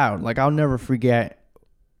was proud. Like, I'll never forget.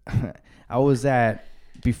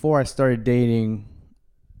 Before I started dating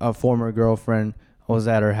a former girlfriend, I was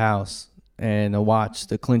at her house and I watched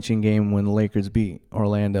the clinching game when the Lakers beat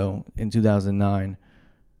Orlando in 2009.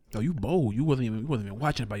 Oh, you bold. You wasn't even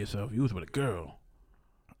watching it by yourself. You was with a girl.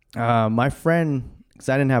 My friend, because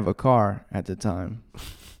I didn't have a car at the time,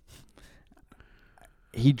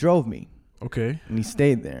 he drove me. Okay. And he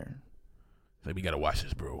stayed there. Like, we gotta watch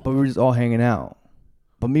this, bro. But we were just all hanging out.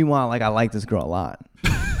 But meanwhile, like, I like this girl a lot.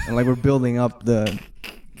 And like, we're building up the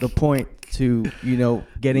point to, you know,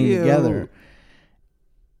 getting together.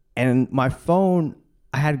 And my phone,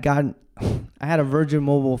 I had a Virgin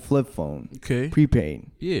Mobile flip phone. Okay. Prepaid.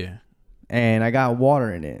 Yeah. And I got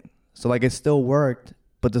water in it. So like, it still worked,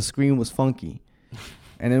 but the screen was funky.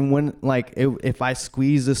 And then when, like, if I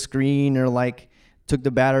squeezed the screen or like took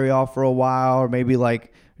the battery off for a while or maybe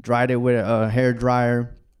like dried it with a hair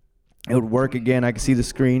dryer, it would work again. I could see the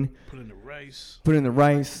screen. Put in the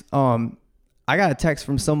rice. I got a text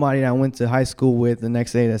from somebody that I went to high school with the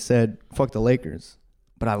next day that said, "Fuck the Lakers."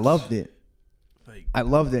 But I loved it. I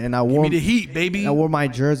loved it, and I wore give me the heat, baby. I wore my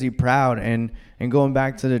jersey proud, and going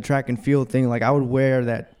back to the track and field thing, like I would wear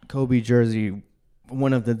that Kobe jersey,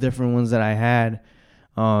 one of the different ones that I had.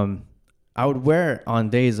 I would wear it on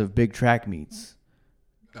days of big track meets.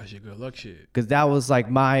 That's your good luck shit. Because that was like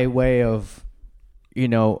my way of, you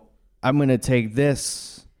know, I'm gonna take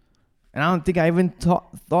this, and I don't think I even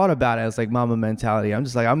thought about it as like Mamba mentality. I'm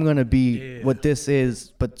just like, I'm gonna be what this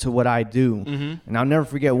is, but to what I do. Mm-hmm. And I'll never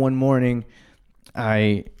forget one morning.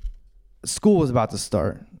 School was about to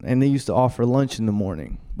start, and they used to offer lunch in the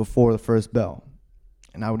morning before the first bell,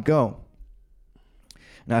 and I would go,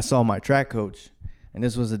 and I saw my track coach, and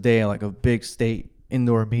this was a day like a big state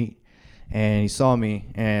indoor meet, and he saw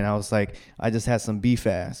me, and I was like, I just had some be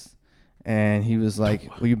fast, and he was like,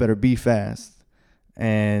 well, you better be fast,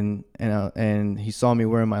 and he saw me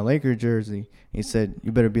wearing my Laker jersey. He said,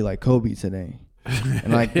 you better be like Kobe today.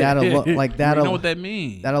 And like that alone, like that, you know what that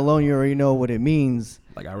means. That alone, you already know what it means.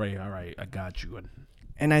 Like, all right, I got you.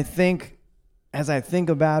 And I think, as I think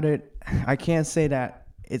about it, I can't say that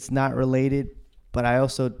it's not related, but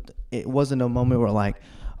it wasn't a moment where like,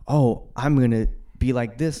 oh, I'm gonna be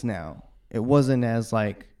like this now. It wasn't as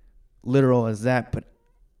like literal as that, but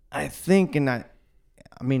I think, and I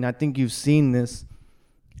think you've seen this.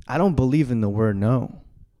 I don't believe in the word no.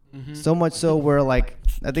 Mm-hmm. So much so where like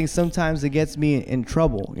I think sometimes it gets me in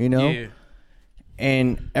trouble, you know? Yeah.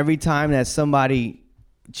 And every time that somebody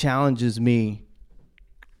challenges me,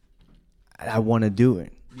 I want to do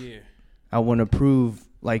it. Yeah. I want to prove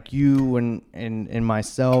like you and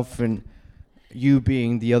myself and you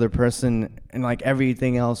being the other person and like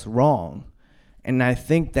everything else wrong. And I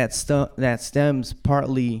think that stems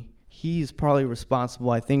partly, he's partly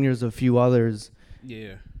responsible. I think there's a few others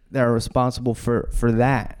that are responsible for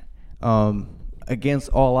that. Against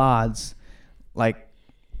all odds, like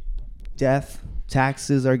death,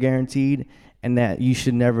 taxes are guaranteed, and that you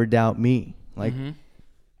should never doubt me, like,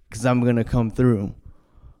 because I'm gonna come through.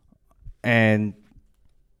 And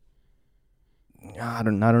I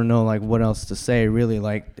don't know like what else to say really.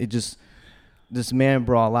 Like it just, this man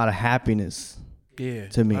brought a lot of happiness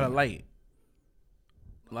to me. A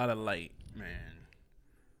lot of light, man.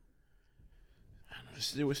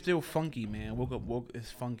 It was still funky, man. It's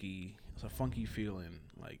funky. It's a funky feeling.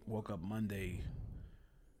 Like woke up Monday,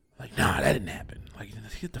 like that didn't happen. Like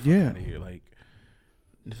get the fuck out of here. Like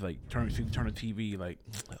just like turn the TV. Like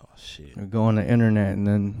oh shit. Or go on the internet and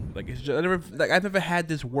then like it's just I've never had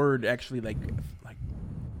this word actually like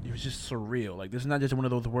it was just surreal. Like this is not just one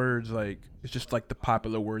of those words. Like it's just like the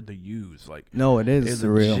popular word to use. Like no, it is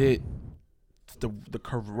surreal. Legit the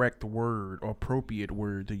correct word or appropriate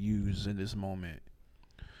word to use in this moment.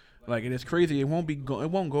 Like and it's crazy. It won't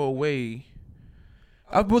go away.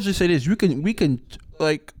 I will just say this: we can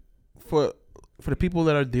like for the people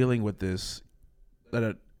that are dealing with this, that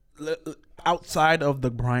are outside of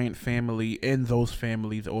the Bryant family and those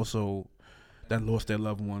families also that lost their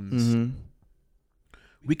loved ones.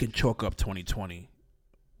 We can chalk up 2020.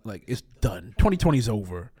 Like it's done. 2020's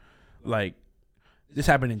over. Like this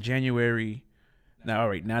happened in January. Now, all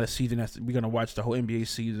right, now the season we're gonna watch the whole NBA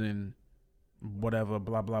season, whatever,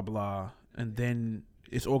 blah blah blah, and then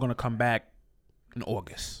it's all gonna come back in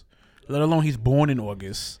August. Let alone he's born in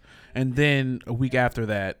August, and then a week after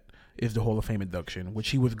that is the Hall of Fame induction, which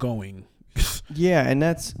he was going. Yeah, and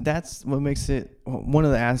that's what makes it one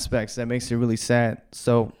of the aspects that makes it really sad.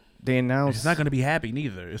 So they announced it's not going to be happy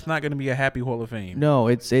neither. It's not going to be a happy Hall of Fame. No,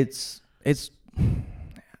 it's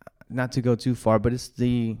not to go too far, but it's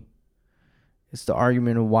the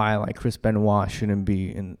argument of why like Chris Benoit shouldn't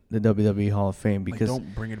be in the WWE Hall of Fame because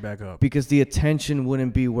don't bring it back up. Because the attention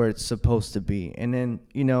wouldn't be where it's supposed to be. And then,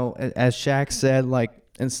 as Shaq said, like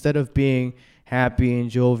instead of being happy and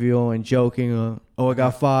jovial and joking, I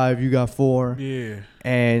got 5, you got 4. Yeah.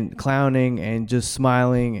 And clowning and just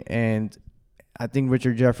smiling. And I think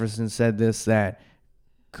Richard Jefferson said this, that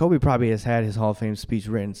Kobe probably has had his Hall of Fame speech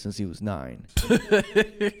written since he was 9.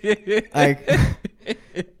 Like,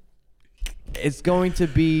 it's going to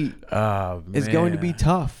be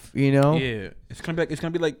tough, Yeah. It's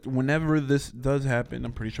gonna be like whenever this does happen,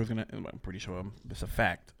 I'm pretty sure it's a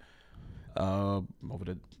fact. Over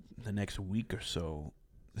the next week or so,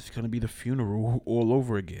 it's gonna be the funeral all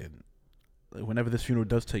over again. Like whenever this funeral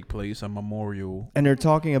does take place, a memorial. And they're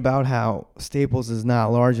talking about how Staples is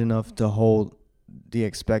not large enough to hold the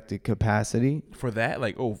expected capacity For that,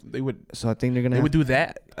 like, they would. So I think they would do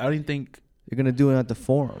that. I didn't think they're gonna do it at the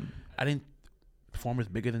Forum. The Forum is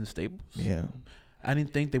bigger than Staples. Yeah. I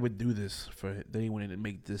didn't think they would do this they wanted to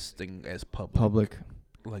make this thing as public.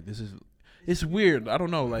 Like it's weird. I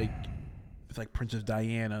don't know. Like it's like Princess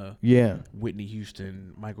Diana. Yeah. Whitney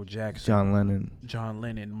Houston, Michael Jackson, John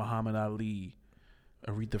Lennon, Muhammad Ali,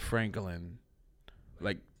 Aretha Franklin.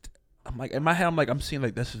 Like I'm like in my head, I'm seeing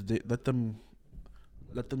like this is let them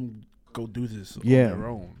go do this on their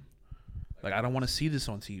own. Like I don't want to see this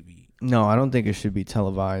on TV. No, I don't think it should be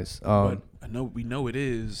televised. But we know it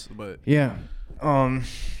is. But yeah.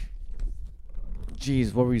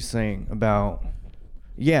 Geez, what were you saying about?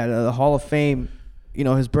 Yeah, the Hall of Fame.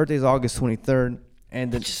 His birthday is August 23rd,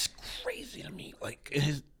 and which is crazy to me. Like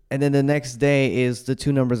and then the next day is the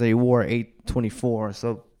 2 numbers that he wore, 8/24.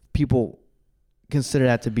 So people consider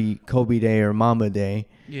that to be Kobe Day or Mamba Day.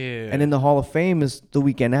 Yeah. And then the Hall of Fame is the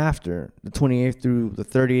weekend after, the 28th through the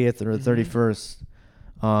 30th or the 31st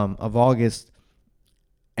of August.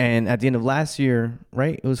 And at the end of last year,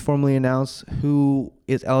 right, it was formally announced who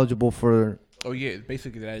is eligible for. Oh yeah,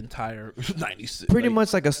 basically that entire 96. Pretty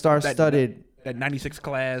much like a star-studded. That 96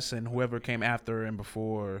 class and whoever came after and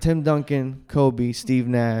before. Tim Duncan, Kobe, Steve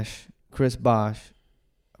Nash, Chris Bosh.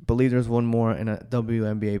 I believe there's one more, and a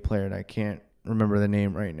WNBA player that I can't remember the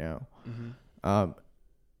name right now. I'm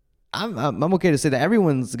okay to say that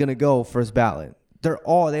everyone's gonna go first ballot. They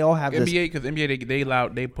all have NBA, this. because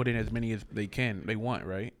NBA they put in as many as they want,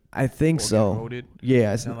 right? I think or so. Voted.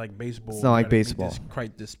 Yeah, it's not like baseball. It's not like baseball.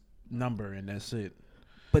 Quite this number and that's it.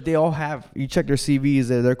 But they all have. You check their CVs;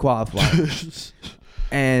 they're qualified.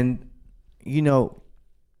 And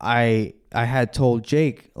I had told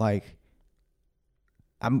Jake like,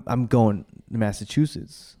 I'm going to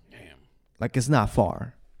Massachusetts. Damn. Like it's not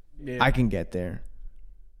far. Yeah. I can get there.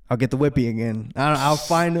 I'll get the whippy again. I'll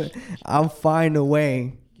find a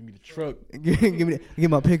way. Give me the truck. Give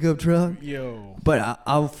my pickup truck. Yo. But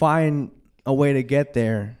I'll find a way to get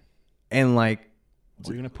there, and like.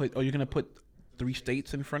 You're gonna put 3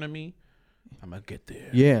 states in front of me. I'm gonna get there.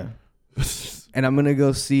 Yeah. and I'm gonna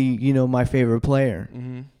go see, my favorite player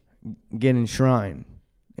get enshrined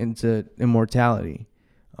into immortality,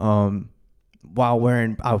 while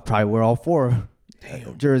wearing, I'll probably wear all 4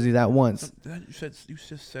 jerseys at once. You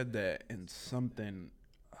just said that in something.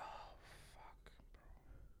 Oh, fuck,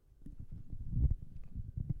 bro.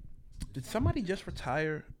 Did somebody just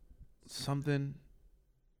retire something?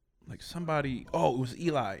 Like somebody. Oh, it was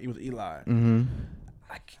Eli. Mm-hmm.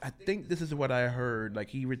 I think this is what I heard. Like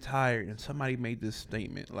he retired, and somebody made this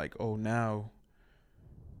statement. Like, oh, now,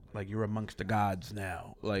 like you're amongst the gods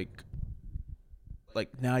now. Like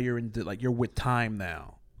now you're you're with time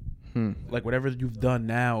now. Like whatever you've done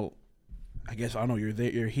now, I guess I don't know. You're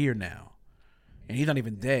there. You're here now, and he's not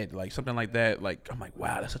even dead. Like something like that. Like I'm like,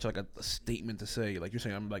 wow, that's such like a statement to say. Like you're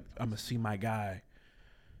saying, I'm gonna see my guy,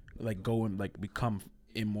 like go and like become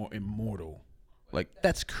immortal. Like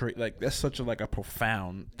that's crazy. Like that's such a a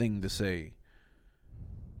profound thing to say.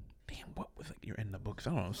 Damn, what was it? You're in the books.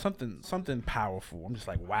 I don't know, something powerful. I'm just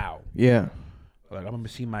like, wow. Yeah. Like I'm gonna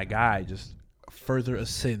see my guy just further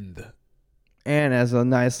ascend. And as a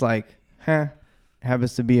nice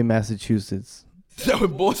happens to be in Massachusetts. So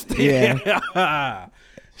in Boston. Yeah.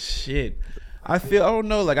 Shit. I don't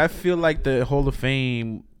know. Like I feel like the Hall of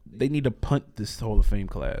Fame, they need to punt this Hall of Fame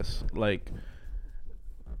class. Like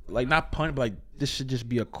not punt, but like this should just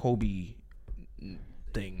be a Kobe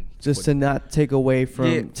thing. Just to not take away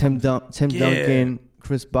from Tim Duncan,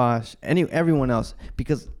 Chris Bosh, everyone else,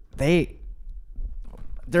 because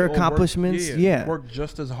their accomplishments, worked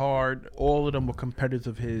just as hard. All of them were competitors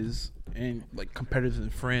of his, and like competitors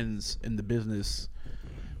and friends in the business.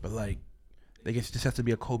 But like, I guess it just has to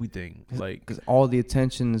be a Kobe thing, like because all the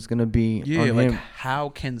attention is gonna be on like him. How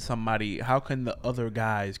can the other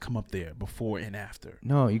guys come up there before and after?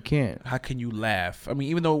 No, you can't. How can you laugh? I mean,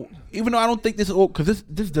 even though I don't think this is because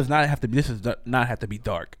this does not have to be. This does not have to be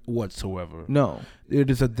dark whatsoever. No,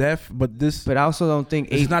 it is a death, but this. But I also don't think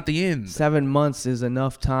it's not the end. 7 months is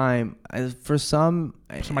enough time for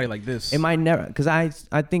somebody like this. It might never, because I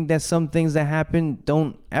think that some things that happen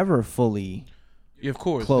don't ever fully. Yeah, of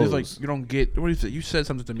course. Close. There's you don't get. What is it? You said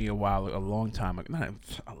something to me a long time ago. Not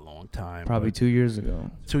a long time. Probably 2 years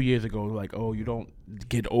ago. 2 years ago, like, oh, you don't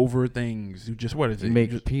get over things. You just, what is it? You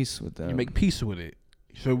make peace with them. You make peace with it.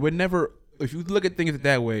 So we're never, if you look at things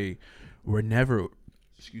that way, we're never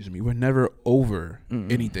over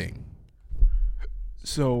anything.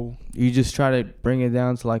 So. You just try to bring it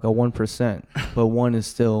down to like a 1%, but 1 is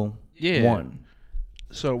still 1.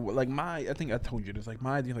 So like I think I told you this. Like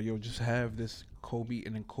my idea, just have this Kobe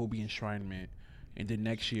and then Kobe enshrinement, and then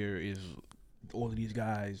next year is all of these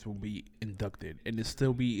guys will be inducted, and it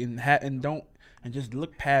still be and just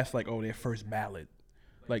look past like their first ballot,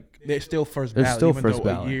 like they're still first ballot. Still even first though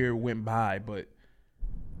ballot. A year went by, but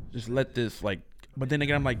just let this like. But then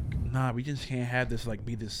again, I'm like, nah, we just can't have this like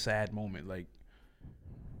be this sad moment. Like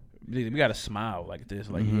we gotta smile like this.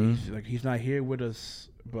 Like he's not here with us,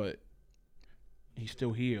 but. He's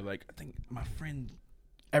still here. Like I think my friend,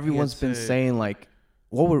 everyone's been saying like,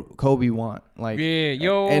 what would Kobe want? Like,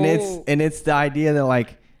 and it's the idea that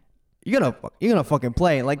like you're gonna fucking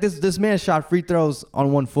play. Like this man shot free throws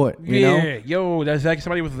on 1 foot. You know? That's like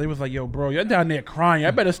somebody was like, yo, bro, you're down there crying.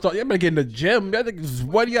 I better get in the gym.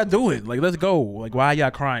 What are y'all doing? Like, let's go. Like, why are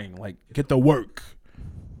y'all crying? Like, get to work.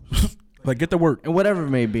 Like, get to work. And whatever it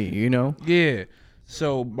may be, you know? Yeah.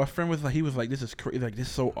 So my friend was like, this is crazy. Like, this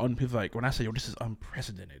is so he's like, when I say, this is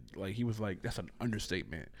unprecedented. Like, he was like, that's an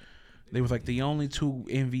understatement. They was like, the only 2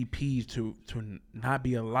 MVPs to not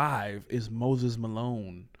be alive is Moses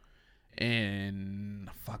Malone and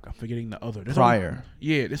I'm forgetting the other. Pryor.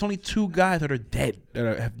 There's only 2 guys that are dead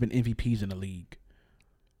that have been MVPs in the league.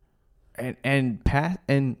 And death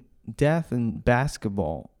in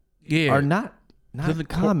basketball are not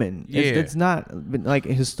common. It's not like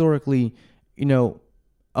historically.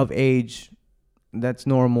 Of age, that's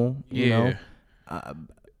normal. You know,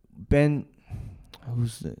 Ben,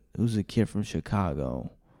 who's the kid from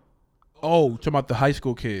Chicago? Oh, talking about the high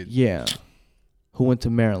school kid. Yeah, who went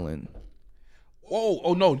to Maryland.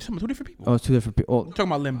 Oh no, talking about 2 different people. Oh, 2 different people. I'm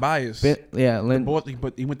talking about Len Bias. Len.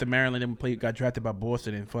 But he went to Maryland and got drafted by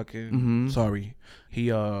Boston and fucking. Sorry, he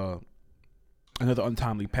another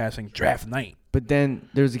untimely passing draft night. But then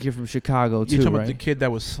there's a kid from Chicago too, You're talking right? about the kid that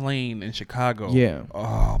was slain in Chicago. Yeah.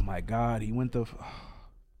 Oh my God, he went to.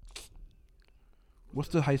 What's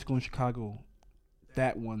the high school in Chicago?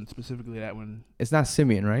 That one specifically. That one. It's not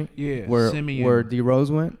Simeon, right? Yeah. Simeon. Where D Rose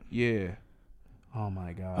went. Yeah. Oh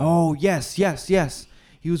my God. Oh yes.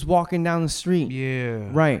 He was walking down the street. Yeah.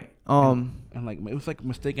 Right. And like it was like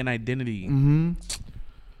mistaken identity.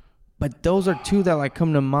 But those are 2 that like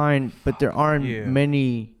come to mind. But there aren't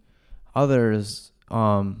many others.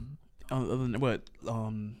 Other than what?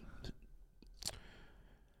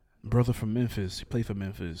 Brother from Memphis. He played for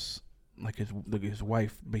Memphis. Like his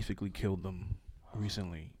wife basically killed them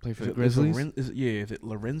recently. Played for the Grizzlies? Is it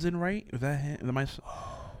Lorenzen, right? Is that him? Am I?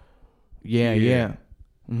 Yeah. Like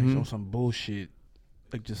Mm-hmm. on some bullshit,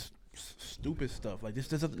 like just stupid stuff. Like this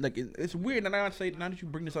doesn't like it's weird. And I say now that you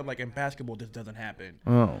bring this up, like in basketball, this doesn't happen.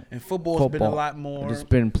 Oh, And football's been a lot more. There's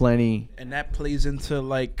been plenty. And that plays into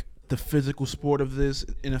like the physical sport of this.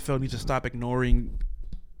 NFL needs to stop ignoring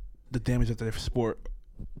the damage that their sport.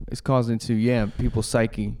 It's causing to people's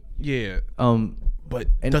psyche. Yeah. But it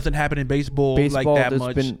and doesn't happen in baseball like baseball, that there's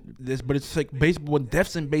much. been- But it's like baseball.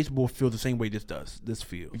 Deaths in baseball feel the same way this does. This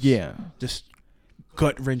feels. Yeah. Just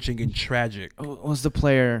gut wrenching and tragic. What's the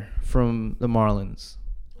player from the Marlins?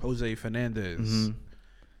 Jose Fernandez. Mm-hmm.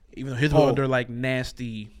 Even though his was under like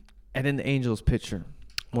nasty. And then the Angels pitcher.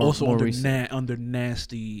 More under recent. under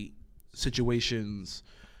nasty situations.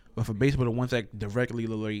 But for baseball, the ones that directly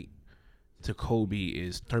relate to Kobe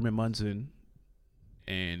is Thurman Munson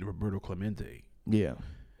and Roberto Clemente. Yeah.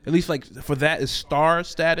 At least like for that is star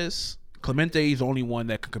status. Clemente is the only one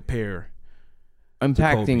that can compare.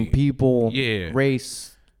 Impacting Kobe. people, Yeah.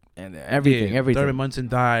 race, and everything. Thurman Munson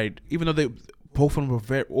died, even though they both of them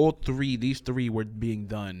were these three were being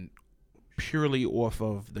done purely off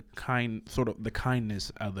of the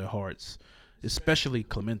kindness of their hearts, especially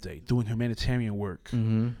Clemente doing humanitarian work.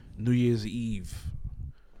 Mm-hmm. New Year's Eve.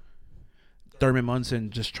 Thurman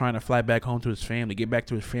Munson just trying to fly back home to his family, get back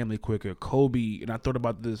to his family quicker. Kobe, and I thought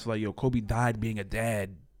about this, like, Kobe died being a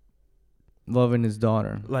dad. Loving his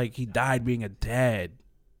daughter. Like, he died being a dad.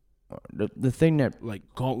 The thing that Like,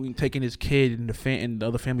 taking his kid and the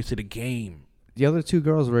other families to the game. the other two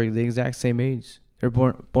girls were the exact same age. They're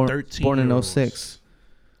born in 06.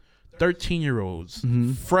 13-year-olds,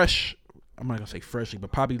 Mhm. fresh. I'm not gonna say freshly,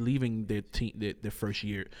 but probably leaving their first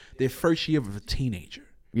year of a teenager.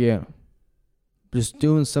 Yeah. Just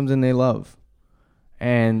doing something they love.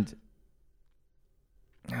 And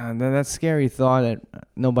that scary thought that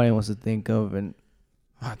nobody wants to think of. And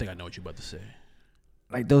I think I know what you're about to say.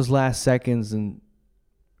 like those last seconds and,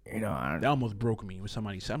 That almost broke me when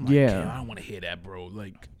somebody said, I'm like, Yeah. "Damn, I don't want to hear that, bro.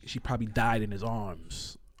 Like, she probably died in his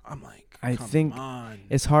arms. I'm like, I come think on.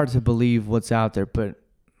 it's hard to believe what's out there, but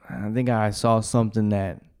I think I saw something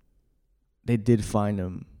that they did find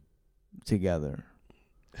them together.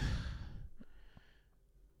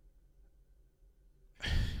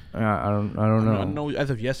 I don't know. I know as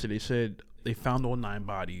of yesterday, they said they found all 9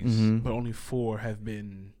 bodies, Mhm. but only 4 have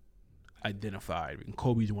been identified. And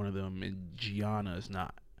Kobe's one of them, and Gianna is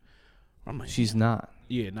not. I'm like, She's not.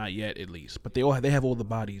 yeah, not yet at least. But they have all the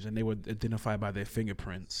bodies, and they were identified by their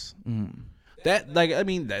fingerprints. Mm. That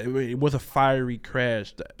it was a fiery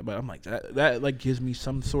crash, but I'm like that like gives me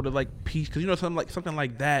some sort of like peace, because something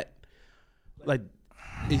like that, like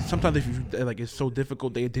sometimes if you like it's so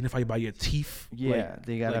difficult they identify you by your teeth. Yeah,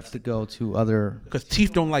 they gotta have to go to other. Because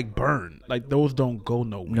teeth don't like burn, like those don't go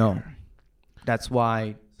nowhere. No, that's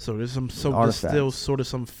why. So there's there's Artifacts. still sort of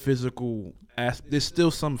some physical there's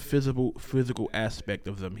still some physical aspect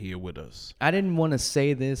of them here with us. I didn't want to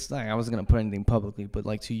say this. Like I wasn't gonna put anything publicly, but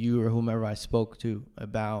like to you or whomever I spoke to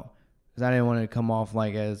about, because I didn't want to come off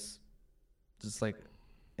like as just like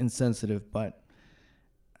insensitive. But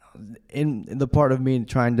in the part of me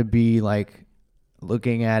trying to be like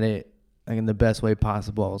looking at it like in the best way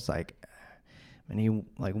possible, I was like, and he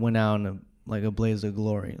like went out in a blaze of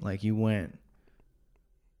glory. Like he went.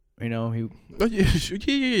 He Yeah.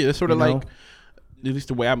 It's sort of You know? like, at least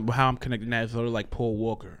the way how I'm connecting that is sort of like Paul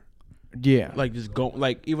Walker. yeah, Like just go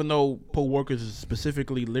like, even though Paul Walker is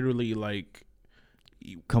specifically literally like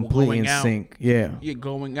completely in sync. Yeah,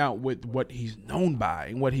 going out with what he's known by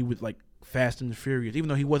and what he was like Fast and the Furious, even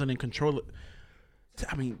though he wasn't in control.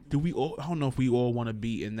 I mean, do we all? I don't know if we all want to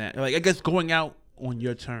be in that. Like, I guess going out on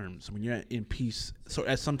your terms when you're in peace, so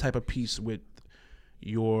at some type of peace with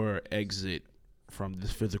your exit from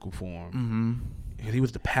this physical form. Mm-hmm. He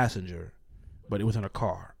was the passenger, but it was in a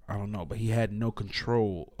car. I don't know, but he had no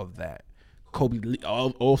control of that. Kobe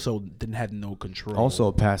also didn't have no control. Also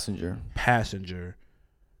a passenger.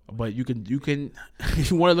 But you can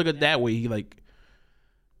if you want to look at it that way, he like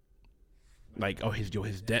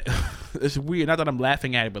his death. It's weird. Not that I'm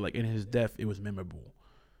laughing at it, but like in his death, it was memorable.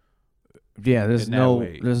 Yeah, there's no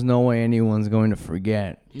way anyone's going to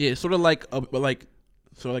forget. Yeah, it's sort of like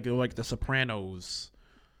The Sopranos,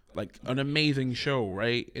 like an amazing show,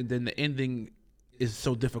 right? And then the ending is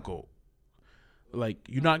so difficult. Like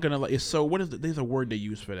you're not gonna like. It's so. There's a word they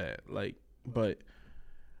use for that. Like, but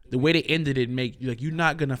the way they ended it you're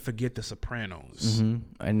not gonna forget The Sopranos. Mm-hmm.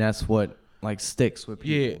 And that's what like sticks with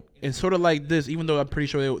people. Yeah, and sort of like this. Even though I'm pretty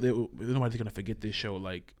sure nobody's gonna forget this show.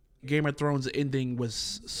 Like Game of Thrones ending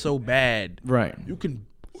was so bad, Right. You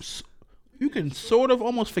can sort of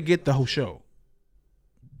almost forget the whole show.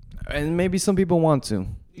 And maybe some people want to.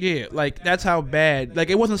 Yeah, like that's how bad. Like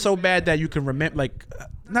it wasn't so bad that you can remember. Like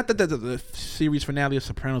not that the series finale of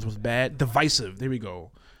Sopranos was bad. Divisive. There we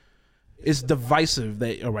go. It's divisive.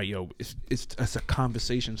 That all right, yo. It's a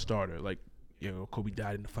conversation starter. Like yo, Kobe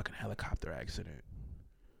died in a fucking helicopter accident.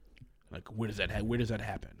 Like where does that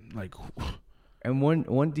happen? Like. And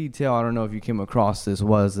one detail, I don't know if you came across this,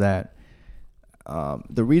 was that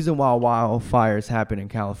the reason why wildfires happen in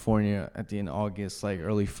California at the end of August, like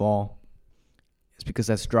early fall, is because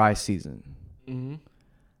that's dry season. Mm-hmm.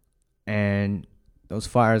 And those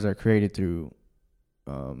fires are created through,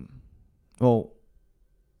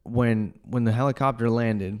 when the helicopter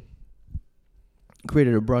landed, it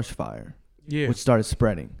created a brush fire, which started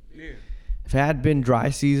spreading. Yeah. If it had been dry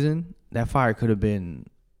season, that fire could have been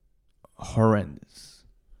horrendous.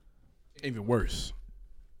 Even worse.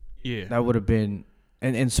 Yeah. That would have been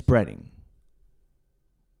and spreading,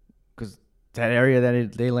 because that area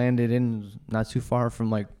that they landed in is not too far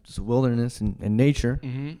from like just wilderness and nature.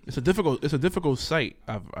 Mm-hmm. It's a difficult site.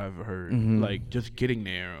 I've heard. Mm-hmm. Like just getting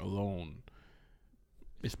there alone,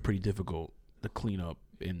 it's pretty difficult to clean up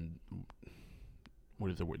and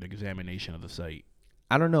what is the word? The examination of the site.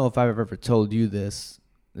 I don't know if I've ever told you this.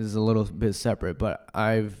 This is a little bit separate, but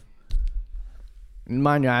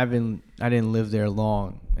mind you, I didn't live there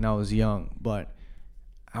long, and I was young, but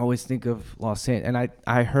I always think of Los Angeles, and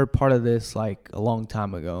I heard part of this like a long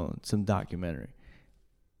time ago in some documentary.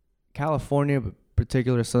 California, but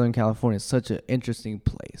particular Southern California, is such an interesting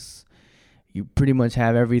place. You pretty much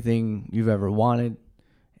have everything you've ever wanted,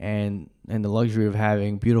 and the luxury of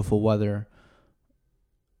having beautiful weather,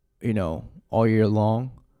 all year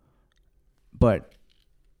long. But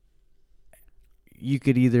you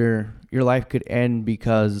could your life could end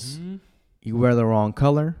because you wear the wrong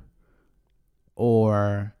color,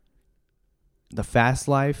 or the fast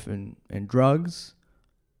life and drugs,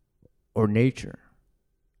 or nature.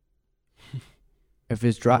 If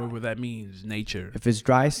it's dry, Whatever that means, nature. if it's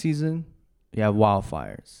dry season, you have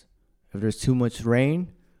wildfires. If there's too much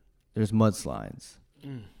rain, there's mudslides,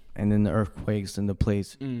 and then the earthquakes and the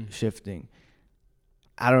place shifting.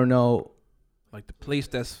 I don't know. Like the place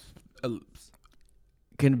that's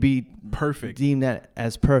Can be perfect, deemed that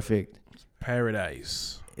as perfect.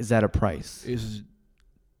 paradise. Is at a price. Is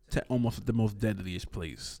almost the most deadliest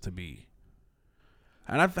place to be.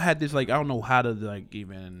 And I've had this, like, I don't know how to, like,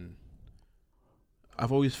 even.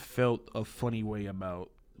 I've always felt a funny way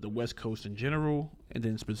about the West Coast in general, and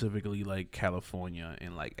then specifically, like, California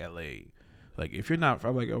and, like, LA. Like, if you're not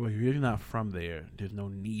from there, there's no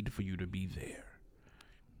need for you to be there.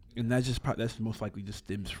 And that's most likely just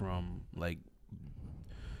stems from, like,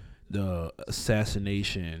 the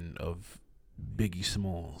assassination of Biggie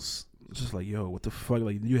Smalls. It's just like, yo, what the fuck?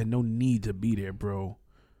 Like, you had no need to be there, bro.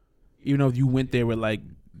 Even though you went there with like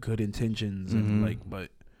good intentions and like, but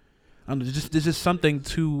I don't know, there's just something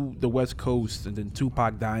to the West Coast, and then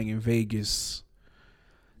Tupac dying in Vegas.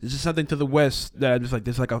 There's just something to the West that I'm just like,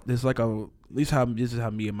 there's like a at least how this is how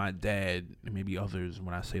me and my dad and maybe others,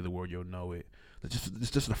 when I say the word, you'll know it. It's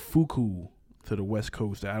just a fuku to the West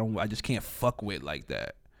Coast that I just can't fuck with like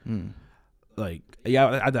that. Like,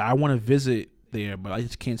 yeah, I want to visit there, but I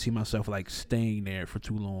just can't see myself like staying there for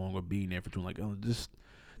too long or being there for too long. Like,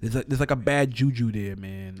 there's like a bad juju there,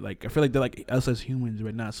 man. Like, I feel like they're like, us as humans,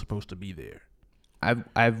 we're not supposed to be there.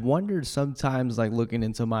 I've wondered sometimes, like, looking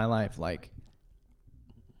into my life, like,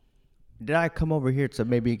 did I come over here to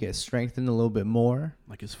maybe get strengthened a little bit more?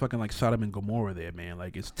 Like, it's fucking like Sodom and Gomorrah there, man.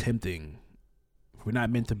 Like, it's tempting. We're not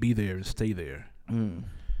meant to be there and stay there.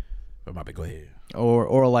 But my bad, go ahead.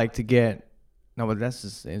 Or like to get. No, but that's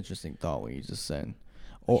just an interesting thought what you just said.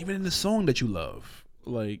 Or, even in the song that you love,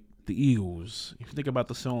 like the Eagles, if you think about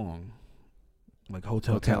the song, like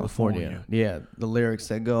Hotel California. Yeah, the lyrics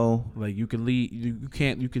that go. Like, you can leave, you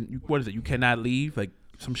can't, what is it? You cannot leave, like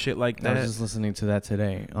some shit like that. I was just listening to that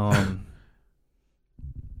today.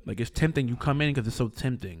 Like, it's tempting. You come in because it's so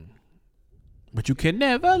tempting, but you can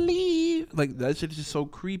never leave. Like, that shit is just so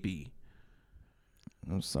creepy.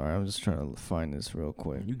 I'm sorry, I'm just trying to find this real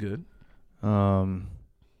quick. You good? And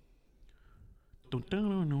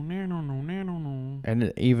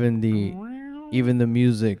even the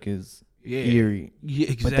music is eerie. Yeah,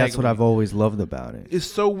 exactly. But that's what I've always loved about it. It's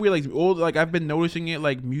so weird. Like I've been noticing it,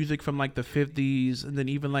 like music from like the 50s, and then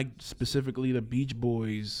even like specifically the Beach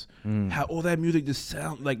Boys. How all that music just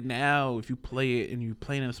sound like now, if you play it and you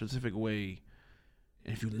play it in a specific way,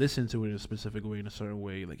 And if you listen to it in a specific way, in a certain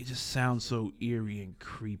way, like it just sounds so eerie and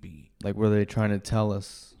creepy. Like, were they trying to tell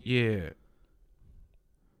us? Yeah.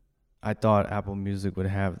 I thought Apple Music would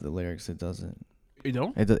have the lyrics. It doesn't. You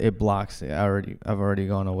don't? It blocks it. I've already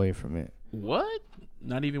gone away from it. What?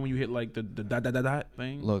 Not even when you hit like the dot dot dot dot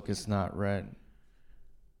thing? Look, it's not red.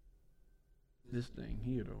 This thing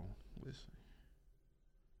here though. Listen.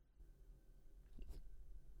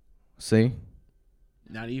 See?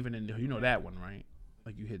 Not even in you know that one, right?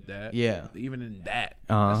 Like you hit that. Yeah. Even in that.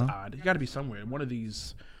 Uh-huh. That's odd. You gotta be somewhere in one of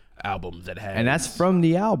these albums that has And that's from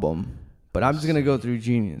the album. But I'm just gonna go through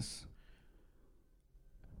Genius.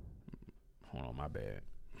 Hold on, my bad.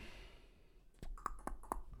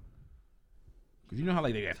 Cause you know how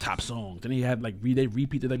like they got top songs, then they had like they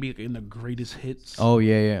repeated like in the greatest hits. Oh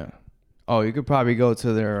yeah. Oh, you could probably go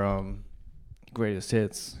to their greatest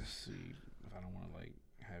hits. Let's see if I don't want to like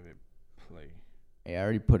have it play. Yeah, I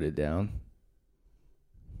already put it down.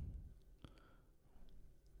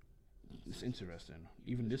 It's interesting.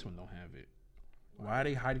 Even this one don't have it. Why are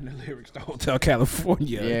they hiding the lyrics to Hotel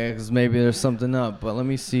California? Yeah, because maybe there's something up. But let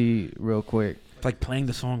me see real quick. It's like playing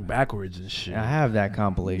the song backwards and shit. I have that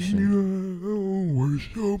compilation.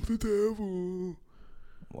 Worship the devil.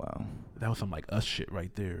 Wow. That was some like us shit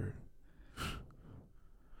right there.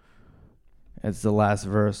 It's the last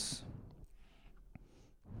verse.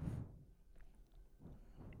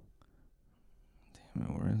 Damn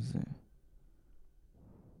it, where is it?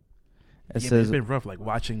 It Yeah, says, it's been rough, like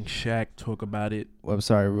watching Shaq talk about it. well, I'm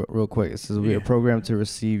sorry, real quick. It says, we are programmed to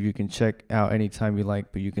receive. You can check out anytime you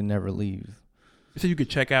like, but you can never leave. It said you could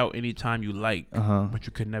check out anytime you like, Uh-huh. but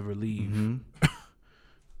you could never leave. Mm-hmm.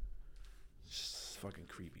 It's fucking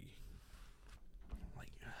creepy.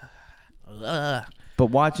 Like, But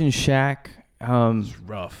watching Shaq, it's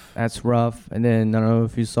rough. that's rough. And then I don't know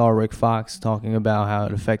if you saw Rick Fox talking about how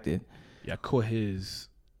it affected. Yeah, I caught his.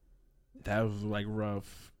 That was like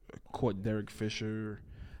rough. Caught Derek Fisher.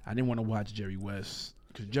 I didn't want to watch Jerry West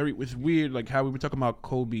because Jerry was weird. Like how we were talking about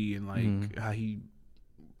Kobe and like how he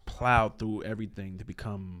plowed through everything to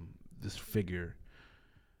become this figure.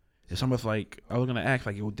 It's almost like I was gonna ask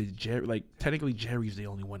like, did Jerry like technically Jerry's the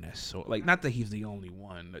only one that's so like not that he's the only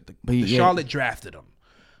one. The Charlotte drafted him,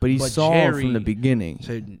 but he saw him Jerry from the beginning.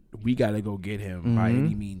 said we gotta go get him by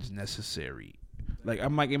any means necessary. Like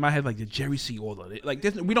I'm like in my head like did Jerry see all of it? Like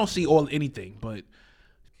we don't see all anything, but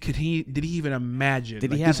did he even imagine? Did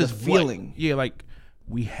like, he have this the is feeling? Yeah, like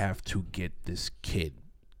we have to get this kid.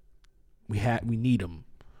 We need him.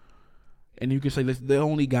 And you can say that's the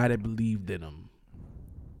only guy that believed in him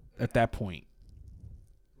at that point.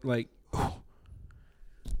 Like,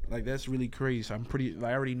 like that's really crazy. So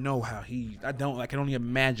I already know how I can only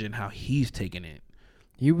imagine how he's taking it.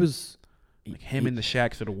 He was Like him in the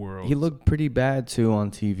Shaqs of the world. He looked pretty bad too on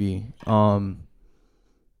TV.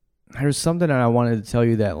 There's something that I wanted to tell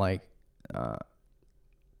you that like,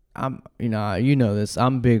 I'm you know this.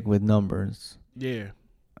 I'm big with numbers. Yeah.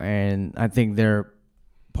 And I think they're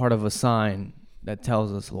part of a sign that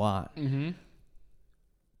tells us a lot. Mm-hmm.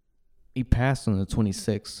 He passed on the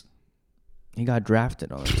 26th. He got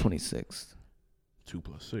drafted on the 26th. 2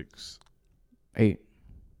 + 6. 8.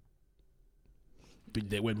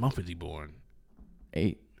 When month is he born?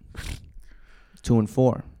 8. 2 and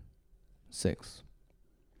 4. 6.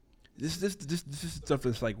 This stuff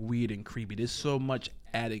is like weird and creepy. There's so much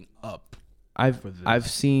adding up. I've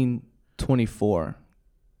seen 24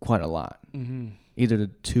 quite a lot. Mm-hmm. Either the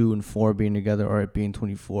 2 and 4 being together or it being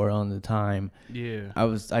 24 on the time. Yeah.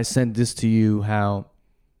 I sent this to you how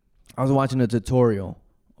I was watching a tutorial,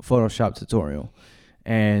 a Photoshop tutorial,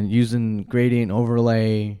 and using gradient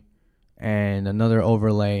overlay and another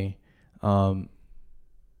overlay,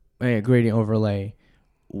 gradient overlay.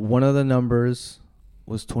 One of the numbers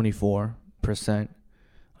was 24%.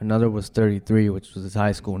 Another was 33, which was his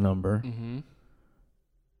high school number. Mm-hmm.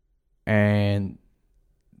 And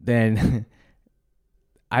then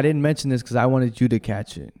I didn't mention this because I wanted you to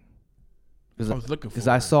catch it. I was looking for because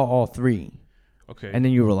I saw all 3. Okay. And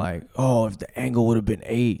then you were like, "Oh, if the angle would have been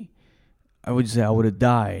 8, I would say I would have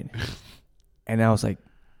died." And I was like,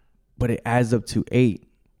 "But it adds up to 8."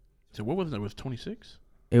 So what was it? It was 26?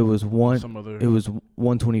 It was one. Some other. It was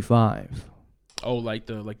 125. Oh, like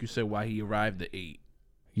you said, why he arrived at 8.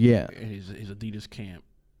 Yeah. His Adidas camp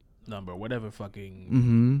number, whatever fucking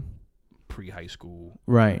Mm-hmm. pre-high school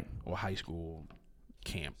Right. or high school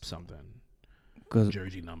camp something. Because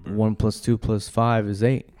Jersey number. 1 + 2 + 5 is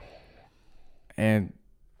 8. And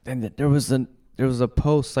then there was a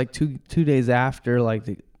post like two days after like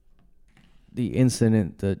the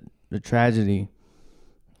incident, the tragedy.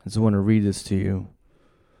 I just want to read this to you.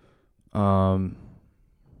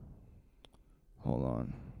 hold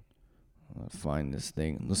on. Let's find this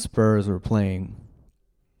thing. The Spurs were playing,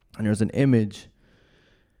 and there's an image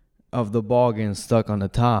of the ball getting stuck on the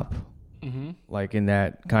top, like in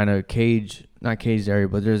that kind of cage, not caged area,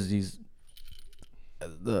 but there's these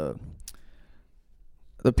the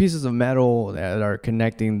pieces of metal that are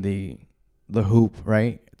connecting the hoop,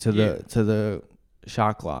 right, to the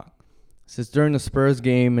shot clock. It says during the Spurs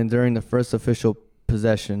game and during the first official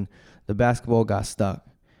possession, the basketball got stuck.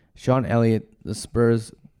 Sean Elliott, the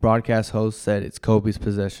Spurs broadcast host, said it's Kobe's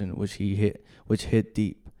possession, which hit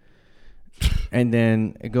deep. And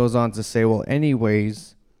then it goes on to say, well,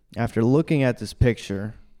 anyways, after looking at this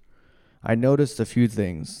picture, I noticed a few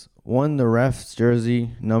things. One, the ref's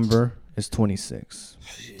jersey number is 26,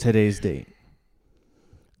 today's date.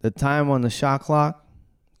 The time on the shot clock,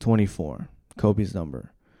 24, Kobe's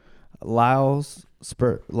number. Lyles,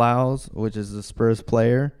 which is the Spurs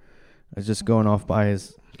player, is just going off by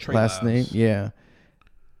his last name. Yeah.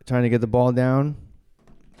 Trying to get the ball down,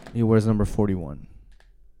 he wears number 41.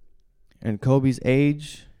 And Kobe's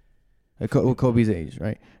age,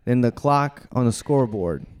 right? Then the clock on the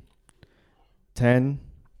scoreboard,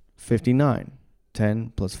 10:59.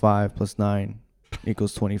 10 plus 5 plus 9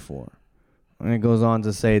 equals 24. And it goes on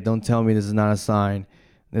to say, don't tell me this is not a sign.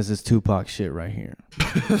 This is Tupac shit right here.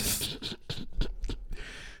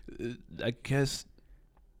 I guess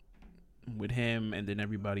with him and then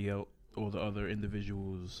everybody else, all the other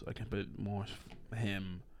individuals, I can put more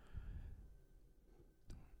him.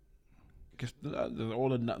 Because all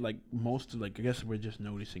the like most like I guess we're just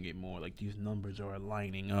noticing it more. Like these numbers are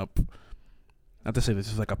lining up. Not to say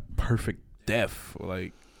this is like a perfect death, or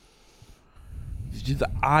like it's just the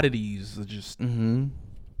oddities are just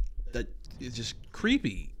that it's just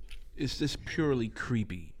creepy. It's just purely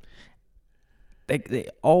creepy. They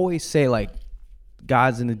always say like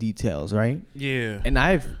God's in the details, right? Yeah. And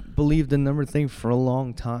I've believed the number thing for a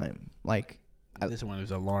long time. Like this one is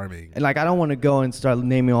alarming. And like I don't want to go and start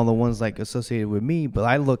naming all the ones like associated with me, but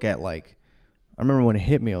I look at like I remember when it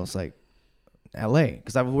hit me, I was like LA,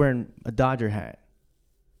 because I was wearing a Dodger hat.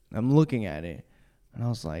 I'm looking at it, and I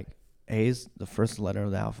was like, A is the first letter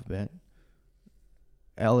of the alphabet.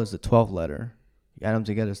 L is the 12th letter. You add them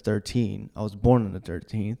together, it's 13. I was born on the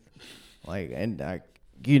 13th. Like, and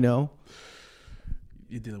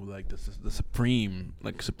you're dealing with like the supreme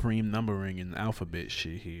numbering and alphabet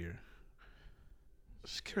shit here.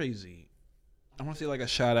 It's crazy. I want to say like a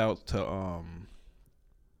shout out to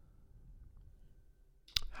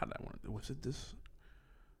how did I want to? Was it this?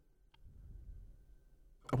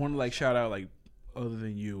 I want to like shout out like other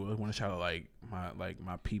than you. I want to shout out like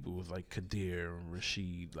my people with like Kadir and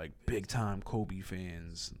Rashid, like big time Kobe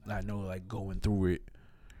fans. I know like going through it.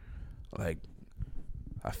 Like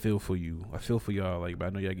I feel for you. I feel for y'all. Like, but I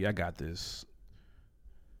know y'all got this.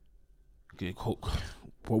 Okay,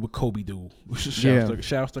 what would Kobe do?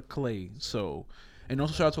 Shout out to Clay. So, and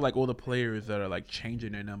also shout out to like all the players that are like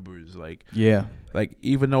changing their numbers. Like, yeah, like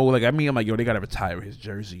even though like I'm like yo, they gotta retire his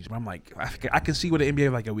jerseys. But I'm like I can see what the NBA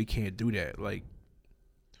is like. Yo, we can't do that. Like,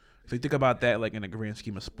 if you think about that, like in the grand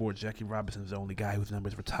scheme of sports, Jackie Robinson's the only guy whose number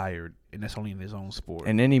is retired, and that's only in his own sport.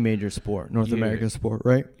 In any major sport, North American sport,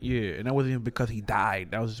 right? Yeah, and that wasn't even because he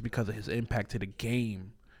died. That was just because of his impact to the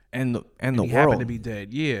game and the he world. Happened to be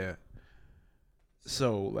dead. Yeah.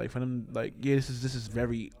 So like for them, like this is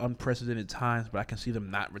very unprecedented times, but I can see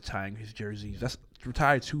them not retiring his jerseys. That's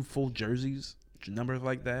retired 2 full jerseys, numbers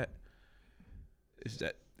like that.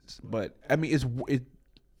 But I mean, it.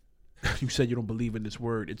 You said you don't believe in this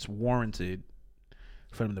word. It's warranted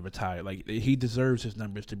for him to retire. Like he deserves his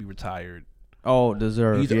numbers to be retired. Oh,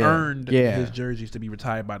 deserves. He's earned his jerseys to be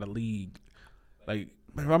retired by the league. Like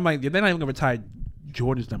I'm like, they're not even gonna retire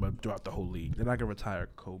Jordan's number throughout the whole league. They're not gonna retire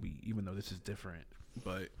Kobe, even though this is different.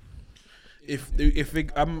 But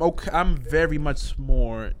I'm very much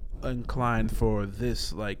more inclined for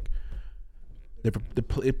this. Like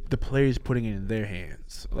the players putting it in their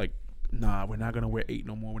hands. Like, nah, we're not gonna wear 8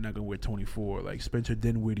 no more. We're not gonna wear 24. Like Spencer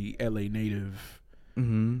Dinwiddie, LA native,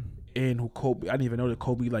 and who Kobe. I didn't even know that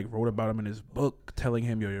Kobe like wrote about him in his book, telling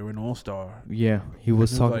him, "Yo, you're an all-star." Yeah, he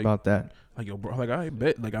was talking about that. Like, yo, bro, like I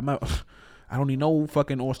bet, like I'm not. I don't need no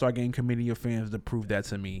fucking All-Star Game committee of fans to prove that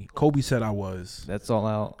to me. Kobe said I was. That's all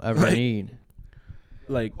I'll ever need.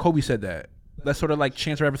 Like Kobe said that. That's sort of like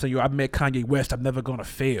Chance the Rapper saying, "Yo, I met Kanye West. I'm never gonna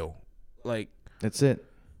fail." Like that's it.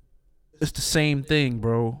 It's the same thing,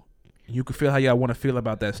 bro. You can feel how y'all want to feel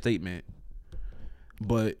about that statement,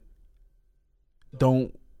 but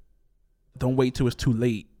don't wait till it's too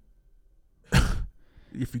late.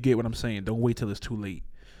 If you get what I'm saying, don't wait till it's too late.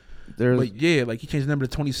 But yeah, like he changed the number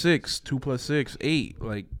to 26, 2 + 6, 8.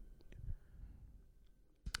 Like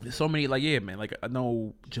There's so many, like, yeah, man. Like, I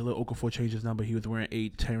know Jaleel Okafor changed his number. He was wearing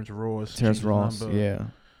 8. Terrence Ross. Yeah.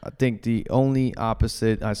 I think the only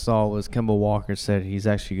opposite I saw was Kemba Walker said he's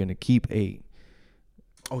actually going to keep 8.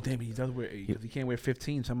 Oh, damn, he does wear 8 because he can't wear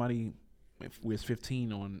 15. Somebody wears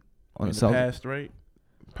 15 on in the Celtics. past, right?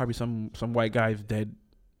 Probably some white guy's dead.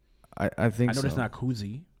 I think I know so. that's not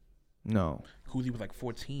Kuzi. No. Kuzi was like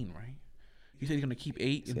 14, right? He said he's going to keep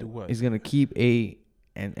 8 and do what? He's going to keep 8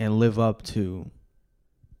 and live up to.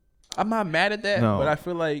 I'm not mad at that, No. but I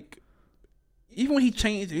feel like even when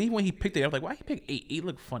he picked it, I was like, why he pick 8? 8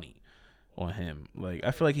 looked funny on him. Like,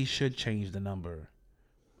 I feel like he should change the number.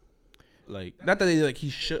 Like, not that he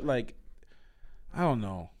should, like, I don't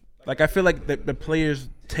know. Like, I feel like the players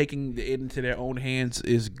taking it into their own hands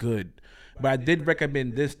is good. But I did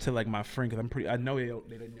recommend this to, like, my friend, because I know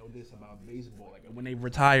they didn't know this about baseball. Like, when they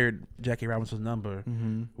retired Jackie Robinson's number,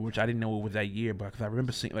 which I didn't know it was that year, but because I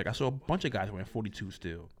remember seeing, like, I saw a bunch of guys wearing 42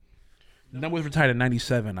 still. The number was retired in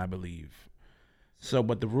 97, I believe. So,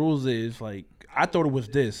 but the rules is, like, I thought it was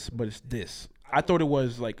this, but it's this. I thought it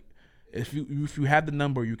was, like, if you have the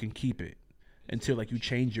number, you can keep it until, like, you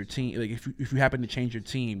change your team. Like, if you happen to change your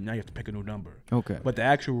team, now you have to pick a new number. Okay. But the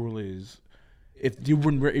actual rule is, if you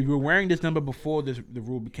were wearing this number before the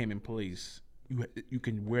rule became in place, you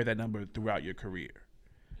can wear that number throughout your career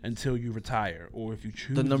until you retire, or if you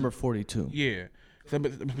choose The number 42. Yeah. So,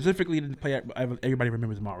 but specifically, the player everybody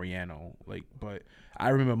remembers Mariano, like, but I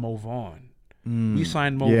remember Mo Vaughn. We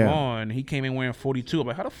signed Mo Vaughn. He came in wearing 42. I'm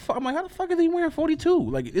like, how the fuck is he wearing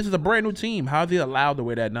 42? Like, this is a brand new team. How is he allowed to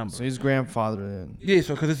wear that number? So he's grandfathered in. Yeah,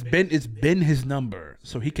 so because it's been his number,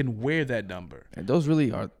 so he can wear that number. And those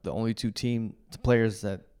really are the only two players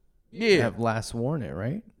that have last worn it,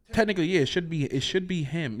 right? Technically, yeah, it should be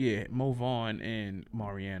him. Yeah, Mo Vaughn and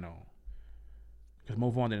Mariano. Because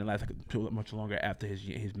Mo Vaughn didn't last much longer after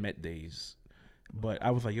his Met days. But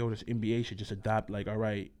I was like, yo, this NBA should just adopt, like, all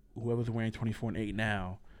right, whoever's wearing 24 and 8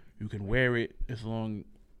 now, you can wear it as long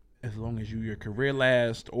as your career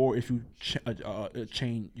lasts, or if you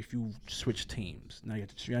if you switch teams. Now you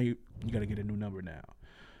got to get a new number now.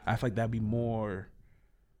 I feel like that'd be more,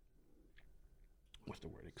 what's the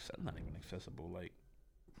word? Not even accessible, like,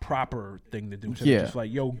 proper thing to do. So just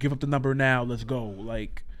like, yo, give up the number now, let's go.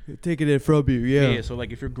 Like, taking it from you, yeah. So,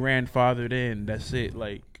 like, if you're grandfathered in, that's it.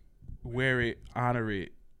 Like, wear it, honor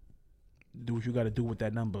it, do what you got to do with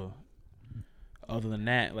that number. Other than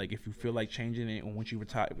that, like, if you feel like changing it, or once you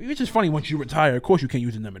retire, it's just funny, once you retire, of course you can't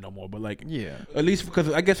use the number no more. But, like, at least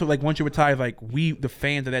because I guess, like, once you retire, like, the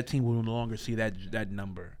fans of that team will no longer see that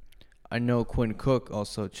number. I know Quinn Cook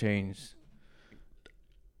also changed.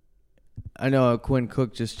 I know Quinn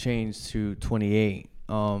Cook just changed to 28.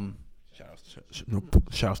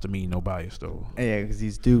 Shouts to me, no bias though. Yeah, because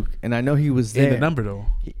he's Duke, and I know he was there. And the number though,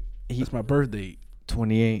 that's my birthday.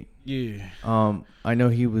 28. Yeah. I know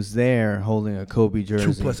he was there holding a Kobe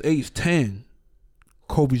jersey. 2 + 8 is 10.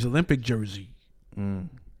 Kobe's Olympic jersey.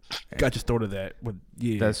 I just thought of that, but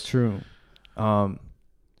yeah, that's true. That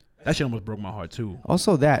shit almost broke my heart too.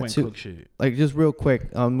 Also, that Quinn too. Cook shit. Like, just real quick,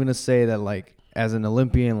 I'm gonna say that, like, as an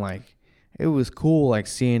Olympian, like, it was cool, like,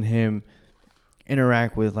 seeing him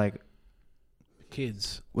interact with, like,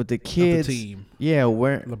 with the kids, of the team. Yeah,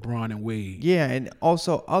 where LeBron and Wade. Yeah, and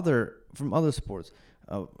also from other sports,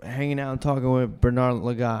 hanging out and talking with Bernard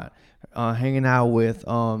Lagat, hanging out with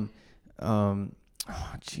how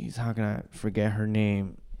can I forget her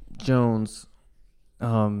name? Jones,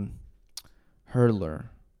 Hurdler.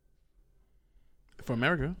 For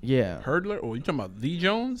America? Yeah. Hurdler? Or you talking about Lee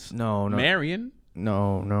Jones? No. Marion?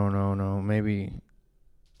 No. Maybe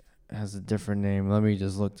it has a different name. Let me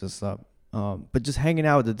just look this up. But just hanging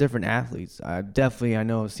out with the different athletes. I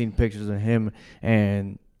know I've seen pictures of him,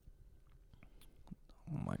 and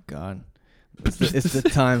oh my God, it's the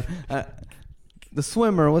time. The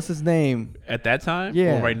swimmer, what's his name? At that time?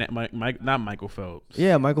 Yeah. Or right now, not Michael Phelps.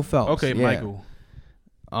 Yeah, Michael Phelps. Okay, yeah. Michael.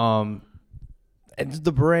 And just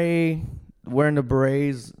the beret, wearing the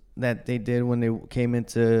berets that they did when they came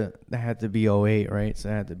into, that had to be 08, right? So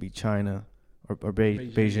it had to be China or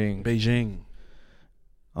Beijing. Beijing.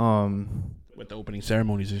 With the opening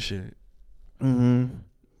ceremonies and shit. Mm-hmm.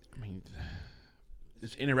 I mean,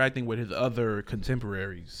 just interacting with his other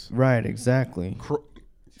contemporaries. Right, exactly.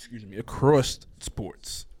 Across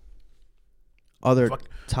sports. Other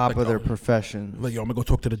top of their profession. Like, yo, I'm gonna go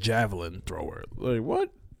talk to the javelin thrower. Like, what?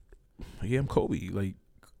 Yeah, I'm Kobe. Like,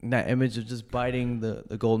 that image of just biting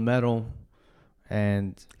the gold medal,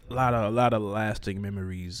 and a lot of lasting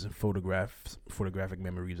memories and photographic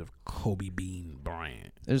memories of Kobe Bean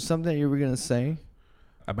Bryant. There's something you were gonna say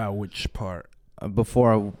about which part?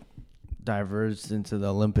 Before I diverged into the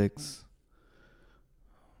Olympics.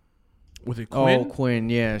 Was it Quinn? Oh, Quinn.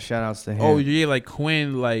 Yeah, shout outs to him. Oh yeah, like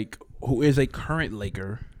Quinn, like who is a current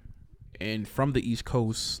Laker, and from the East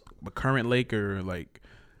Coast, but current Laker, like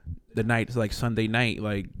the night, like Sunday night,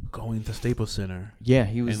 like going to Staples Center. Yeah,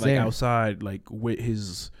 he was and like there. outside, like with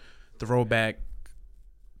his throwback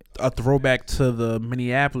to the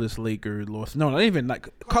Minneapolis Lakers. No, not even like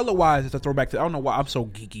color wise. It's a throwback to. I don't know why I'm so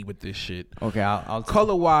geeky with this shit. Okay, I'll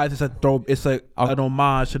Color wise, it's an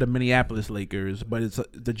homage to the Minneapolis Lakers, but it's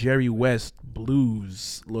the Jerry West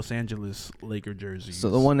Blues Los Angeles Laker jerseys. So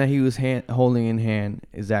the one that he was holding in hand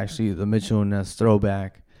is actually the Mitchell Ness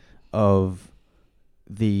throwback of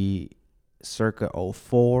the circa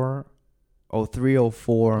 04, 03,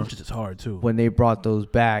 04. Which is hard too. When they brought those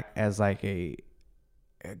back as like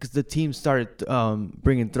because the team started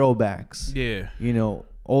bringing throwbacks. Yeah. You know,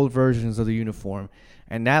 old versions of the uniform.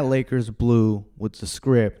 And that Lakers blue with the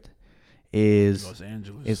script is Los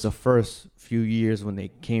Angeles. It's the first few years when they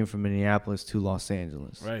came from Minneapolis to Los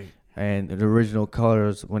Angeles. Right. And the original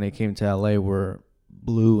colors when they came to LA were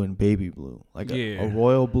blue and baby blue. Like a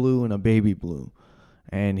royal blue and a baby blue.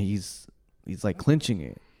 And he's like clinching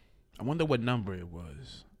it. I wonder what number it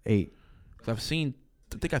was. 8. 'Cause I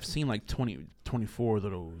think I've seen like 24 of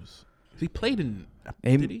those. He played in.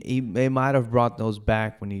 They might have brought those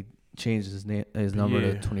back when he changed his number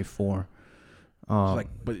to 24. But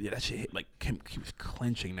yeah, that shit hit, like he was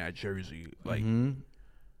clenching that jersey, like,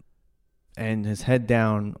 and his head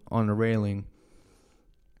down on the railing.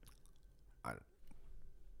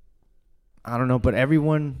 I don't know, but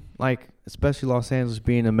everyone, like, especially Los Angeles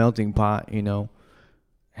being a melting pot, you know,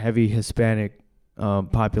 heavy Hispanic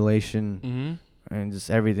population. And just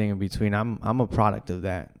everything in between. I'm a product of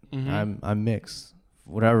that. I'm mixed.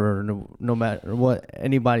 Whatever, no matter what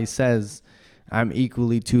anybody says, I'm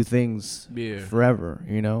equally two things forever.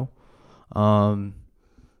 You know, and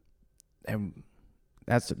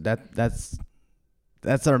that's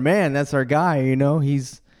our man. That's our guy. You know,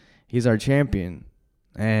 he's our champion.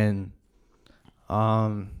 And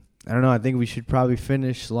I don't know. I think we should probably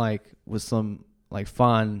finish like with some like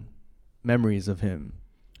fond memories of him.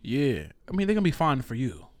 Yeah, I mean they're gonna be fine for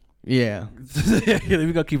you. Yeah,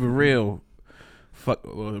 we gonna keep it real.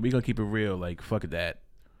 We gonna keep it real. Like fuck that.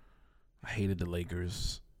 I hated the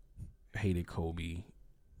Lakers. I hated Kobe.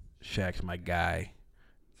 Shaq's my guy.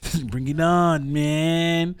 Bring it on,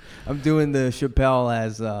 man. I'm doing the Chappelle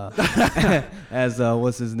as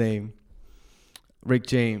what's his name, Rick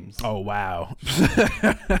James. Oh wow.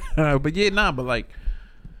 But yeah, but like,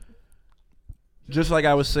 just like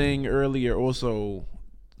I was saying earlier, also.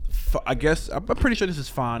 I guess I'm pretty sure this is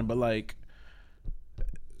fine, but like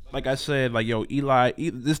I said, like yo, Eli.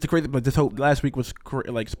 This is the crazy, but this whole last week was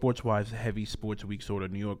like sports wise, heavy sports week sort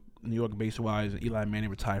of New York base wise. Eli Manning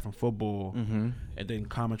retired from football, and then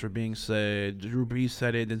comments were being said. Drew Brees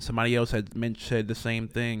said it, then somebody else had said the same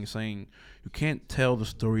thing, saying you can't tell the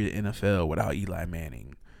story of the NFL without Eli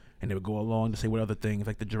Manning, and they would go along to say what other things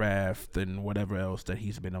like the draft and whatever else that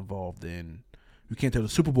he's been involved in. You can't tell the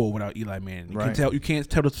Super Bowl without Eli Manning. You can't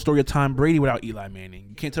tell the story of Tom Brady without Eli Manning.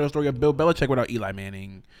 You can't tell the story of Bill Belichick without Eli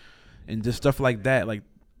Manning, and just stuff like that. Like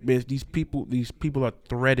these people are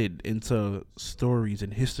threaded into stories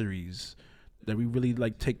and histories that we really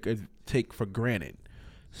like take for granted.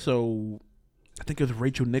 So I think it was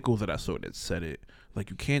Rachel Nichols that I saw that said it. Like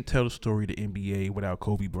you can't tell the story of the NBA without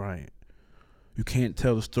Kobe Bryant. You can't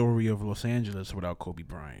tell the story of Los Angeles without Kobe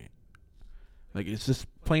Bryant. Like it's just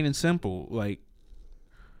plain and simple. Like.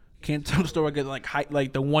 Can't tell the story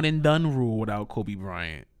like the one and done rule without Kobe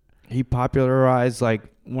Bryant. He popularized like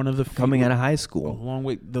one of the coming out of high school, along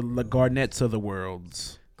with the Garnetts of the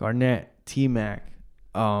worlds. Garnett, T-Mac,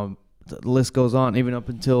 the list goes on, even up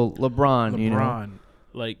until LeBron. You know,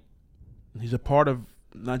 like he's a part of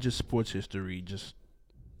not just sports history, just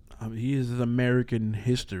he is American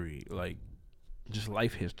history, like just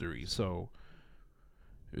life history. So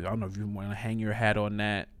I don't know if you want to hang your hat on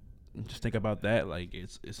that. Just think about that. Like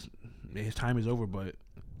it's his time is over, but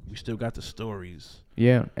we still got the stories.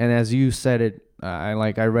 Yeah, and as you said it, I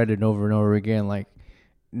read it over and over again. Like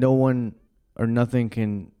no one or nothing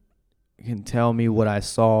can tell me what I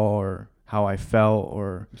saw or how I felt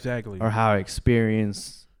or how I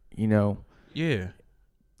experienced. You know. Yeah.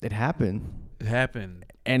 It happened.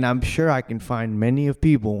 And I'm sure I can find many of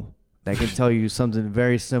people that can tell you something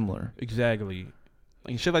very similar. Exactly.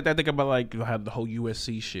 Like shit like that. Think about like you have the whole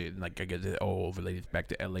USC shit. Like I guess it all related back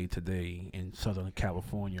to LA today in Southern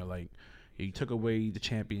California. Like you took away the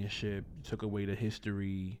championship, you took away the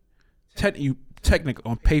history. Technically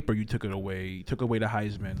on paper you took it away. You took away the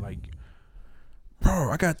Heisman. Like, bro,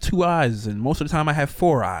 I got 2 eyes, and most of the time I have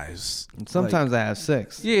 4 eyes. And sometimes I have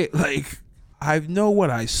 6. Yeah, like I know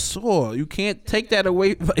what I saw. You can't take that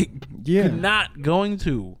away. Like, Yeah. you're not going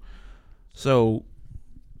to. So,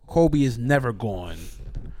 Kobe is never gone.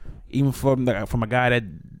 Even from a guy that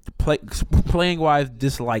playing wise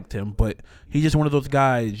disliked him, but he's just one of those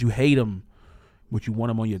guys you hate him, but you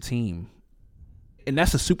want him on your team. And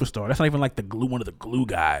that's a superstar. That's not even like one of the glue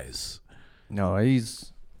guys. No,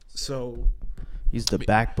 he's the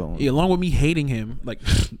backbone. Yeah, along with me hating him, like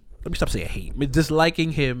let me stop saying hate.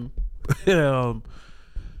 Disliking him. Because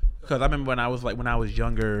I remember when I was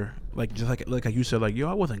younger, like just like you said, like, yo,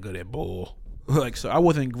 I wasn't good at ball. Like, so I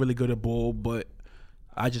wasn't really good at ball, but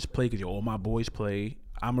I just play because all my boys play.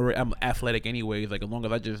 I'm athletic anyways. Like, as long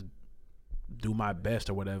as I just do my best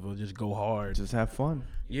or whatever, just go hard, Just have fun.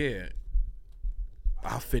 yeah,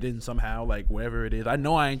 I'll fit in somehow. Like, wherever it is, I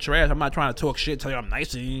know I ain't trash. I'm not trying to talk shit, tell you I'm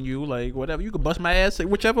nicer than you. Like, whatever, you can bust my ass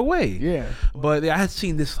whichever way. Yeah. But I had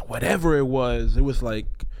seen this, whatever it was like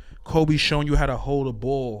Kobe showing you how to hold a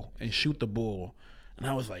ball and shoot the ball, and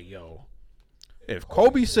I was like, yo, if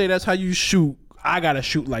Kobe say that's how you shoot, I gotta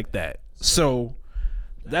shoot like that. So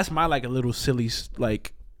that's my like a little silly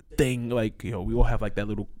like thing. Like, you know, we all have like that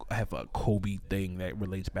little. I have a Kobe thing that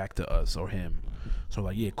relates back to us or him. So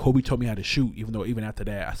like, yeah, Kobe taught me how to shoot. Even after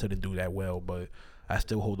that, I still didn't do that well, but I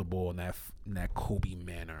still hold the ball in that Kobe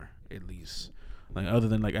manner at least. Like, other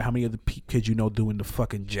than like how many other kids you know doing the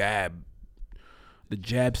fucking jab,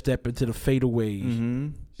 step into the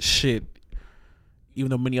fadeaway shit. Even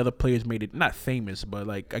though many other players made it not famous, but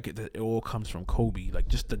like I get that it all comes from Kobe. Like,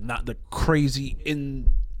 just the crazy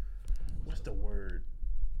what's the word?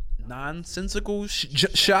 Nonsensical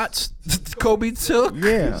shots Kobe took.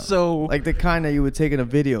 Yeah. So like the kind that you would take in a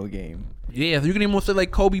video game. yeah, you can even say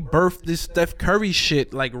like Kobe birthed this Steph Curry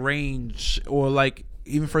shit, like range, or like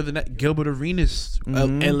even further than that, Gilbert Arenas,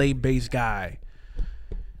 LA based guy.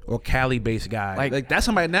 Or Cali based guy. Like that's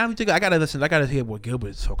somebody. Now you think I gotta hear what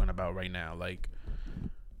Gilbert's talking about right now. Like,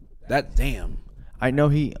 that damn. I know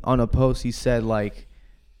he on a post he said like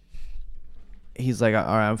he's like, all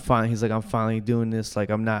right, I'm fine. He's like, I'm finally doing this. Like,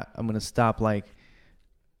 I'm gonna stop like,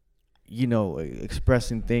 you know,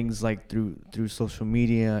 expressing things like through social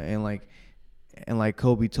media and like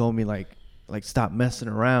Kobe told me like stop messing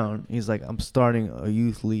around. He's like, I'm starting a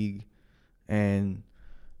youth league and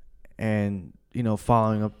you know,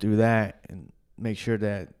 following up through that and make sure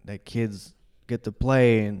that kids get to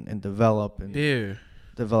play and develop and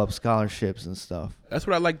develop scholarships and stuff. That's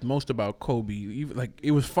what I liked most about Kobe. Even, like,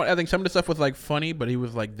 it was fun. I think some of the stuff was like funny, but he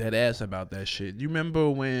was like dead ass about that shit. You remember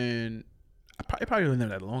when I probably didn't know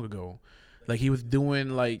that long ago. Like, he was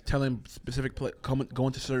doing like telling specific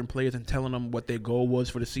going to certain players and telling them what their goal was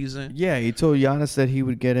for the season. Yeah, he told Giannis that he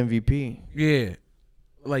would get MVP. Yeah.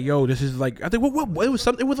 Like, yo, this is like, I think what it was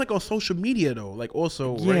something. It was like on social media though. Like,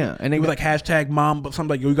 also, yeah, right? and it was like hashtag mom, but something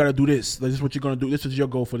like, yo, you gotta do this. Like, this is what you're gonna do. This is your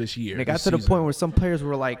goal for this year. And it got to the point where some players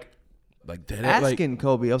were like dead asking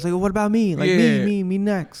Kobe. I was like, well, what about me? Like, me me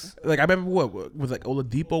next. Like, I remember what was like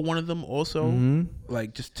Oladipo, one of them also.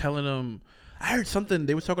 Like, just telling them. I heard something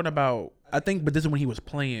they were talking about. I think, but this is when he was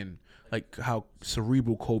playing. Like, how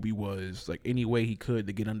cerebral Kobe was. Like, any way he could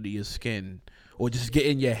to get under your skin or just get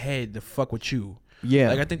in your head to fuck with you. Yeah.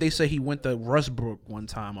 Like, I think they say he went to Westbrook one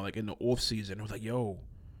time, or like in the off season. It was like, yo,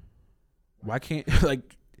 why can't like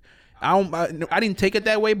I didn't take it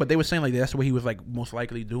that way, but they were saying like that's what he was like most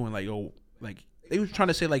likely doing. Like, yo, like they were trying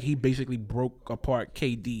to say like he basically broke apart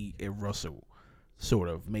KD and Russell, sort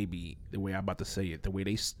of, maybe the way I'm about to say it, the way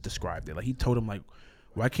they described it. Like, he told him like,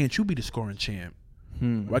 why can't you be the scoring champ?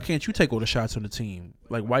 Why can't you take all the shots on the team?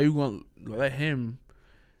 Like, why you gonna let him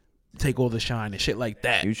take all the shine and shit like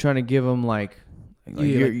that? You're trying to give him like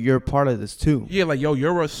you're part of this too. Yeah, like, yo,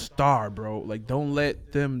 you're a star, bro. Like, don't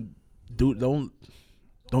let them don't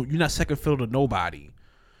you're not second fiddle to nobody.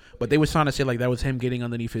 But they were trying to say like that was him getting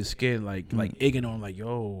underneath his skin, like egging on, like,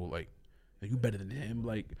 yo, like, you better than him.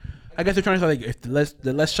 Like, I guess they're trying to say like if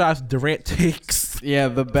the less shots Durant takes, yeah,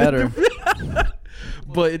 the better.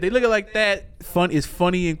 But they look at like that, fun is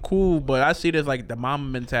funny and cool. But I see it as like the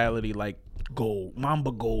Mamba mentality, like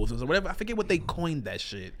Mamba goals or whatever. I forget what they coined that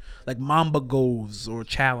shit, like Mamba goals or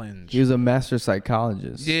challenge. He was a master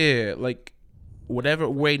psychologist. Yeah, like whatever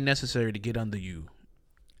way necessary to get under you,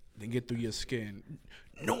 to get through your skin.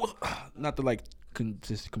 No, not to like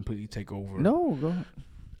just completely take over. No, go ahead.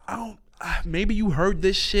 I don't. Maybe you heard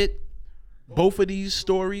this shit. Both of these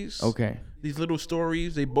stories. Okay. These little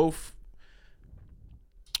stories, they both.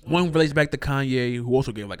 One relates back to Kanye, who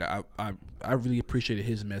also gave like I really appreciated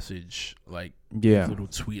his message, like his little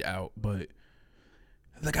tweet out. But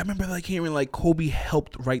like I remember like hearing like Kobe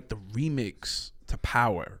helped write the remix to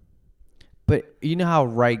Power. But you know how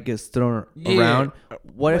right gets thrown around?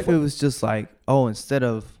 What if it was just like, oh, instead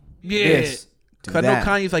of this, do I know that?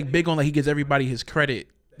 Kanye's like big on like he gives everybody his credit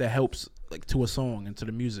that helps like to a song and to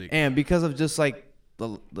the music. And because of just like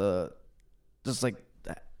the just like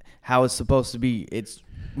how it's supposed to be, it's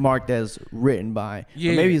marked as written by.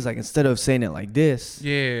 Yeah. Or maybe it's like instead of saying it like this,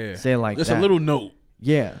 say it like just that. a little note.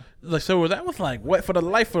 Yeah. Like so that was like what for the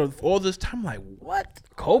life of all this time. Like what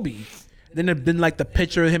Kobe? Then like the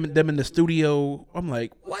picture of them in the studio. I'm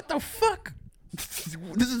like, what the fuck?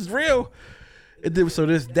 This is real. And then, so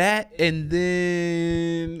there's that, and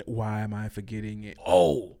then why am I forgetting it?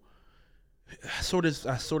 Oh, I saw this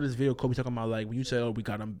video Kobe talking about like when you said, oh, we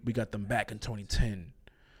got them back in 2010.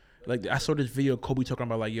 Like I saw this video Kobe talking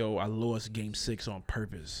about like, yo, I lost Game 6 on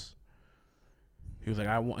purpose. He was like,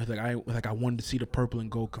 I wanted to see the purple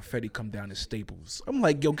and gold confetti come down at Staples. I'm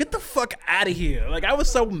like, yo, get the fuck out of here. Like I was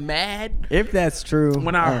so mad If that's true.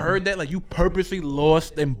 when I heard that. Like you purposely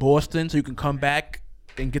lost in Boston so you can come back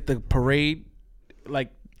and get the parade.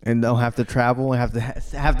 Like. And they'll have to travel and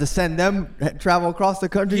have to send them travel across the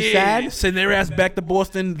country. Sad. Send their ass back to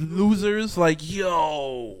Boston, losers. Like,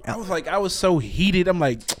 yo, I was so heated. I'm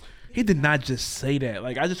like, he did not just say that.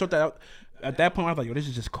 Like, I just thought that at that point I was like, yo, this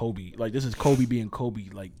is just Kobe. Like, this is Kobe being Kobe.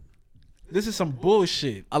 Like, this is some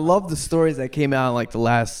bullshit. I love the stories that came out in like the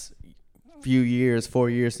last few years, 4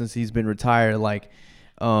 years since he's been retired. Like,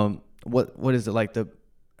 what is it like the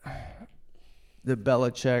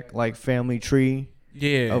Belichick like family tree?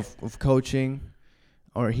 Yeah. Of coaching,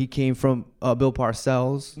 or he came from Bill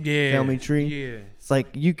Parcells family tree. Yeah. It's like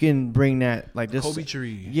you can bring that like this Kobe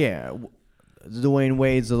tree. Yeah, Dwayne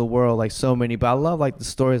Wade's of the world, like so many. But I love like the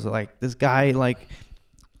stories of like this guy, like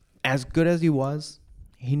as good as he was,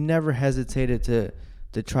 he never hesitated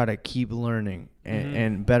to try to keep learning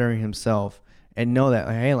and bettering himself and know that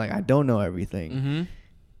like, hey, like I don't know everything. Mm-hmm.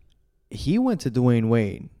 He went to Dwayne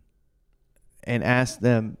Wade and asked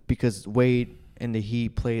them because Wade and the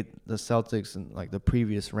Heat played the Celtics in like the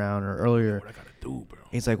previous round or earlier. What I gotta do, bro?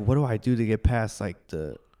 He's like, what do I do to get past like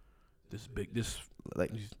the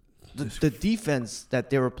defense that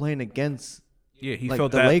they were playing against? Yeah, he like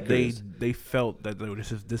felt the that Lakers. they felt that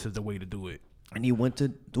this is the way to do it. And he went to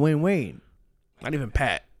Dwayne Wade. Not even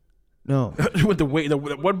Pat. No, He went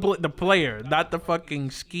the player, not the fucking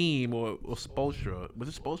scheme or Spoelstra. Was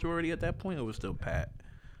it Spoelstra already at that point, or was it still Pat?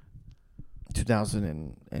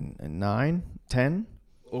 2009, 10.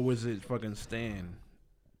 Or was it fucking Stan?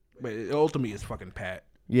 But ultimately, it's fucking Pat.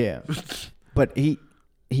 Yeah, but he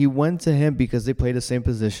went to him because they played the same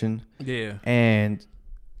position. Yeah. And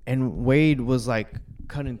Wade was like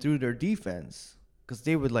cutting through their defense because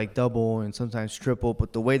they would like double and sometimes triple,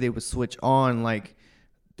 but the way they would switch on, like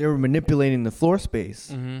they were manipulating the floor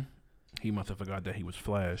space. Mm-hmm. He must have forgot that he was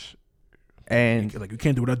Flash. And like, you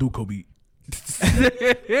can't do what I do, Kobe.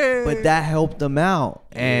 but that helped them out.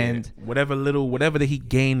 And whatever that he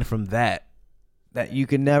gained from that you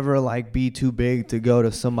can never like be too big to go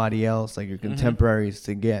to somebody else, like your contemporaries,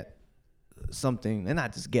 to get something, and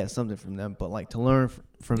not just get something from them, but like to learn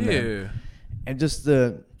from them. And just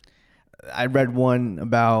I read one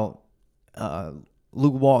about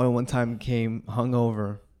Luke Walton one time came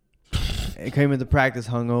hungover. It came into practice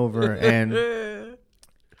hungover,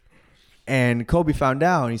 and Kobe found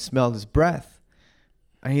out, and he smelled his breath,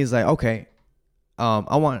 and he's like, okay,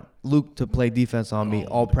 I want Luke to play defense on me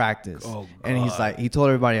all practice. And he's like, he told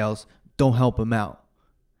everybody else, don't help him out.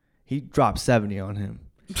 He dropped 70 on him.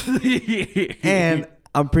 And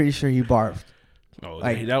I'm pretty sure he barfed. Oh,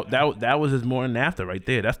 like, that was his morning after right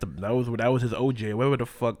there. That was his OJ. Whatever the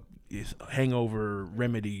fuck is hangover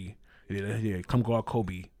remedy. Yeah, come guard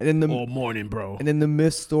Kobe all morning, bro. And then the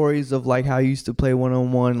myth stories of like how he used to play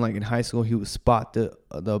 1-on-1, like in high school, he would spot the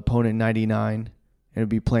opponent 99 and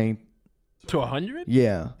be playing to 100.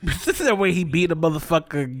 Yeah, this is the way he beat a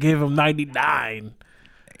motherfucker. Give him 99,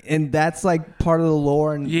 and that's like part of the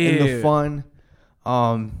lore and the fun.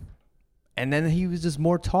 And then he was just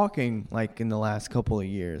more talking like in the last couple of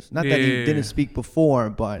years. Not that he didn't speak before,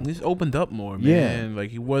 but he's opened up more, man. Like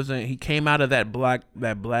he came out of that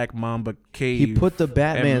black Mamba cave. He put the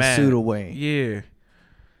Batman suit away. Yeah.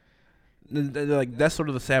 Like that's sort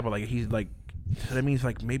of the sad part. Like he's like, that means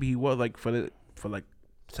like maybe he was like for like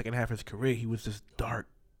second half of his career, he was this dark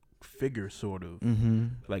figure sort of. Mm-hmm.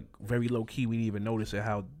 Like very low key. We didn't even notice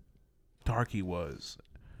how dark he was,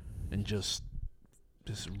 and just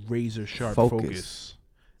this razor sharp focus.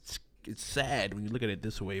 It's sad when you look at it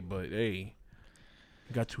this way, but hey,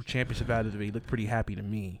 he got 2 championships out of it. He looked pretty happy to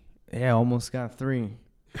me. Yeah, almost got 3.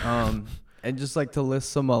 And just like to list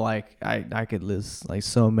some of like I could list like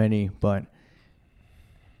so many, but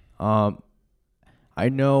I I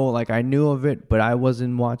know, like, I knew of it, but I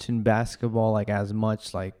wasn't watching basketball like as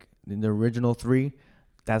much. Like in the original 3,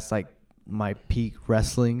 that's like my peak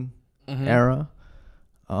wrestling era,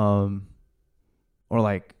 or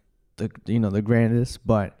like the grandest.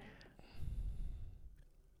 But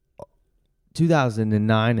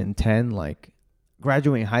 2009 and 10, like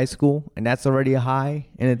graduating high school, and that's already a high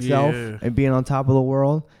in itself, and being on top of the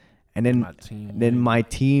world, and then my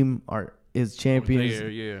team is champions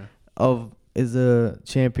is the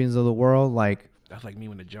champions of the world. Like, that's like me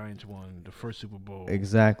when the Giants won the first Super Bowl.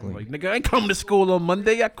 Exactly. Like, nigga, I ain't coming to school on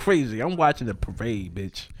Monday. Y'all crazy. I'm watching the parade,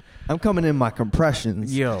 bitch. I'm coming in my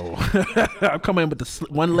compressions. Yo. I'm coming in with the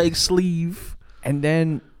one leg sleeve. And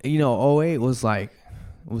then, 08 was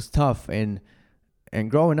tough. And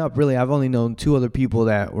growing up, really, I've only known 2 other people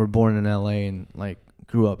that were born in LA and like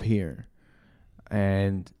grew up here.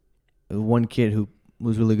 And one kid who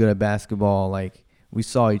was really good at basketball, like we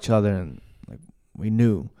saw each other and like we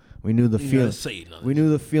knew the feeling. We knew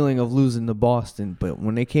the feeling of losing to Boston. But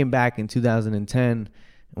when they came back in 2010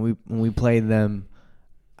 and when we played them,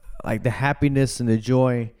 like the happiness and the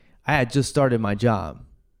joy, I had just started my job.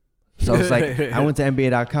 So it's like I went to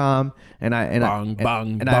NBA.com and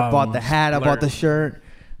I bought the hat, I bought the shirt,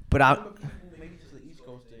 but maybe just the East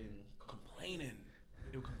Coast thing, complaining.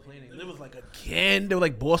 They were complaining. It was like again. They were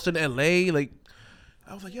like Boston, LA. Like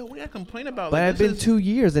I was like, yo, what are you complaining about? But like, it's been 2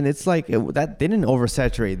 years, and it's like that they didn't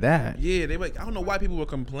oversaturate that. Yeah, they like I don't know why people were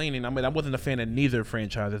complaining. I mean, I wasn't a fan of neither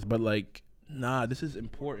franchises, but like, nah, this is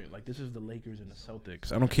important. Like, this is the Lakers and the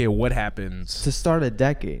Celtics. I don't care what happens to start a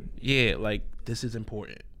decade. Yeah, like this is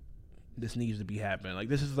important. This needs to be happening. Like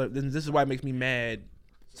this is why it makes me mad.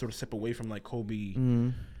 Sort of step away from like Kobe,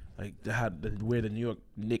 like where the New York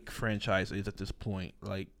Knicks franchise is at this point.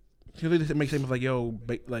 Like, it makes it like yo,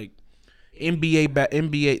 like NBA. The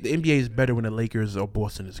NBA is better when the Lakers or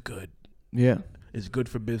Boston is good. Yeah, it's good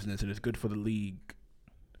for business and it's good for the league.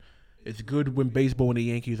 It's good when baseball and the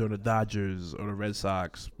Yankees or the Dodgers or the Red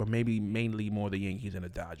Sox, but maybe mainly more the Yankees and the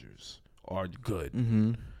Dodgers are good.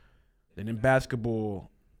 And in basketball,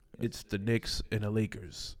 it's the Knicks and the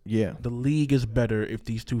Lakers. Yeah. The league is better if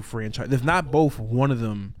these two franchises, if not both, one of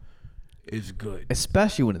them is good.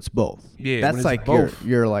 Especially when it's both. Yeah. That's like both.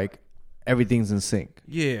 You're like, everything's in sync.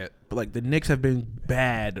 Yeah. But like the Knicks have been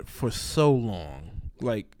bad for so long.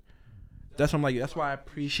 Like, that's why I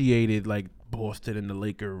appreciated like Boston and the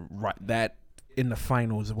Lakers that in the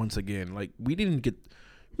finals once again. Like, we're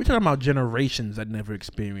talking about generations that never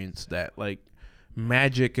experienced that. Like,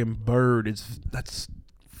 Magic and Bird, that's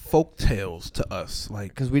folk tales to us, like,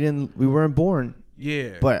 because we weren't born,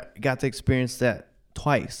 but got to experience that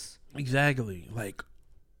twice. Exactly. Like,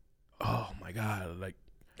 oh my god, like,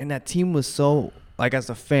 and that team was so, like, as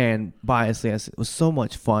a fan, biasly, it was so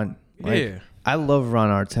much fun. Like, I love Ron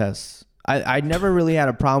Artest. I never really had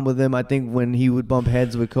a problem with him. I think when he would bump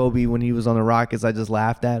heads with Kobe when he was on the Rockets, I just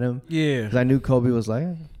laughed at him. Yeah, because I knew Kobe was like,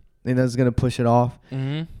 was gonna push it off.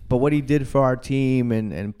 But what he did for our team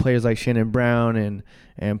and players like Shannon Brown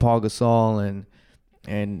and Paul Gasol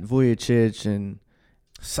and Vujicic and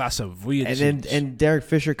Sasa Vujicic and Derek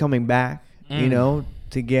Fisher coming back, to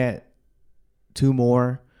get 2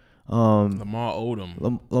 more. Lamar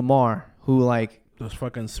Odom. Lamar, who like this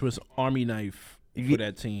fucking Swiss Army knife for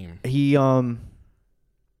that team. He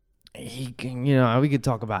we could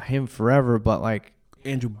talk about him forever, but like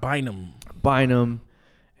Andrew Bynum.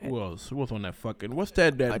 Who else? Who was on that fucking? What's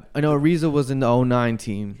that? I know Ariza was in the 09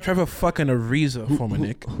 team. Trevor fucking Ariza, former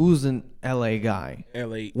Knick. Who's an LA guy.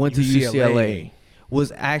 Went to UCLA.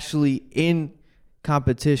 Was actually in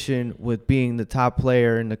competition with being the top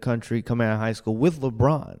player in the country coming out of high school with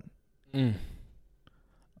LeBron.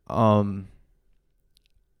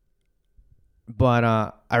 But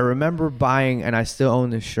I remember buying, and I still own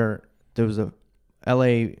this shirt. There was a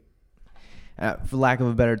LA, for lack of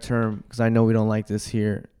a better term, because I know we don't like this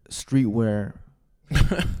here, streetwear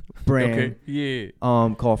brand.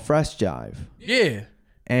 Called Fresh Jive.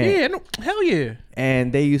 Hell yeah.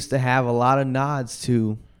 And they used to have a lot of nods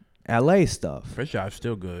to LA stuff. Fresh Jive's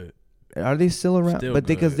still good. Are they still around?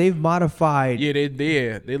 Because they've modified. Yeah,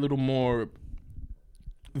 they're a little more,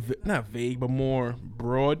 not vague, but more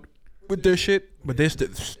broad with their shit. But that's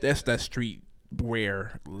that street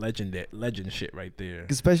wear legend shit right there.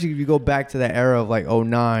 Especially if you go back to that era of like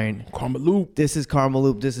 09. Karmaloop. This is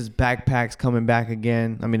Karmaloop. This is Backpacks coming back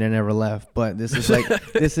again. I mean, they never left, but this is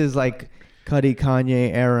like Cudi,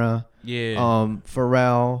 Kanye era. Yeah.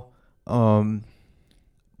 Pharrell.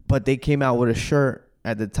 But they came out with a shirt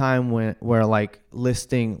at the time where like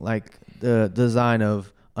listing like the design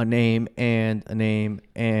of a name and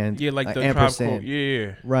like the ampersand.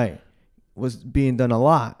 Tribe Called, right, was being done a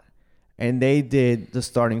lot. and they did the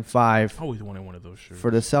starting five I always wanted one of those shirts.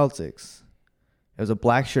 for the Celtics. It was a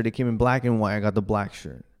black shirt. It came in black and white. I got the black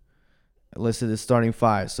shirt. It listed the starting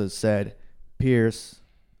five. So it said Pierce.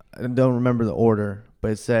 I don't remember the order,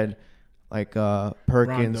 but it said like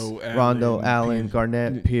Perkins, Rondo, Allen,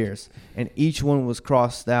 Garnett, Pierce. And each one was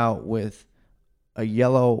crossed out with a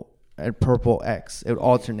yellow and purple X. It would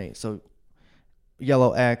alternate. So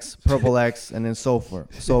yellow X, purple X, and then so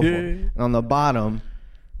forth. And on the bottom,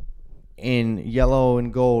 in yellow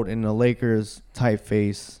and gold, in the Lakers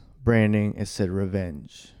typeface branding, it said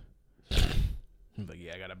revenge. He's like,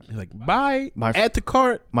 yeah, I gotta. He's like, bye. My Add to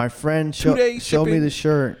cart. My friend 2 days showed me shipping. the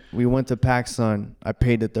shirt. We went to PacSun. I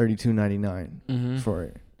paid the $32.99 for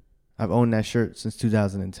it. I've owned that shirt since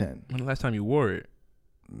 2010. When the last time you wore it?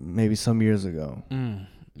 Maybe some years ago.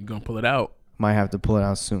 You gonna pull it out? Might have to pull it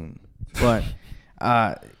out soon. But,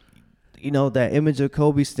 that image of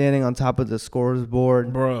Kobe standing on top of the scorer's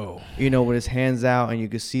board, Bro. with his hands out, and you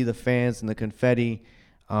could see the fans and the confetti,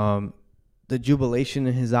 the jubilation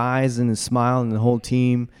in his eyes and his smile and the whole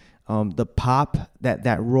team, the pop,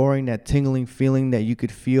 that roaring, that tingling feeling that you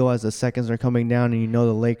could feel as the seconds are coming down, and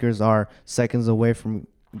the Lakers are seconds away from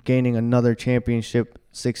gaining another championship,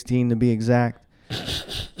 16 to be exact.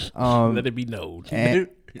 Let it be known.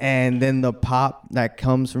 And then the pop that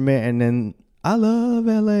comes from it, and then I Love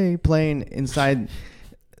LA playing inside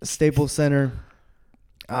Staples Center.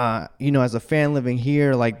 As a fan living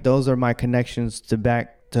here, like those are my connections to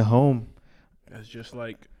back to home. That's just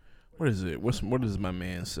like, what is it? What does my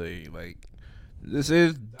man say? Like, this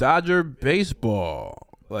is Dodger baseball.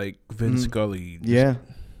 Like Vince Scully. Yeah.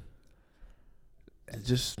 I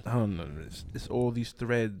don't know. It's all these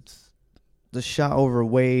threads. The shot over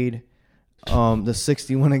Wade, the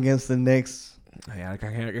 61 against the Knicks. I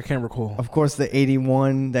can't recall. Of course, the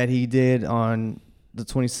 81 that he did on the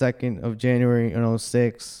 22nd of January in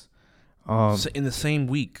 06. In the same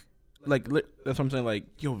week. Like, that's what I'm saying. Like,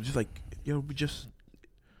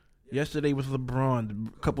 yesterday was LeBron.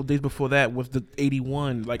 A couple days before that was the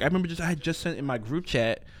 81. Like, I remember I had just sent in my group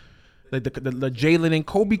chat, like the Jalen and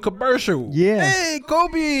Kobe commercial. Yeah. Hey,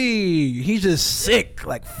 Kobe. He's just sick.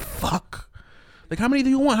 Like, fuck. Like, how many do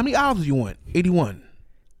you want? How many albums do you want? 81.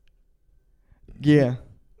 Yeah.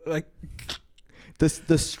 Like,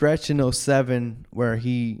 the stretch in 07 where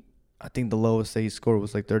I think the lowest that he scored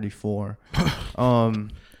was like 34. you're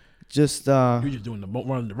just doing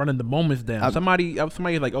running the moments down. Somebody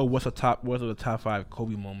like, oh, what are the top 5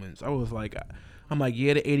 Kobe moments? I'm like,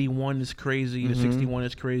 yeah, the 81 is crazy, the 61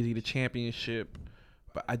 is crazy, the championship,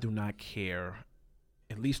 but I do not care.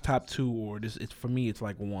 At least top 2, or this. It's for me. It's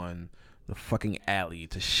like 1, the fucking alley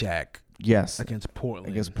to Shaq. Yes. Against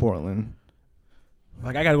Portland.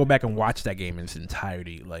 Like, I gotta go back and watch that game in its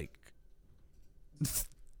entirety. Like,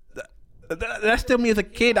 that's still me as a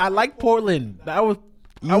kid. I like Portland. I was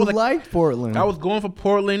like Portland. I was going for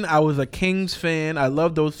Portland. I was a Kings fan. I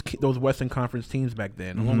loved those Western Conference teams back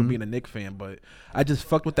then. I remember being a Knicks fan, but I just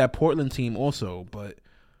fucked with that Portland team also. But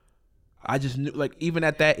I just knew, like, even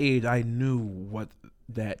at that age, I knew what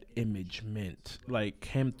that image meant. Like,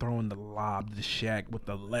 him throwing the lob to Shaq with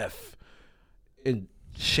the left, and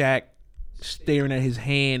Shaq staring at his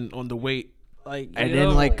hand on the way, like, and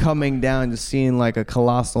then like coming down, just seeing like a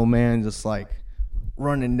colossal man just like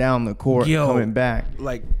running down the court, coming back.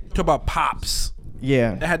 Like, talk about pops.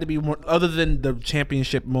 Yeah, that had to be more, other than the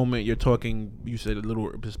championship moment. You said a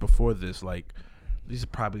little just before this. Like, these are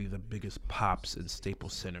probably the biggest pops in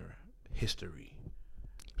Staples Center history.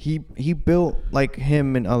 He built, like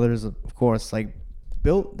him and others, of course, like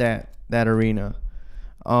built that arena.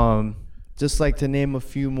 Just like to name a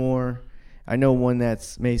few more. I know one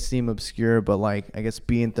that may seem obscure, but like I guess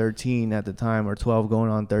being 13 at the time, or 12 going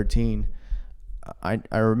on 13, I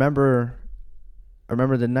remember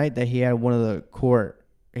the night that he had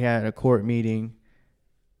he had a court meeting.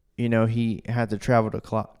 He had to travel to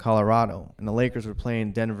Colorado, and the Lakers were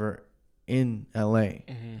playing Denver in LA,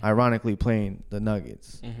 ironically playing the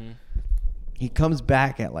Nuggets. He comes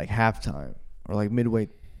back at like halftime or like midway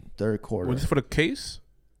third quarter. Was this for the case?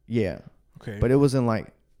 Yeah. Okay. But it wasn't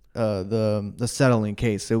like the settling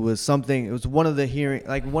case. It was something. It was one of the hearing,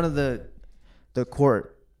 like one of the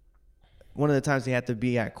court. One of the times he had to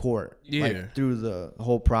be at court, like through the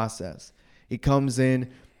whole process. He comes in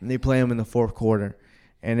and they play him in the fourth quarter,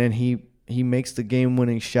 and then he makes the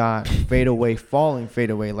game-winning shot, fadeaway,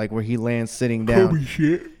 like where he lands sitting down, Kobe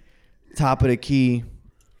shit, top of the key,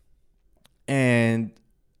 and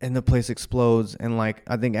the place explodes. And like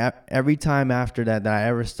I think every time after that I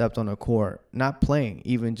ever stepped on a court, not playing,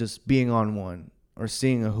 even just being on one or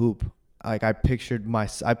seeing a hoop, like I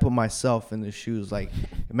put myself in the shoes. Like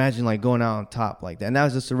imagine like going out on top like that. And that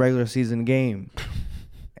was just a regular season game.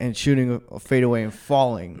 And shooting a fadeaway and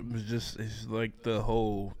falling. It's like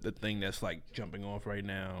the thing that's like jumping off right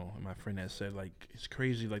now. My friend has said like it's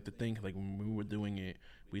crazy like the thing like when we were doing it,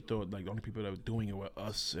 we thought like the only people that were doing it were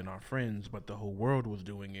us and our friends, but the whole world was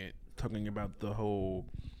doing it. Talking about the whole,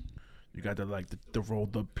 you got to like the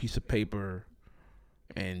rolled up piece of paper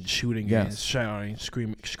and shooting and shouting,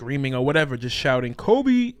 screaming or whatever, just shouting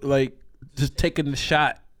Kobe, like just taking the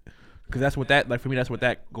shot. Because that's what that, like for me, that's what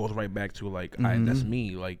that goes right back to. Like, that's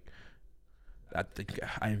me. Like, I think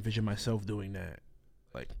I envision myself doing that.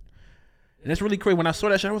 Like, and it's really crazy. When I saw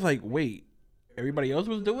that shit, I was like, wait, everybody else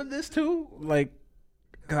was doing this too? Like,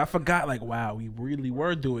 because I forgot, like, wow, we really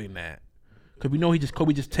were doing that. Because we know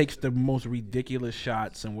Kobe just takes the most ridiculous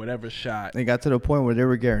shots and whatever shot. They got to the point where they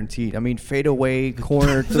were guaranteed. I mean, fadeaway,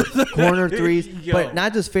 corner threes, but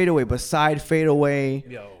not just fadeaway, but side fadeaway.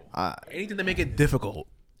 Anything to make it difficult.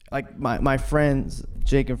 Like my friends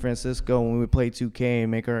Jake and Francisco, when we would play 2K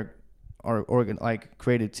and make our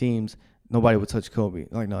created teams, nobody would touch Kobe.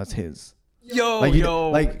 Like, no, it's his. Like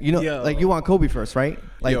you want Kobe first, right?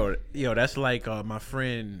 Like, yo, that's like my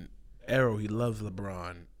friend Arrow. He loves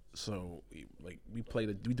LeBron, so we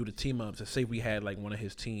do the team ups. And say we had like one of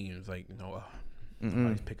his teams, like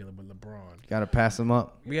nobody's picking up with LeBron. Gotta pass him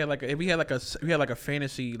up. We had like a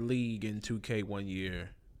fantasy league in 2K one year.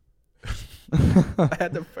 I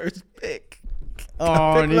had the first pick.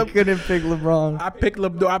 Oh, and he couldn't pick LeBron. I picked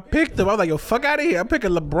him. I was like, yo, fuck out of here. I'm picking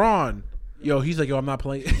LeBron. Yo, he's like, yo, I'm not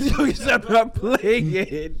playing. Yo, he said, I'm not playing.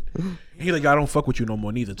 He's like, yo, I don't fuck with you no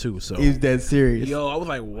more neither, too. So he's dead serious. Yo, I was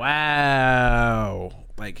like, wow.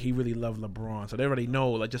 Like, he really loved LeBron. So they already know,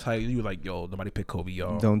 like, just how you were like, yo, nobody pick Kobe,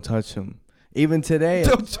 y'all. Don't touch him. Even today.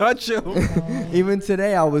 Don't touch him. Even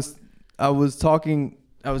today, I was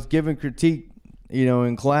giving critique,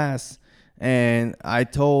 in class, and I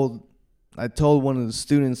told one of the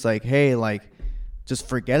students, like, hey, like, just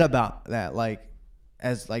forget about that, like,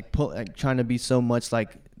 as like trying to be so much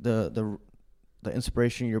like the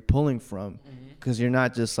inspiration you're pulling from, because you're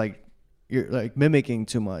not just like, you're like mimicking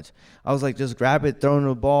too much. I was like, just grab it, throw in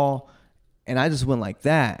the ball, and I just went like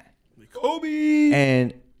that, Kobe,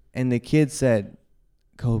 and the kid said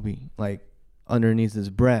Kobe, like, underneath his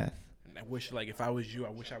breath. And I wish, like, if I was you, I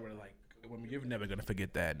wish I would have, like, you're never gonna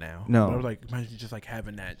forget that now. No, but I was like, imagine just like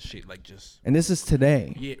having that shit, like, just. And this is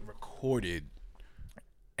today. Yeah, recorded.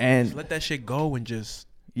 And just let that shit go and just.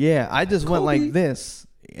 Yeah, I just went like this,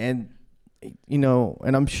 and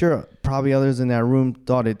and I'm sure probably others in that room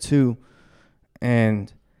thought it too,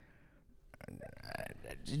 and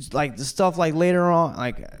like the stuff like later on,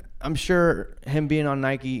 like I'm sure him being on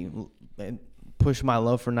Nike pushed my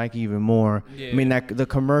love for Nike even more. Yeah. I mean, that the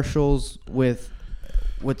commercials with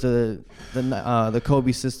the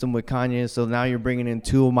Kobe system with Kanye, so now you're bringing in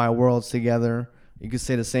two of my worlds together. You could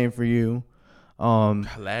say the same for you.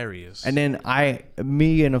 Hilarious. And then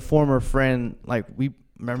me and a former friend, like, we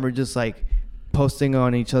remember just like posting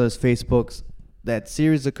on each other's Facebooks that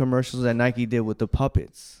series of commercials that Nike did with the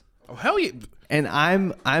puppets. Oh, hell yeah. And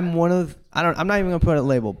I'm one of, I'm not even gonna put a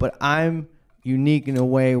label, but I'm unique in a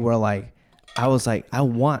way where, like, I was like, I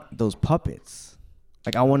want those puppets.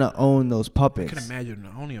 Like, I want to own those puppets. I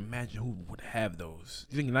can only imagine who would have those.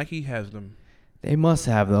 Do you think Nike has them? They must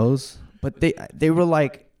have those. But they were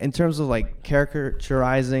like, in terms of like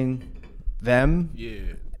caricaturizing them, yeah,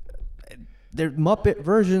 they're Muppet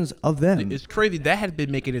versions of them. It's crazy. That had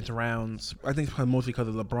been making its rounds, I think, mostly because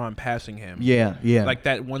of LeBron passing him. Yeah. Like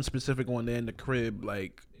that one specific one there in the crib,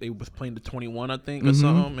 like they was playing the 21, I think, or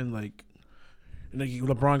something, and like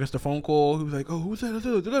LeBron gets the phone call. He was like, "Oh, who's that?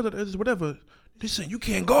 It's whatever." They saying, "You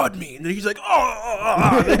can't guard me," and then he's like,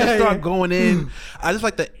 "Oh!" They just start going in. I just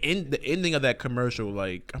like the ending of that commercial.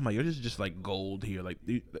 Like, I'm like, yo, this is just like gold here. Like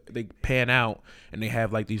they pan out and they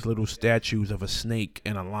have like these little statues of a snake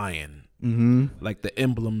and a lion, like the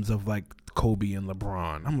emblems of like Kobe and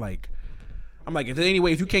LeBron. I'm like, if there's any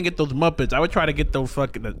way, if you can't get those Muppets, I would try to get those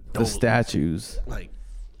fucking the statues. Like,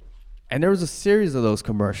 and there was a series of those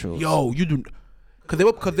commercials. Yo, you do,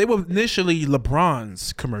 because they were initially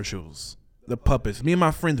LeBron's commercials. The puppets. Me and my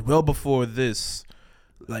friends, well before this,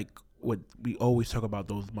 like, what we always talk about,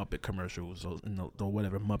 those Muppet commercials, those the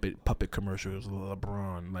whatever Muppet puppet commercials.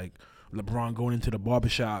 LeBron, like LeBron going into the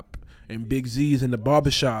barbershop and Big Z's in the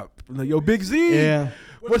barbershop. Like, yo, Big Z, yeah,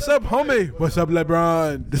 what's up, homie? What's up,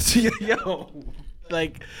 LeBron? Yo,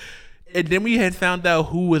 like, and then we had found out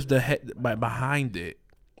who was the head behind it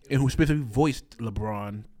and who specifically voiced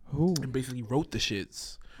LeBron, who and basically wrote the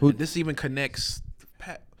shits. Who? And this even connects.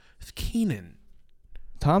 It's Kenan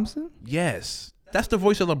Thompson? Yes. That's the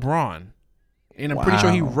voice of LeBron. And I'm pretty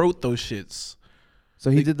sure he wrote those shits. So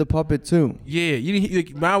he did the puppet too. Yeah,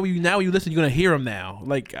 now you listen, you're gonna hear him now.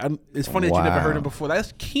 Like it's funny that you never heard him before.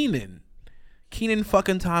 That's Kenan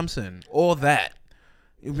fucking Thompson. All that.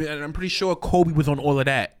 And I'm pretty sure Kobe was on all of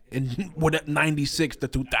that in what 96 to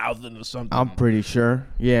 2000 or something. I'm pretty sure.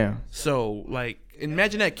 Yeah. So like,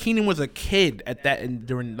 imagine that Kenan was a kid at that and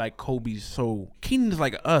during like Kobe's. So Kenan is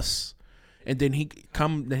like us, and then he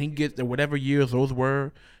gets whatever years those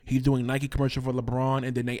were. He's doing Nike commercial for LeBron,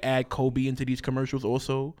 and then they add Kobe into these commercials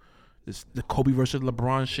also. This the Kobe versus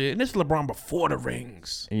LeBron shit, and this is LeBron before the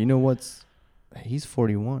rings. And you know what's? He's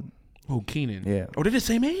 41. Oh, Kenan. Yeah. Oh, they're the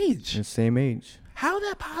same age. The same age. How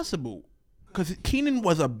that possible? Because Kenan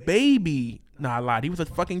was a baby. Nah, I lied. He was a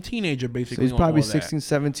fucking teenager, So basically. he's probably on all 16,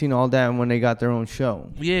 17, all that, when they got their own show.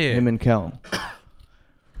 Yeah. Him and Kel.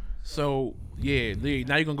 So, yeah, now you're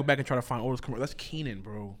going to go back and try to find all those commercials. That's Kenan,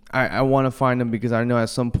 bro. I want to find him because I know at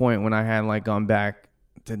some point when I had like gone back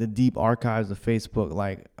to the deep archives of Facebook,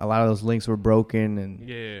 like a lot of those links were broken, and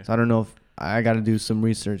Yeah. so I don't know if I got to do some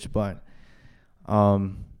research, but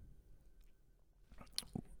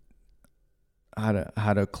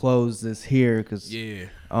how to close this here because Yeah.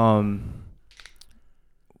 damn,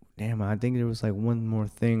 I think there was like one more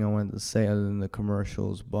thing I wanted to say other than the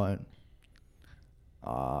commercials, but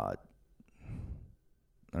I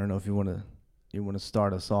don't know if you want to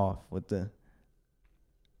start us off with the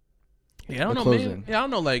Yeah, I don't know, closing. man. Yeah, I don't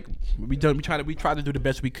know. Like we tried to do the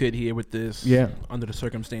best we could here with this. Yeah. Under the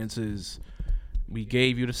circumstances, we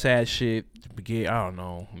gave you the sad shit. I don't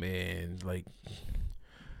know, man. Like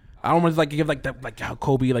I don't want to like give like that, like how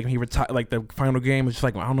Kobe, like when he retired, like the final game was just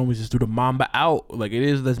like, I don't know, we just do the Mamba out. Like it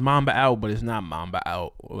is, there's Mamba out, but it's not Mamba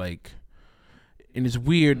out. Like, and it's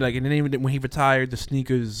weird. Like, and then even when he retired, the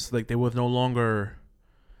sneakers, like they was no longer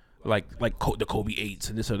like the Kobe 8s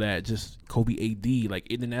and this or that, just Kobe AD. Like,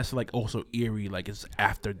 and then that's like also eerie. Like it's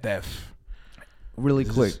after death. really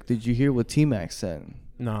quick. Did you hear what T-Mac said?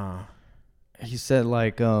 Nah. He said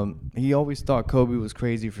like he always thought Kobe was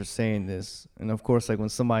crazy for saying this, and of course like when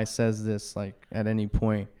somebody says this like at any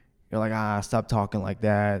point, you're like stop talking like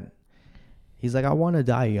that. He's like, I want to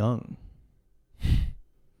die young.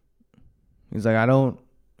 He's like, I want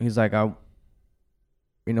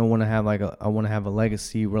to have like I want to have a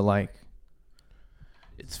legacy where like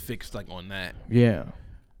It's fixed like on that. yeah,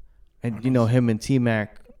 and him and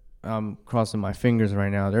T-Mac, I'm crossing my fingers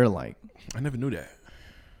right now. They're like I never knew that.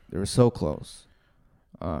 they were so close.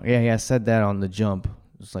 I said that on The Jump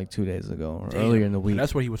just like 2 days ago or earlier in the week.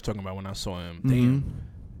 That's what he was talking about when I saw him. Mm-hmm. Damn.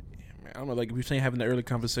 Yeah, man, I don't know, like if you're saying having the early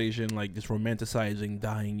conversation, like just romanticizing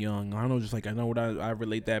dying young. I don't know, just like I know what I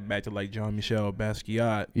relate that back to like Jean-Michel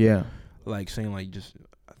Basquiat. Yeah. Like saying like just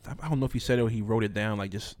I don't know if he said it or he wrote it down,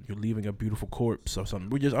 like just you're leaving a beautiful corpse or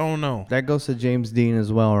something. I don't know. That goes to James Dean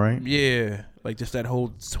as well, right? Yeah. Like just that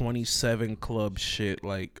whole 27 club shit,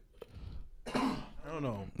 like I don't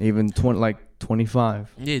know. Even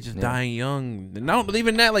 25. Yeah, just dying young. And I don't believe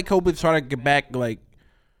in that. Like Kobe trying to get back. Like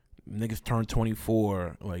niggas turn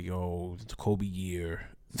 24. Like it's a Kobe year.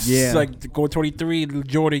 Yeah. It's like go 23,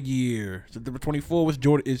 Jordan year. So the 24 was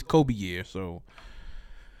Kobe year. So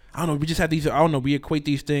I don't know. We just have these. I don't know. We equate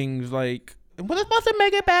these things like we're supposed to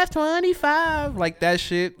make it past 25. Like that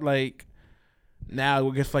shit. Like now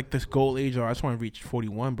it gets like this goal age. I just want to reach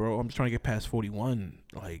 41, bro. I'm just trying to get past 41.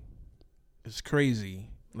 Like it's crazy.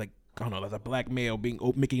 Like I don't know. As a black male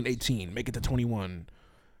making 18, make it to 21.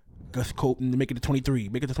 Gus Cope, make it to 23,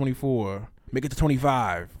 make it to 24, make it to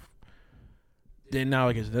 25. Then now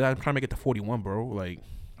I'm trying to make it to 41, bro. Like,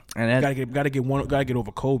 And gotta get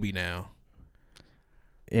over Kobe now.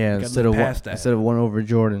 yeah, instead of one over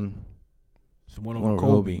Jordan, it's one over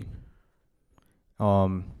Kobe.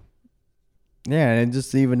 Yeah, and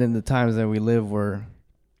just even in the times that we live where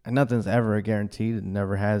nothing's ever a guaranteed, it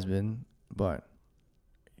never has been, but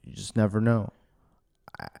you just never know.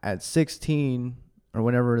 At 16 or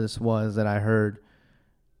whenever this was that I heard,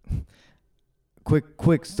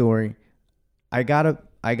 quick story. I got a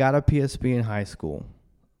PSP in high school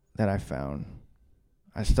that I found.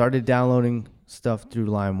 I started downloading stuff through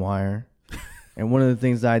LimeWire, and one of the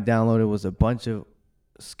things that I downloaded was a bunch of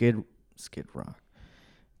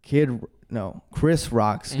Chris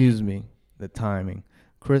Rock. Excuse me, the timing.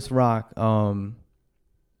 Chris Rock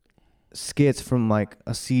skits from like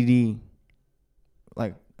a CD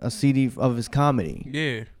of his comedy.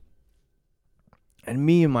 Yeah. And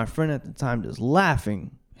me and my friend at the time just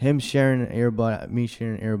laughing. Him sharing an earbud, me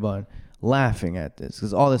sharing an earbud, laughing at this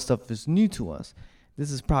because all this stuff is new to us. This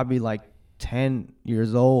is probably like 10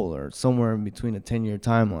 years old or somewhere in between a 10-year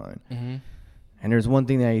timeline. Mm-hmm. And there's one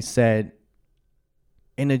thing that he said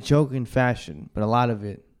in a joking fashion, but a lot of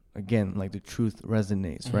it, again, like the truth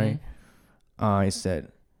resonates, right? He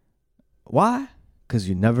said, "Why? Because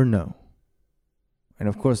you never know." And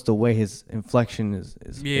of course, the way his inflection is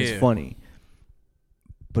funny,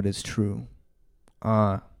 but it's true.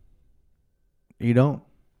 You don't.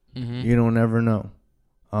 Mm-hmm. You don't ever know.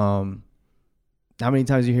 How many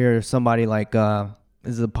times you hear somebody like, this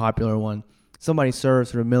is a popular one, somebody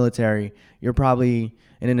serves for the military, you're probably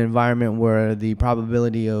in an environment where the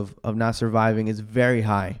probability of not surviving is very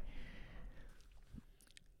high.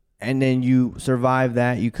 And then you survive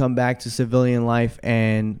that, you come back to civilian life,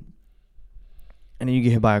 and then you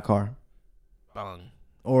get hit by a car. Bang.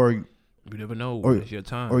 Or You never know. or- It's your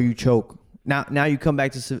time. or you choke. Now you come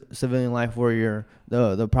back to civilian life where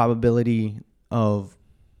the probability of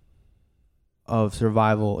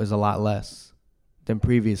survival is a lot less than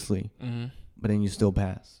previously, Mm-hmm. but then you still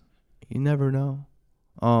pass. You never know.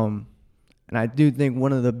 And I do think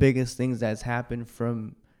one of the biggest things that's happened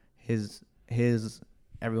from his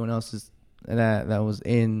everyone else's that was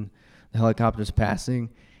in the helicopter's passing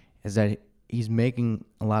is that he's making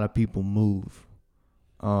a lot of people move.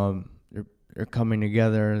 They're coming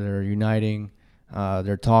together, they're uniting,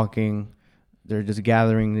 they're talking, they're just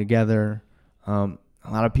gathering together. A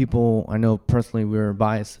lot of people, I know personally, we were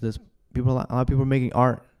biased to this. A lot of people are making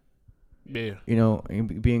art. Yeah. You know,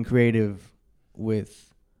 and being creative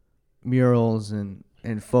with murals and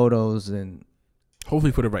photos and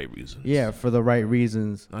Hopefully for the right reasons. yeah, for the right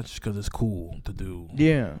reasons. Not just because it's cool to do.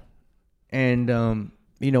 Yeah, and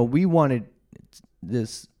you know, we wanted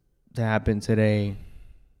this to happen today,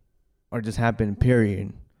 or just happen.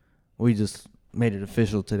 Period. We just made it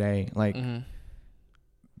official today, like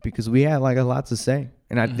because we had like a lot to say,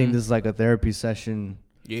 and I think this is like a therapy session.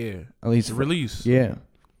 Yeah. At least It's a release. Yeah.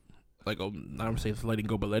 Like, not gonna say it's letting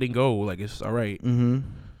go, but letting go. Like, it's all right. Mm-hmm.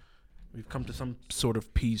 We've come to some sort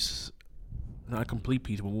of peace. Not a complete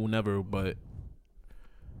peace, but we'll never. But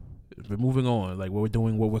we're moving on. Like, we're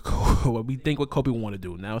doing what what we think what Kobe want to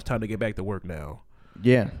do. Now it's time to get back to work now.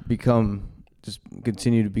 Yeah.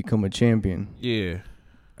 Continue to become a champion. Yeah.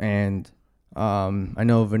 And I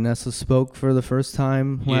know Vanessa spoke for the first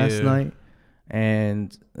time last night,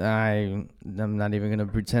 and I'm not even gonna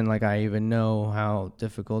pretend like I even know how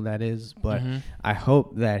difficult that is, but I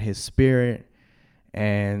hope that his spirit,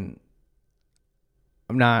 and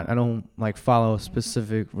I don't like follow a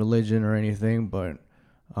specific religion or anything, but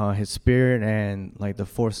his spirit and like the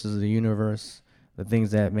forces of the universe, the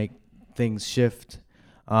things that make things shift,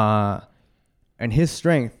 and his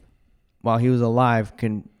strength while he was alive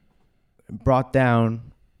brought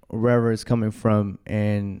down wherever it's coming from,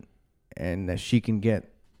 and that she can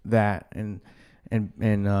get that, and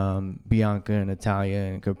Bianca and Natalia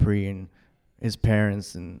and Capri and his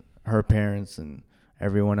parents and her parents and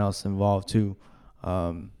everyone else involved too.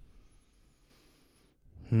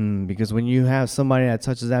 Because when you have somebody that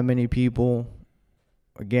touches that many people,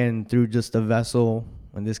 again, through just a vessel,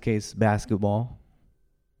 in this case basketball,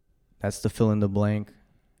 that's the fill in the blank.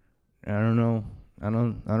 I don't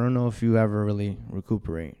know if you ever really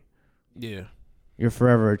recuperate. Yeah. You're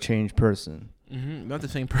forever a changed person. Not the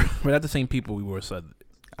same. We're not the same people we were Saturday.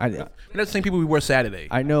 I We're not the same people we were Saturday.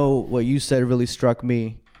 I know what you said really struck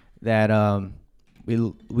me, that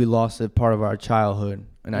we lost a part of our childhood,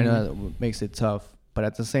 and I know that makes it tough. But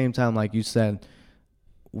at the same time, like you said,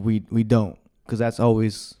 we don't, because that's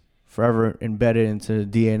always forever embedded into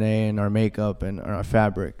the DNA and our makeup and our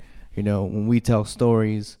fabric. You know, when we tell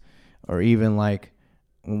stories, or even like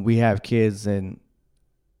when we have kids and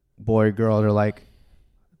boy or girl, they're like,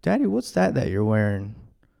 "Daddy, what's that you're wearing?"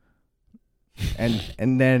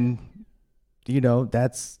 And then, you know,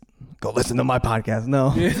 that's, go listen to my podcast.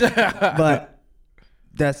 No, but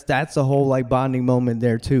that's a whole like bonding moment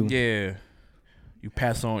there too. Yeah. You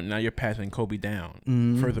pass on. Now you're passing Kobe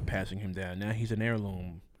down. Further passing him down. Now he's an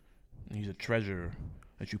heirloom. He's a treasure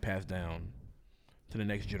that you pass down to the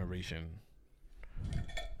next generation.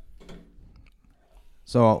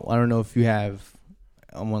 So I don't know if you have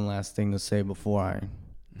one last thing to say before I.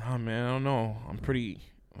 Nah, man, I don't know. I'm pretty,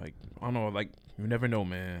 like, I don't know, like, you never know,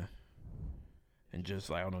 man. And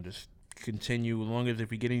just, like, I don't know, just continue. As long as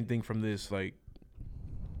if we get anything from this, like,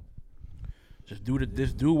 just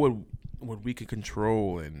do what we can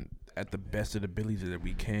control, and at the best of the abilities that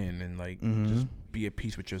we can, and like just be at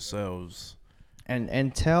peace with yourselves.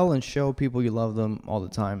 And tell and show people you love them all the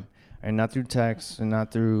time, and not through text and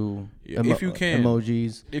not through if you can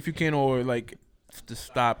emojis. If you can, or like to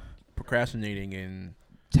stop procrastinating and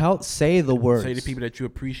say the words. Say to people that you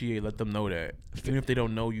appreciate. Let them know that, even if they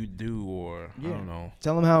don't know you do, or I don't know.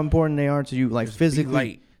 Tell them how important they are to you. Like, just physically,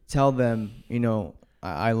 light. Tell them, you know,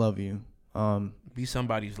 I love you. Be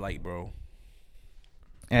somebody's light, bro.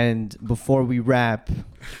 And before we wrap,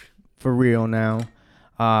 for real now.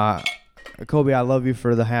 Kobe, I love you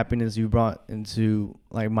for the happiness you brought into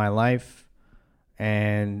like my life,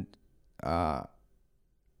 and I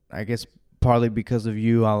guess partly because of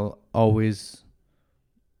you, I'll always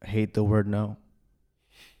hate the word no,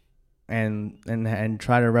 and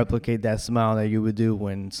try to replicate that smile that you would do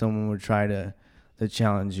when someone would try to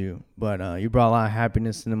challenge you. But you brought a lot of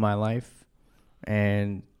happiness into my life,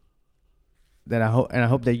 and that I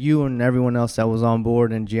hope that you and everyone else that was on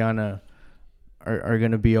board and Gianna are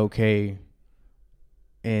gonna be okay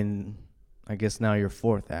in, I guess, now your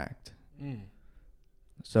fourth act.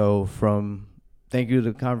 So thank you for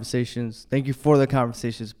the Conversations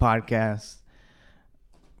podcast.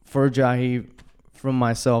 For Jahi, from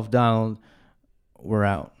myself, Donald, we're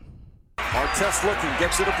out. Artest looking,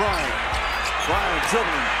 gets it to Bryant. Bryant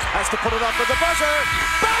dribbling, has to put it up with the buzzer.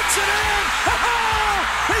 Banks it in!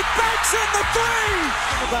 He banks in the three!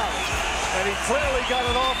 And he clearly got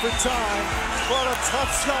it off in time. What a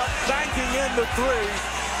tough shot, banking in the three.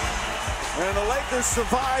 And the Lakers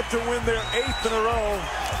survived to win their 8th in a row.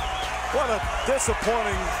 What a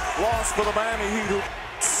disappointing loss for the Miami Heat, who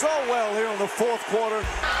so well here in the fourth quarter.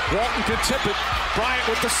 Walton can tip it. Bryant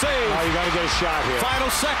with the save. Oh, you got to get a shot here. Final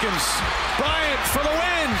seconds. Bryant for the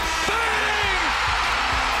win. Bang!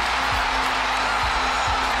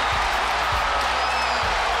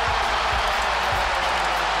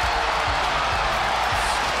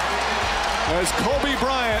 As Kobe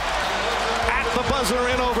Bryant at the buzzer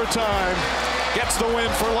in overtime gets the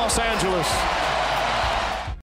win for Los Angeles.